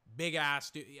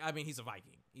 Big-ass dude. I mean, he's a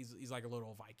Viking. He's like a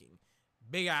little Viking.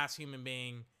 Big-ass human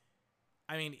being.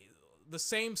 I mean, the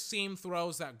same seam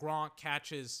throws that Gronk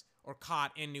catches or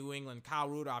caught in New England, Kyle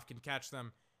Rudolph can catch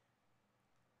them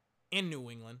in New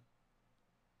England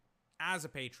as a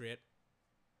Patriot.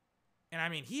 And, I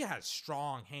mean, he has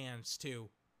strong hands, too.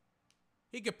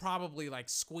 He could probably, like,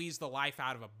 squeeze the life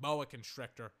out of a boa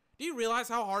constrictor. Do you realize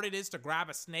how hard it is to grab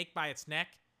a snake by its neck?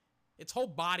 Its whole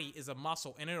body is a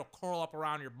muscle, and it'll curl up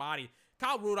around your body.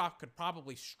 Kyle Rudolph could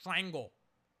probably strangle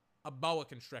a boa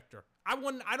constrictor. I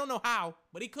don't know how,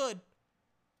 but he could.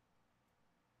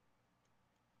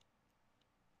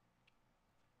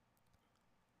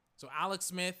 So Alex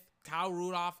Smith, Kyle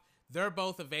Rudolph, they're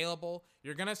both available.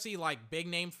 You're going to see, like,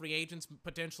 big-name free agents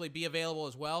potentially be available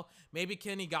as well. Maybe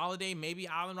Kenny Golladay, maybe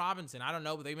Allen Robinson. I don't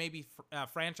know, but they may be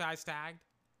franchise tagged.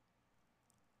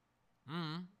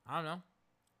 I don't know.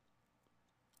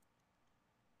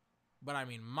 But, I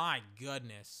mean, my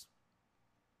goodness.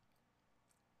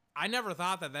 I never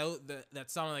thought that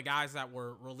some of the guys that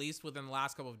were released within the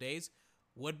last couple of days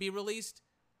would be released.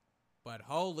 But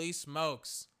holy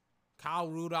smokes. Kyle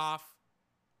Rudolph.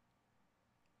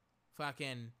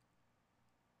 Fucking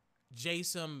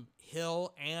Jason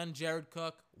Hill and Jared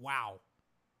Cook. Wow.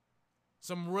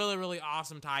 Some really, really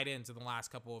awesome tight ends in the last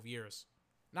couple of years.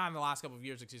 Not in the last couple of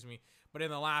years, excuse me. But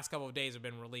in the last couple of days have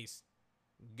been released.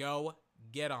 Go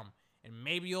get them. And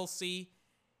maybe you'll see,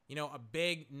 you know, a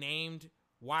big named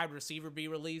wide receiver be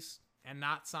released and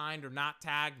not signed or not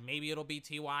tagged. Maybe it'll be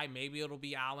T.Y. Maybe it'll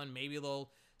be Allen. Maybe they'll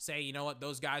say, you know what,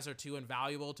 those guys are too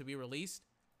invaluable to be released.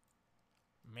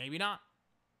 Maybe not.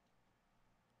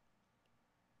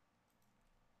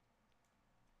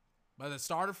 But the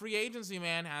start of free agency,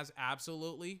 man, has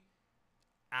absolutely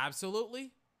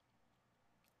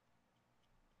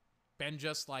been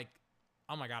just like,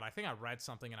 oh my God, I think I read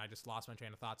something and I just lost my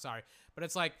train of thought. Sorry. But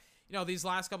it's like, you know, these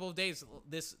last couple of days,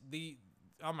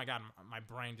 oh my God, my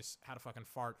brain just had a fucking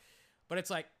fart. But it's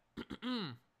like,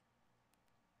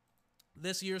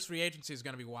 this year's free agency is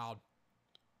going to be wild.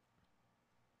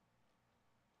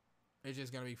 It's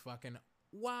just going to be fucking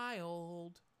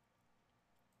wild.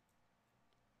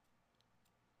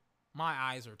 My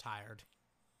eyes are tired.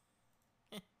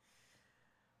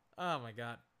 Oh my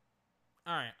God.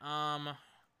 All right.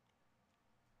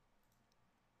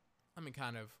 Let me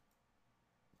kind of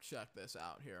check this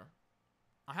out here.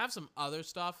 I have some other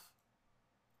stuff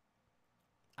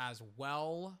as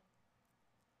well.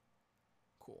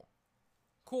 Cool.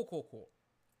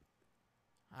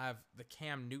 I have the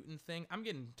Cam Newton thing. I'm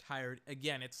getting tired.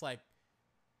 Again, it's like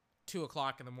 2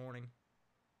 o'clock in the morning.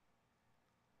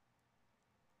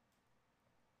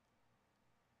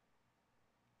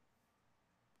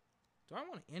 Do I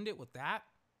want to end it with that?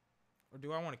 Or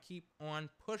do I want to keep on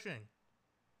pushing?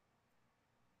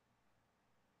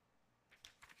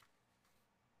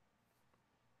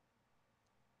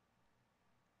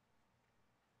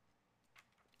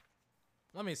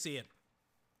 Let me see it.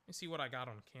 Let me see what I got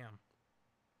on Cam.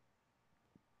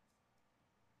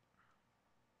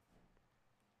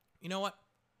 You know what?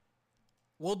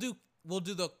 We'll do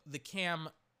the Cam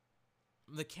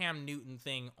Newton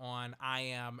thing on I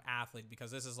Am Athlete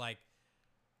because this is like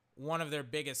one of their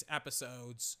biggest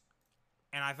episodes,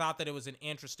 and I thought that it was an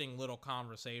interesting little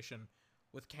conversation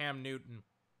with Cam Newton.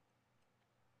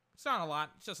 It's not a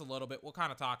lot, it's just a little bit. We'll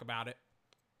kind of talk about it.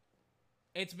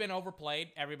 It's been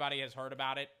overplayed. Everybody has heard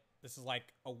about it. This is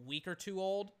like a week or two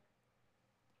old.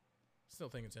 Still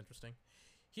think it's interesting.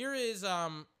 Here is,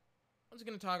 what's he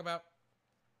going to talk about?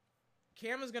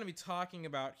 Cam is going to be talking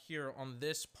about here on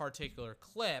this particular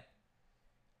clip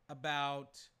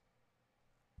about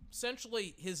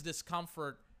essentially his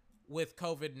discomfort with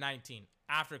COVID-19,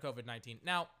 after COVID-19.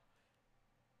 Now,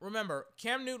 remember,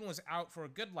 Cam Newton was out for a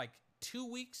good, 2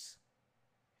 weeks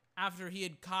after he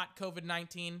had caught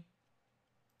COVID-19.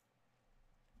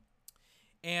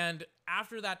 And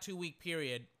after that 2-week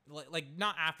period,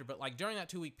 not after, but during that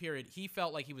 2-week period, he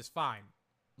felt like he was fine.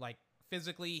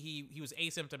 Physically, he was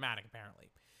asymptomatic, apparently.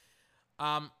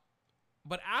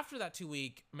 But after that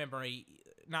 2-week memory,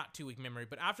 not 2-week memory,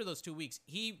 but after those 2 weeks,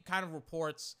 he kind of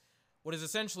reports what is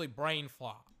essentially brain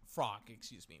fog,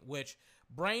 which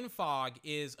brain fog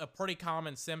is a pretty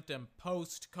common symptom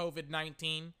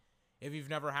post-COVID-19. If you've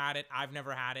never had it, I've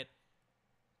never had it.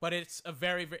 But it's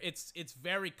it's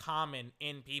very common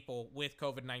in people with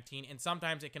COVID-19, and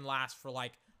sometimes it can last for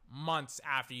months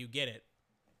after you get it.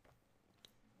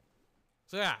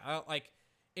 So yeah,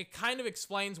 it kind of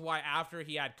explains why after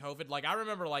he had COVID, I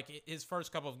remember his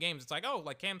first couple of games, it's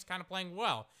Cam's kind of playing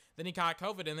well. Then he caught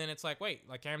COVID, and then it's wait,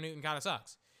 Cam Newton kind of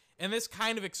sucks. And this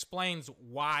kind of explains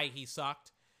why he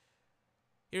sucked.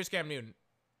 Here's Cam Newton.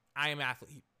 I Am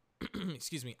Athlete.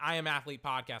 Excuse me. I Am Athlete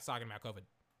podcast talking about COVID.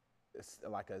 It's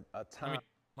like a time.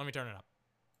 Let me turn it up.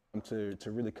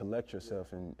 To really collect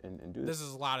yourself and do this. This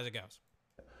is as loud as it goes.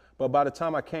 But by the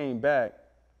time I came back,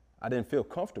 I didn't feel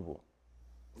comfortable.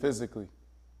 Physically.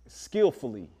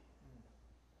 Skillfully.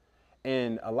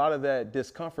 And a lot of that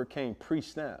discomfort came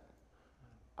pre-snap.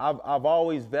 I've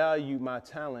always valued my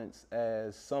talents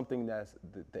as something that's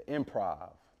the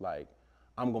improv.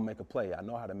 I'm going to make a play. I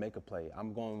know how to make a play.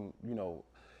 I'm going,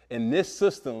 in this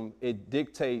system, it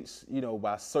dictates,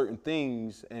 by certain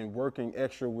things and working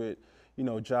extra with,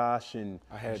 Josh and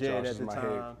I had Jed Josh at the my time.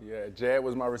 Head. Yeah, Jed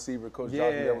was my receiver coach.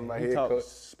 Yeah, Josh was my head coach.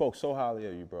 Spoke so highly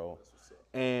of you, bro.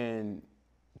 And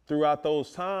throughout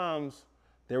those times,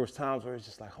 there was times where it's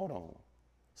just hold on.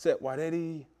 Set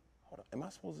 180. Hold on. Am I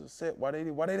supposed to set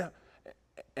 180? 180?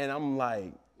 And I'm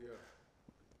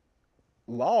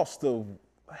lost of,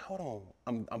 hold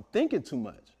on. I'm thinking too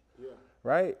much. Yeah.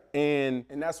 Right? And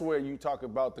that's where you talk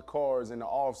about the cars in the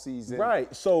off season.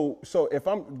 Right. So if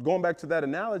I'm going back to that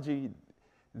analogy,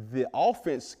 the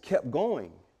offense kept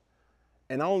going.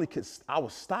 And I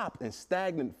was stopped and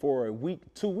stagnant for a week,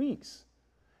 2 weeks.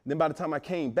 Then by the time I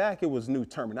came back, it was new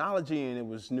terminology and it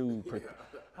was new.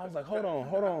 I was hold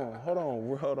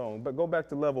on. But go back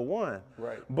to level one.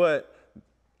 Right. But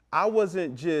I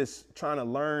wasn't just trying to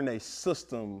learn a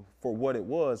system for what it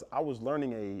was. I was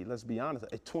learning let's be honest,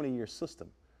 a 20-year system.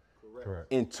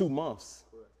 Correct. In 2 months.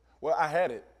 Correct. Well, I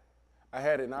had it,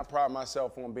 and I pride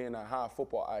myself on being a high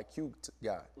football IQ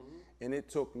guy. Mm-hmm. And it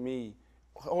took me,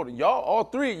 hold on, y'all, all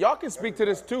three, y'all can speak to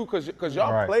this too, because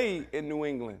y'all played in New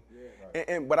England. Yeah,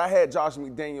 right. But I had Josh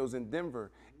McDaniels in Denver.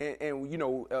 And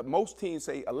most teams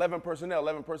say 11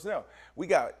 personnel. We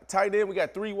got tight end, we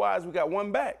got 3 wides, we got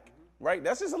 1 back. Right?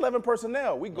 That's just 11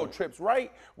 personnel. We can go trips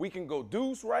right. We can go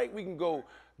deuce right. We can go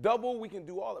double. We can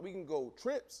do all that. We can go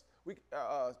trips. We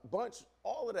bunch,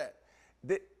 all of that.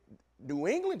 New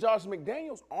England, Josh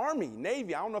McDaniels, Army,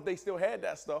 Navy. I don't know if they still had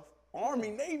that stuff.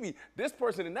 Army, Navy. This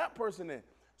person and that person in.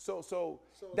 So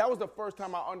that was the first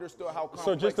time I understood how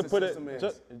complex the system is.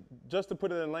 Just to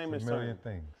put it in layman's terms. A million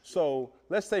things. So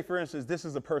let's say, for instance, this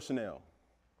is a personnel,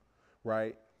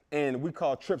 right? And we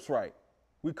call trips right.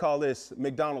 We call this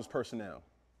McDonald's personnel,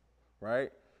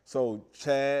 right? So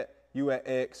Chad, you at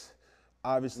X,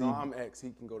 obviously. No, I'm X. He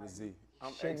can go to Z.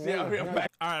 I'm X. All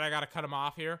right, I got to cut him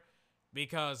off here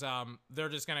because they're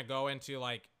just going to go into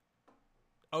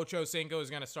Ocho Cinco is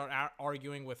going to start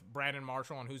arguing with Brandon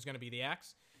Marshall on who's going to be the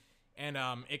X. And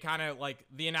it kind of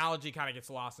the analogy kind of gets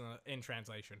lost in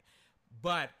translation.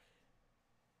 But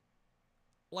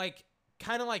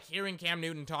kind of hearing Cam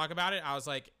Newton talk about it, I was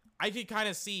I could kind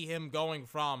of see him going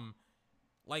from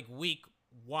week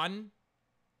 1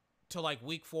 to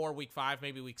week 4, week 5,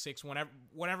 maybe week 6,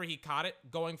 whenever he caught it,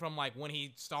 going from when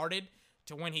he started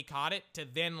to when he caught it to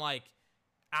then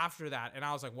after that. And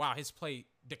I was wow, his play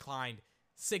declined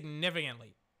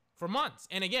significantly for months.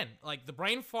 And again, the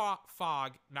brain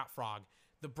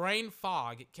the brain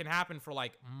fog can happen for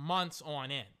months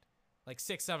on end,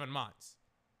 6-7 months.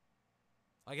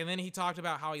 And then he talked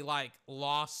about how he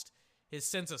lost his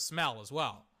sense of smell as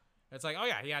well. It's oh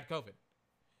yeah, he had COVID.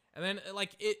 And then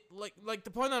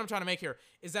the point that I'm trying to make here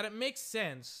is that it makes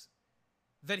sense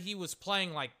that he was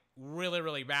playing really,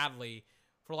 really badly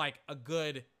for a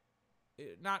good,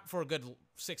 not for a good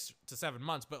 6 to 7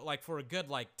 months, but for a good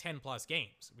 10 plus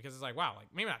games, because it's wow,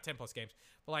 maybe not 10 plus games,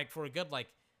 but for a good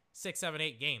 6, 7,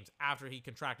 8 games after he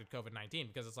contracted COVID-19,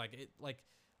 because it's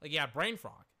he had brain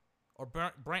fog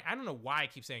or brain. I don't know why I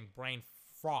keep saying brain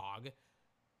frog.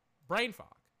 Brain fog.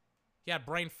 He had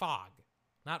brain fog,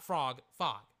 not frog,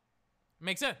 fog.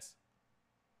 Makes sense.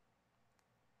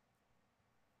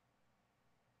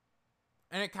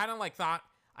 And it kind of like thought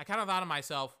to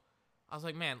myself, I was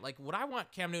like, man, like, would I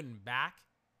want Cam Newton back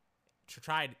to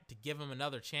try to give him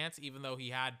another chance, even though he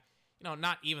had,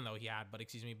 not even though he had, but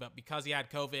but because he had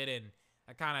COVID and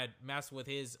that kind of messed with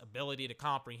his ability to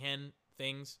comprehend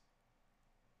things.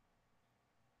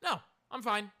 No, I'm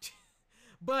fine.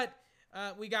 But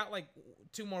we got like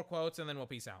 2 more quotes and then we'll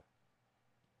peace out.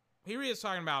 Here he is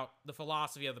talking about the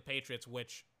philosophy of the Patriots,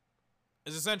 which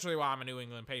is essentially why I'm a New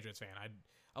England Patriots fan.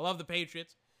 I love the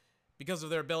Patriots because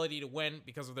of their ability to win,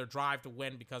 because of their drive to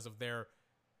win, because of their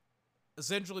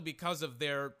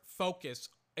focus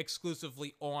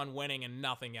exclusively on winning and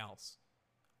nothing else.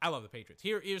 I love the Patriots.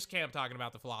 Here's Cam talking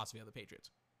about the philosophy of the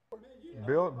Patriots.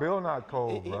 Bill not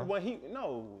cold, bro. He's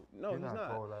not.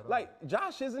 Cold at all. Like,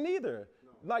 Josh isn't either.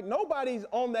 Like, nobody's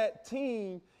on that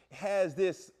team has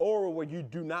this aura where you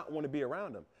do not want to be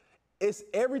around them.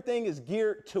 Everything is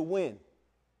geared to win.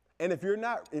 And if you're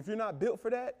not built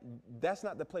for that, that's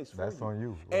not the place for you. That's on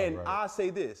you. And I say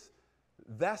this,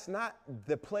 that's not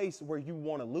the place where you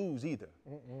want to lose either.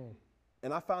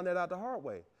 And I found that out the hard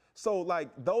way. So like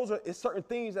it's certain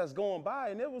things that's going by,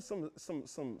 and there was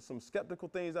some skeptical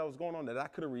things that was going on that I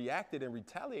could have reacted and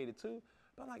retaliated to.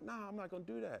 But I'm like, nah, I'm not gonna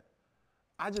do that.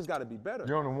 I just got to be better.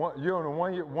 You're on a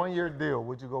one year deal.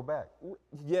 Would you go back?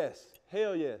 Yes,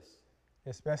 hell yes.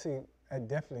 Especially,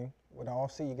 definitely with the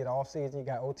off season, you get off season, you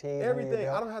got OTAs. Everything.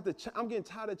 I don't have to. I'm getting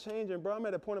tired of changing, bro. I'm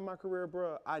at a point in my career,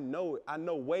 bro. I know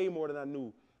way more than I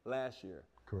knew last year.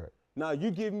 Correct. Now you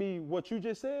give me what you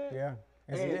just said. Yeah.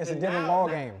 It's a different ball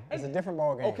game. It's a different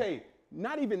ball game. Okay,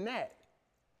 not even that.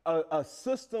 A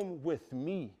system with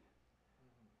me.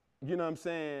 You know what I'm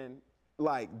saying?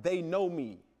 Like, they know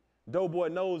me. Doughboy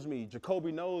knows me.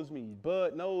 Jacoby knows me.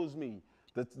 Bud knows me.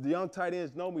 The young tight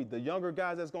ends know me. The younger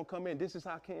guys that's gonna come in, this is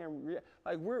how Cam react.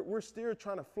 Like, we're still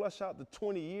trying to flush out the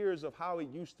 20 years of how it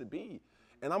used to be.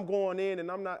 And I'm going in and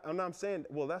I'm saying,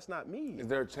 well, that's not me. Is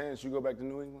there a chance you go back to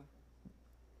New England?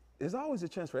 There's always a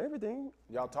chance for everything.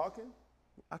 Y'all talking?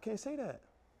 I can't say that.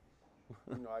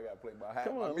 You know I got to play by half.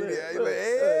 Come on, you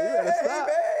gotta stop.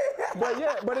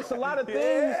 But it's a lot of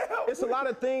things. It's a lot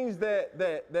of things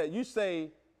that you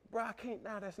say, bro. I can't.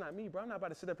 Nah, that's not me, bro. I'm not about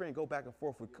to sit up here and go back and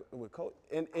forth with coach.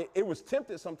 And it was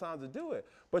tempted sometimes to do it,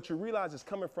 but you realize it's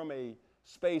coming from a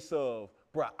space of,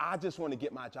 bro, I just want to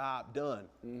get my job done.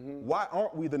 Why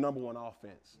aren't we the #1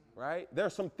 offense, right?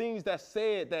 There's some things that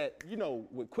said that,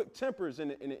 with quick tempers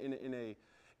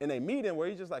in a meeting where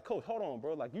he's just like, coach, hold on,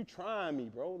 bro. Like, you trying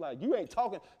me, bro. Like, you ain't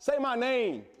talking. Say my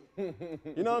name. You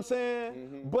know what I'm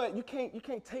saying? But you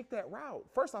can't take that route.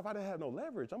 First off, I didn't have no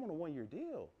leverage. I'm on a 1-year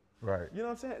deal. Right. You know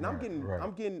what I'm saying? And I'm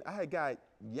getting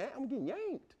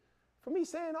yanked. For me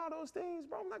saying all those things,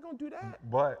 bro, I'm not gonna do that.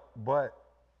 But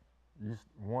you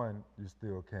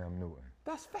still Cam Newton.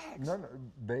 That's facts. No,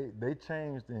 they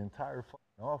changed the entire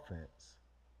offense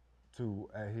to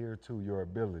adhere to your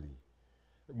ability.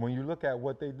 When you look at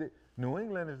what they did, New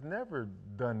England has never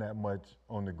done that much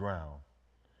on the ground.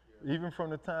 Even from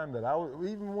the time that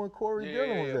even when Corey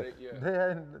Dillon was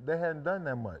there, they hadn't done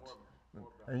that much.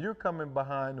 And you're coming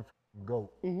behind the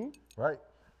GOAT, right?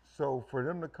 So for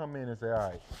them to come in and say, all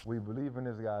right, we believe in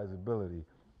this guy's ability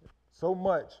so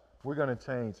much, we're going to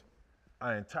change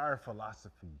our entire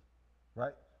philosophy,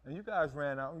 right? And you guys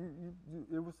ran out.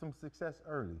 It was some success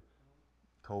early.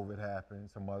 COVID happened.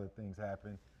 Some other things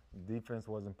happened. Defense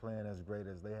wasn't playing as great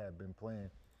as they had been playing.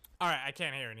 All right, I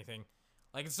can't hear anything.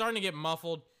 Like, it's starting to get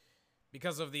muffled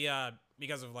because of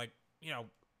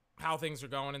how things are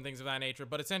going and things of that nature.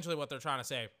 But essentially what they're trying to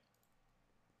say,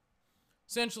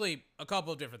 essentially a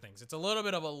couple of different things. It's a little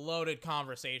bit of a loaded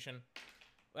conversation.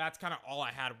 That's kind of all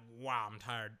I had. Wow, I'm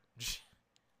tired.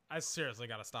 I seriously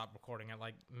got to stop recording at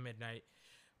like midnight.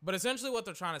 But essentially what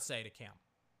they're trying to say to Cam,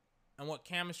 and what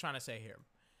Cam is trying to say here,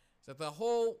 is that the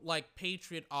whole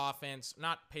Patriot offense,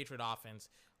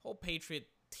 whole Patriot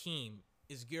team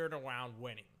is geared around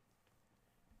winning.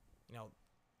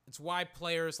 It's why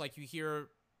players, you hear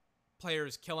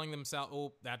players killing themselves.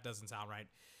 Oh, that doesn't sound right.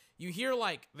 You hear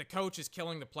the coach is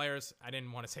killing the players. I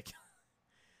didn't want to say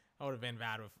that would have been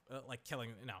bad with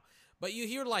killing. No, but you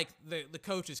hear the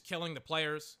coach is killing the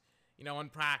players, in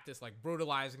practice,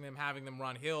 brutalizing them, having them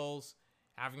run hills,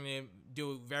 having them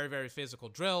do very, very physical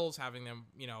drills, having them,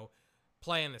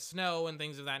 play in the snow and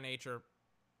things of that nature.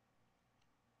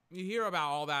 You hear about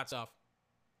all that stuff.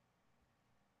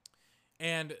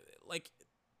 And,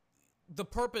 the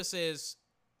purpose is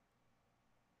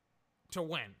to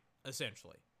win,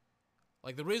 essentially.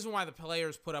 Like, the reason why the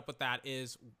players put up with that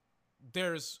is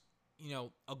there's, you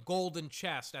know, a golden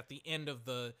chest at the end of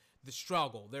the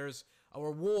struggle. There's a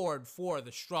reward for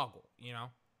the struggle, you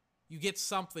know? You get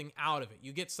something out of it.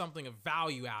 You get something of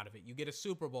value out of it. You get a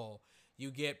Super Bowl.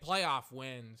 You get playoff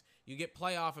wins. You get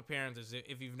playoff appearances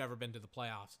if you've never been to the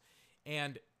playoffs.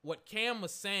 And what Cam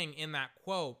was saying in that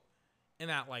quote, in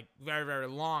that, like, very, very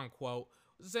long quote,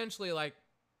 was essentially like,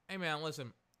 hey, man,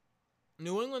 listen,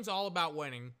 New England's all about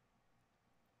winning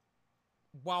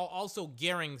while also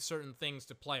gearing certain things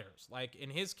to players. Like, in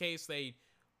his case, they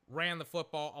ran the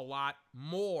football a lot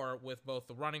more with both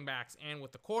the running backs and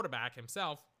with the quarterback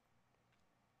himself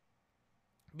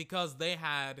because they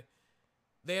had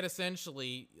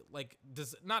essentially, like,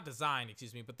 not designed,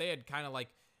 excuse me, but they had kind of, like,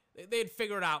 they had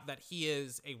figured out that he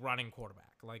is a running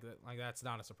quarterback. Like that's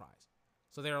not a surprise.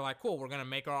 So they were like, cool, we're going to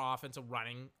make our offense a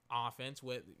running offense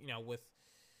with, you know, with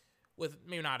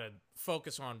maybe not a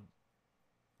focus on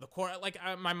the core. Like,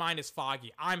 my mind is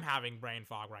foggy. I'm having brain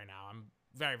fog right now. I'm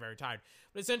very, very tired.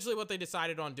 But essentially what they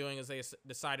decided on doing is they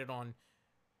decided on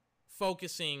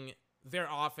focusing their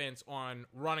offense on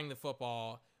running the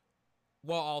football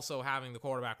while also having the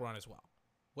quarterback run as well,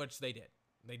 which they did.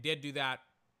 They did do that.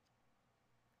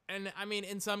 And, I mean,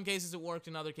 in some cases it worked,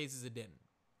 in other cases it didn't.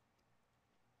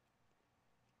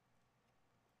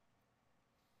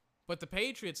 But the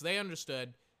Patriots, they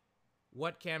understood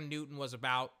what Cam Newton was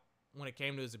about when it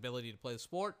came to his ability to play the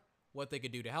sport, what they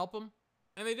could do to help him,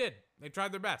 and they did. They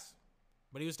tried their best,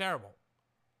 but he was terrible.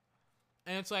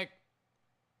 And it's like,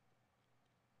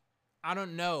 I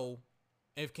don't know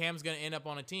if Cam's going to end up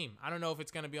on a team. I don't know if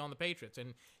it's going to be on the Patriots. And,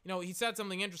 you know, he said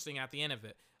something interesting at the end of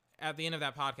it, at the end of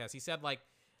that podcast. He said, like,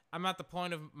 I'm at the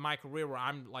point of my career where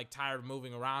I'm, like, tired of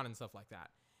moving around and stuff like that.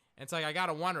 And it's like, I got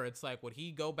to wonder, it's like, would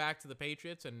he go back to the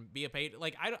Patriots and be a Patriot?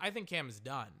 Like, I think Cam is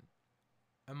done,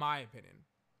 in my opinion.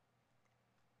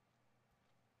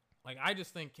 Like, I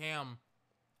just think Cam,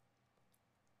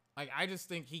 like, I just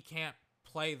think he can't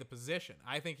play the position.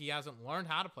 I think he hasn't learned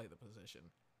how to play the position.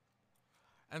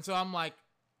 And so I'm like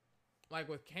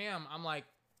with Cam, I'm like,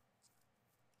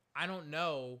 I don't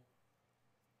know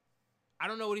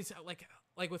what he's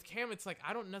like with Cam. It's like,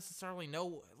 I don't necessarily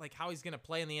know like how he's going to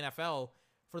play in the NFL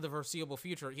for the foreseeable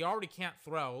future. He already can't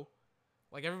throw.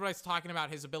 Like, everybody's talking about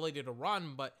his ability to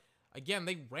run, but again,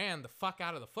 they ran the fuck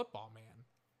out of the football, man.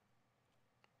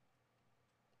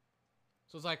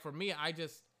 So it's like, for me,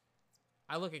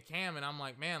 I look at Cam and I'm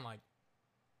like, man, like,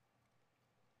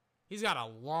 he's got a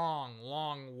long,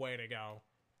 long way to go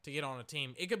to get on a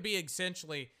team. It could be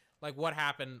essentially like what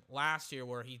happened last year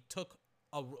where it took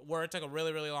a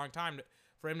really, really long time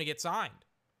for him to get signed.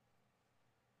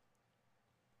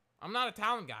 I'm not a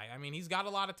talent guy. I mean, he's got a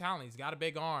lot of talent. He's got a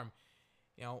big arm.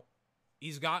 You know,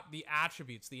 he's got the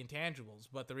attributes, the intangibles.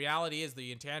 But the reality is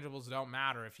the intangibles don't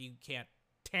matter if you can't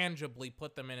tangibly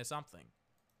put them into something.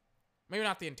 Maybe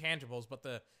not the intangibles, but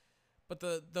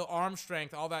the arm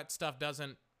strength, all that stuff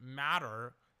doesn't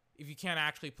matter if you can't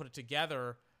actually put it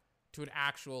together to an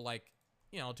actual, like,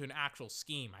 you know, to an actual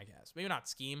scheme, I guess. Maybe not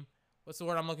scheme. What's the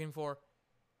word I'm looking for?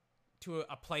 To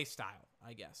a play style,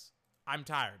 I guess. I'm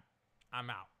tired. I'm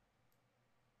out.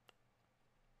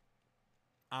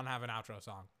 I don't have an outro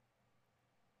song.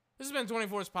 This has been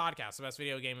 24's Podcast, the best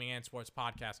video gaming and sports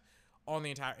podcast on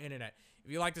the entire internet.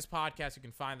 If you like this podcast, you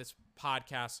can find this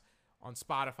podcast on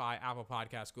Spotify, Apple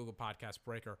Podcasts, Google Podcasts,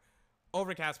 Breaker,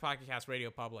 Overcast, Pocket Cast,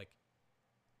 Radio Public.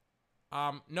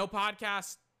 No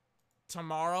podcast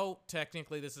tomorrow.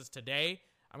 Technically, this is today.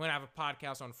 I'm going to have a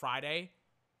podcast on Friday.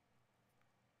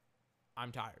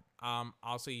 I'm tired.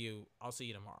 I'll see you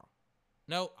tomorrow.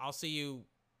 No, I'll see you.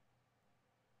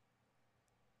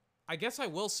 I guess I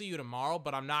will see you tomorrow,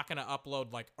 but I'm not going to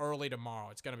upload like early tomorrow.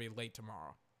 It's going to be late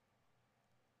tomorrow.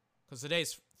 Because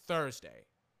today's Thursday.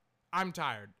 I'm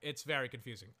tired. It's very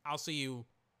confusing. I'll see you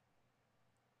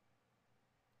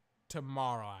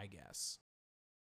tomorrow, I guess.